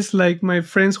it is. Like my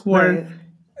friends who are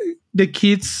the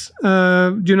kids,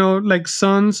 like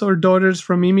sons or daughters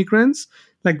from immigrants,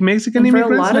 like Mexican And for a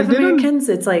immigrants. lot Like of Americans,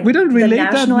 it's like we don't the relate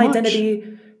that national much.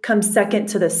 identity comes second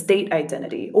to the state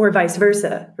identity, or vice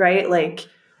versa, right? Like,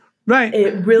 right.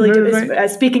 it really Right.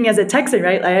 speaking as a Texan,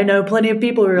 right? I know plenty of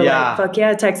people who are Yeah. like, "Fuck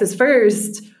yeah, Texas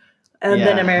first," and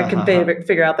then Yeah. American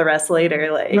figure out the rest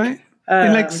later. Like, Right.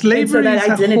 And like and so slavery that is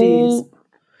identity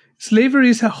slavery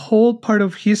is a whole part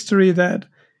of history that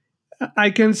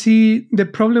I can see. The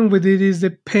problem with it is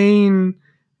the pain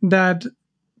that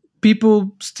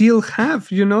people still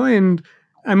have, and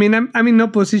I mean, I'm in no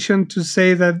position to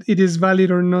say that it is valid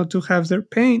or not to have their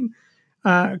pain.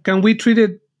 Can we treat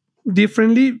it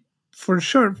differently? For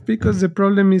sure, because the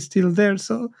problem is still there.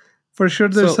 So for sure,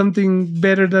 there's So- something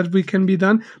better that we can be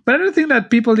done. But I don't think that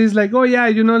people is like, oh yeah,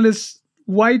 let's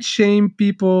white shame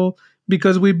people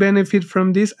because we benefit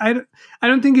from this. I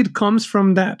don't think it comes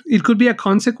from that. It could be a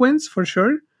consequence for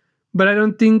sure, but I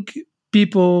don't think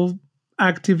people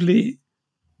actively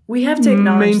we have to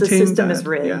acknowledge the maintain system that, is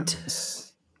rigged.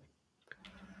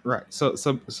 Right. So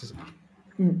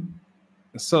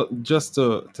just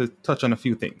to touch on a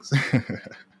few things.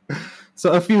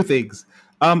 So a few things.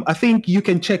 I think you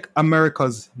can check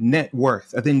America's net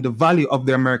worth, I think the value of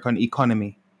the American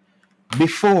economy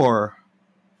before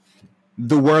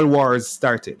the world wars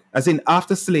started. As in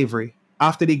after slavery,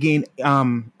 after they gained,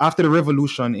 after the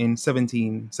revolution in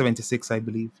 1776, I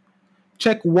believe.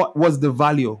 Check what was the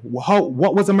value.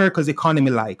 What was America's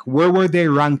economy like? Where were they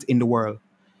ranked in the world?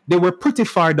 They were pretty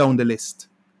far down the list,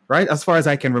 right? As far as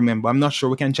I can remember. I'm not sure,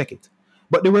 we can check it.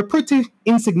 But they were pretty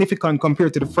insignificant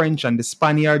compared to the French and the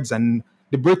Spaniards and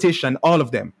the British and all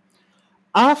of them.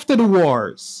 After the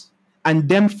wars, and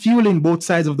them fueling both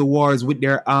sides of the wars with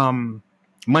their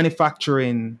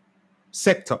manufacturing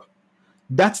sector,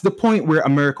 that's the point where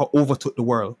America overtook the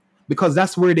world, because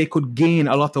that's where they could gain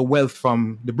a lot of wealth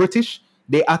from the British.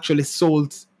 They actually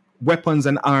sold weapons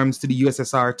and arms to the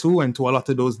USSR too, and to a lot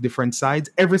of those different sides.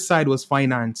 Every side was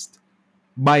financed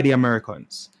by the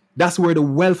Americans. That's where the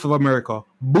wealth of America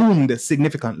boomed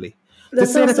significantly.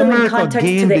 That's also in context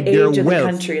to the age of the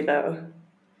country, though.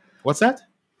 What's that?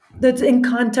 That's in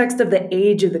context of the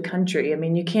age of the country. I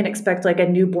mean, you can't expect like a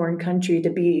newborn country to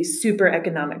be super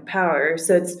economic power.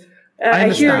 So it's, I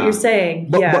hear what you're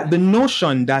saying. But the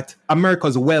notion that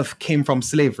America's wealth came from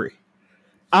slavery.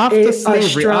 After slavery, a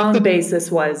strong basis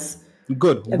was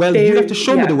good. Well, you'd have to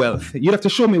show me the wealth. You'd have to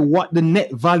show me what the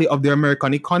net value of the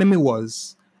American economy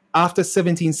was after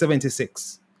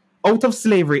 1776. Out of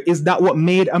slavery, is that what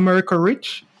made America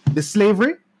rich? The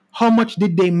slavery? How much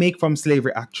did they make from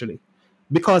slavery actually?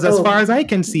 Because as far as I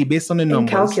can see, based on the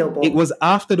numbers, it was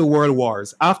after the World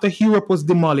Wars. After Europe was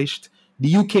demolished,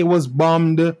 the UK was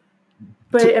bombed.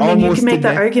 But I mean, you can make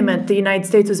the argument the United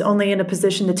States was only in a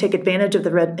position to take advantage of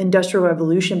the Industrial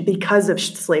Revolution because of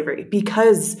slavery,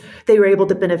 because they were able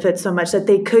to benefit so much that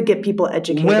they could get people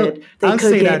educated. They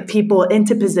could get people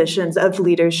into positions of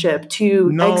leadership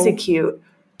to execute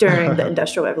during the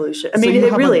Industrial Revolution. I mean,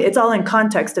 it's all in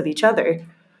context of each other.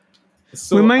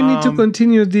 So, we might need to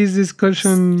continue this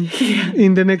discussion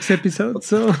in the next episode.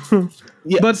 So,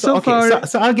 but so far,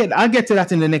 so I'll get to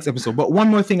that in the next episode. But one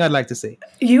more thing I'd like to say: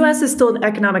 U.S. is still an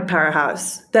economic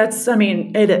powerhouse.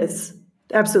 It is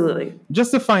absolutely.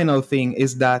 Just the final thing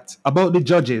is that about the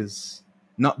judges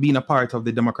not being a part of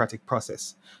the democratic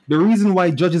process. The reason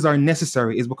why judges are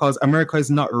necessary is because America is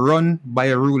not run by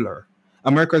a ruler.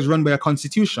 America is run by a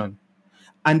constitution.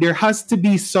 And there has to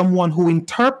be someone who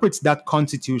interprets that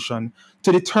constitution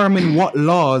to determine what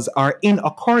laws are in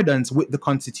accordance with the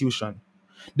constitution.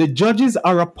 The judges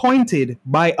are appointed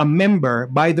by a member,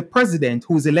 by the president,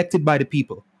 who is elected by the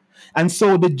people. And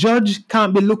so the judge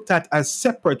can't be looked at as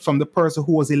separate from the person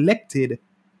who was elected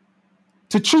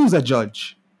to choose a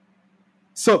judge.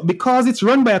 So because it's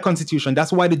run by a constitution,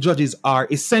 that's why the judges are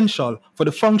essential for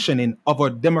the functioning of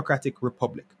a democratic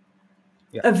republic.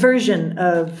 Yeah. A version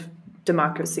of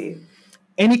democracy.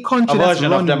 Any country that's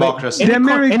run democracy.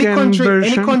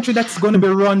 Any country that's going to be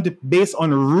run based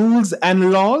on rules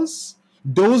and laws,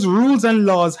 those rules and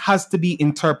laws has to be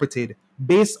interpreted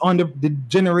based on the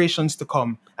generations to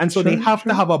come. And so they have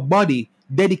to have a body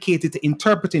dedicated to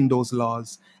interpreting those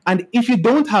laws. And if you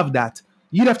don't have that,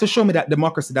 you'd have to show me that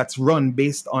democracy that's run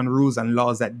based on rules and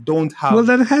laws that don't have. Well,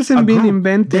 that hasn't been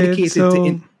invented.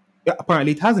 So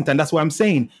apparently it hasn't, and that's what I'm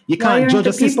saying. You can't judge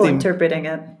a system. People interpreting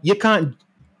it. You can't,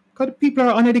 because the people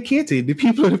are uneducated. The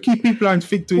key people aren't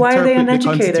fit to interpret the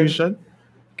Constitution.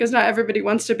 Because not everybody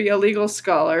wants to be a legal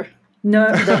scholar.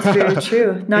 No, that's very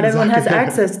true. Not everyone has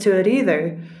access to it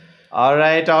either. All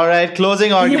right.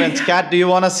 Closing arguments. Kat, do you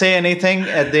want to say anything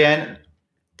at the end?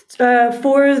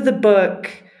 For the book,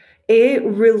 it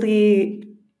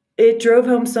drove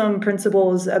home some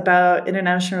principles about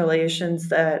international relations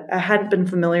that I hadn't been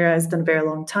familiarized in a very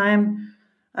long time.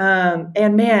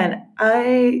 And man,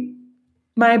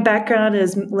 my background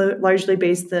is largely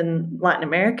based in Latin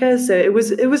America, so it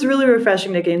was really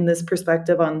refreshing to gain this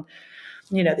perspective on,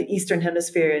 the Eastern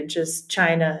Hemisphere and just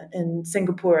China and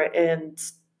Singapore and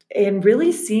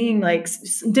really seeing like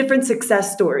different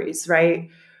success stories, right?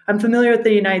 I'm familiar with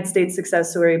the United States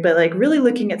success story, but like really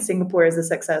looking at Singapore as a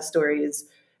success story has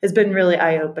been really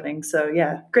eye-opening. So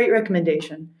yeah, great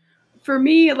recommendation. For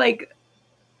me, like,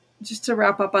 just to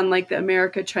wrap up on like the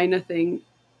America-China thing,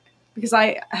 because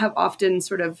I have often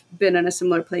sort of been in a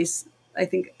similar place, I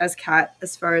think, as Kat,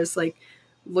 as far as like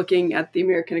looking at the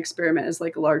American experiment as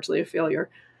like largely a failure.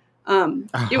 It was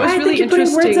I really think you're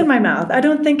putting words in my mouth. I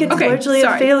don't think it's largely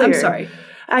a failure. I'm sorry.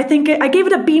 I think I gave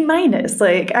it a B-.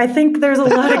 Like, I think there's a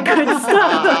lot of good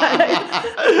stuff.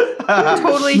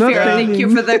 Totally fair. Thank you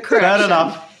for the correction.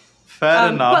 Fair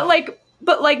enough.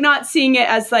 But not seeing it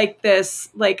as like this,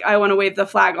 like I want to wave the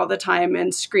flag all the time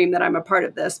and scream that I'm a part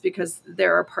of this, because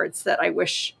there are parts that I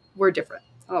wish were different.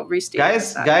 I'll restate.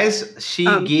 Guys, she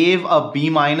gave a B-,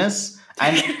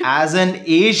 and as an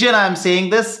Asian, I'm saying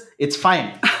this, it's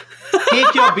fine.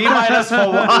 Take your B- for once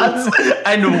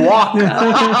and walk. But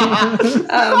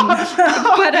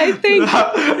I think,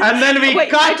 and then we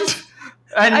cut.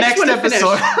 Next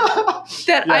episode.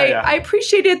 I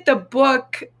appreciated the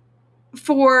book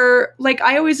for, like,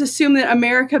 I always assume that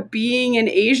America being in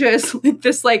Asia is like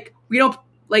this, like, we don't,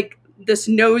 like, this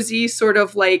nosy sort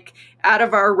of like out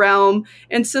of our realm.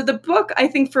 And so the book, I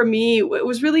think for me, it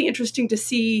was really interesting to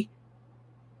see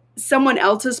someone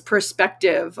else's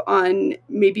perspective on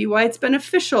maybe why it's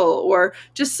beneficial, or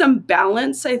just some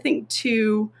balance, I think,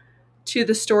 to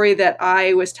the story that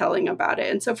I was telling about it.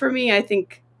 And so for me, I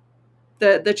think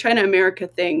the China America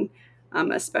thing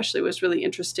especially was really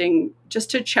interesting, just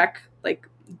to check like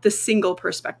the single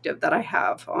perspective that I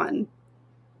have on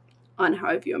how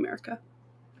I view America.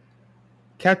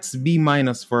 Cat's B-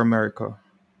 for America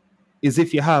is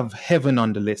if you have heaven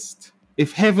on the list.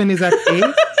 If heaven is at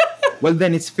A, well,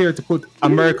 then it's fair to put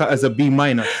America as a B-.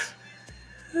 But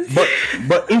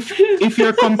if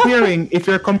you're comparing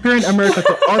America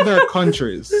to other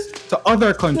countries,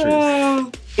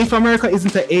 if America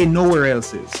isn't an A, nowhere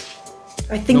else is.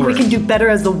 I think we can do better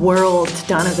as the world,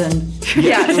 Donovan.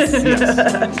 Yes.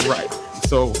 Yes. Right.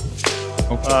 So,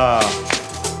 okay.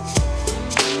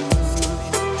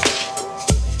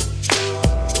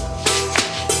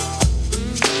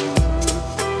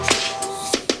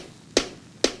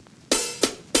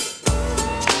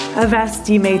 Avast,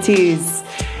 mateys.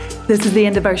 This is the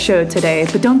end of our show today,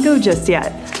 but don't go just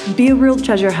yet. Be a real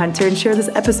treasure hunter and share this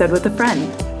episode with a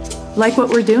friend. Like what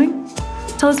we're doing?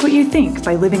 Tell us what you think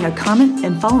by leaving a comment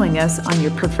and following us on your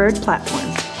preferred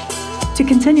platform. To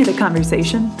continue the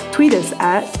conversation, tweet us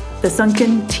at The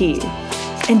Sunken Tea.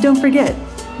 And don't forget,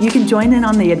 you can join in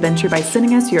on the adventure by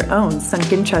sending us your own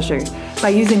sunken treasure by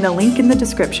using the link in the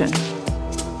description.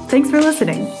 Thanks for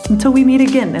listening. Until we meet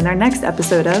again in our next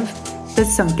episode of The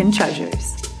Sunken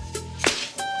Treasures.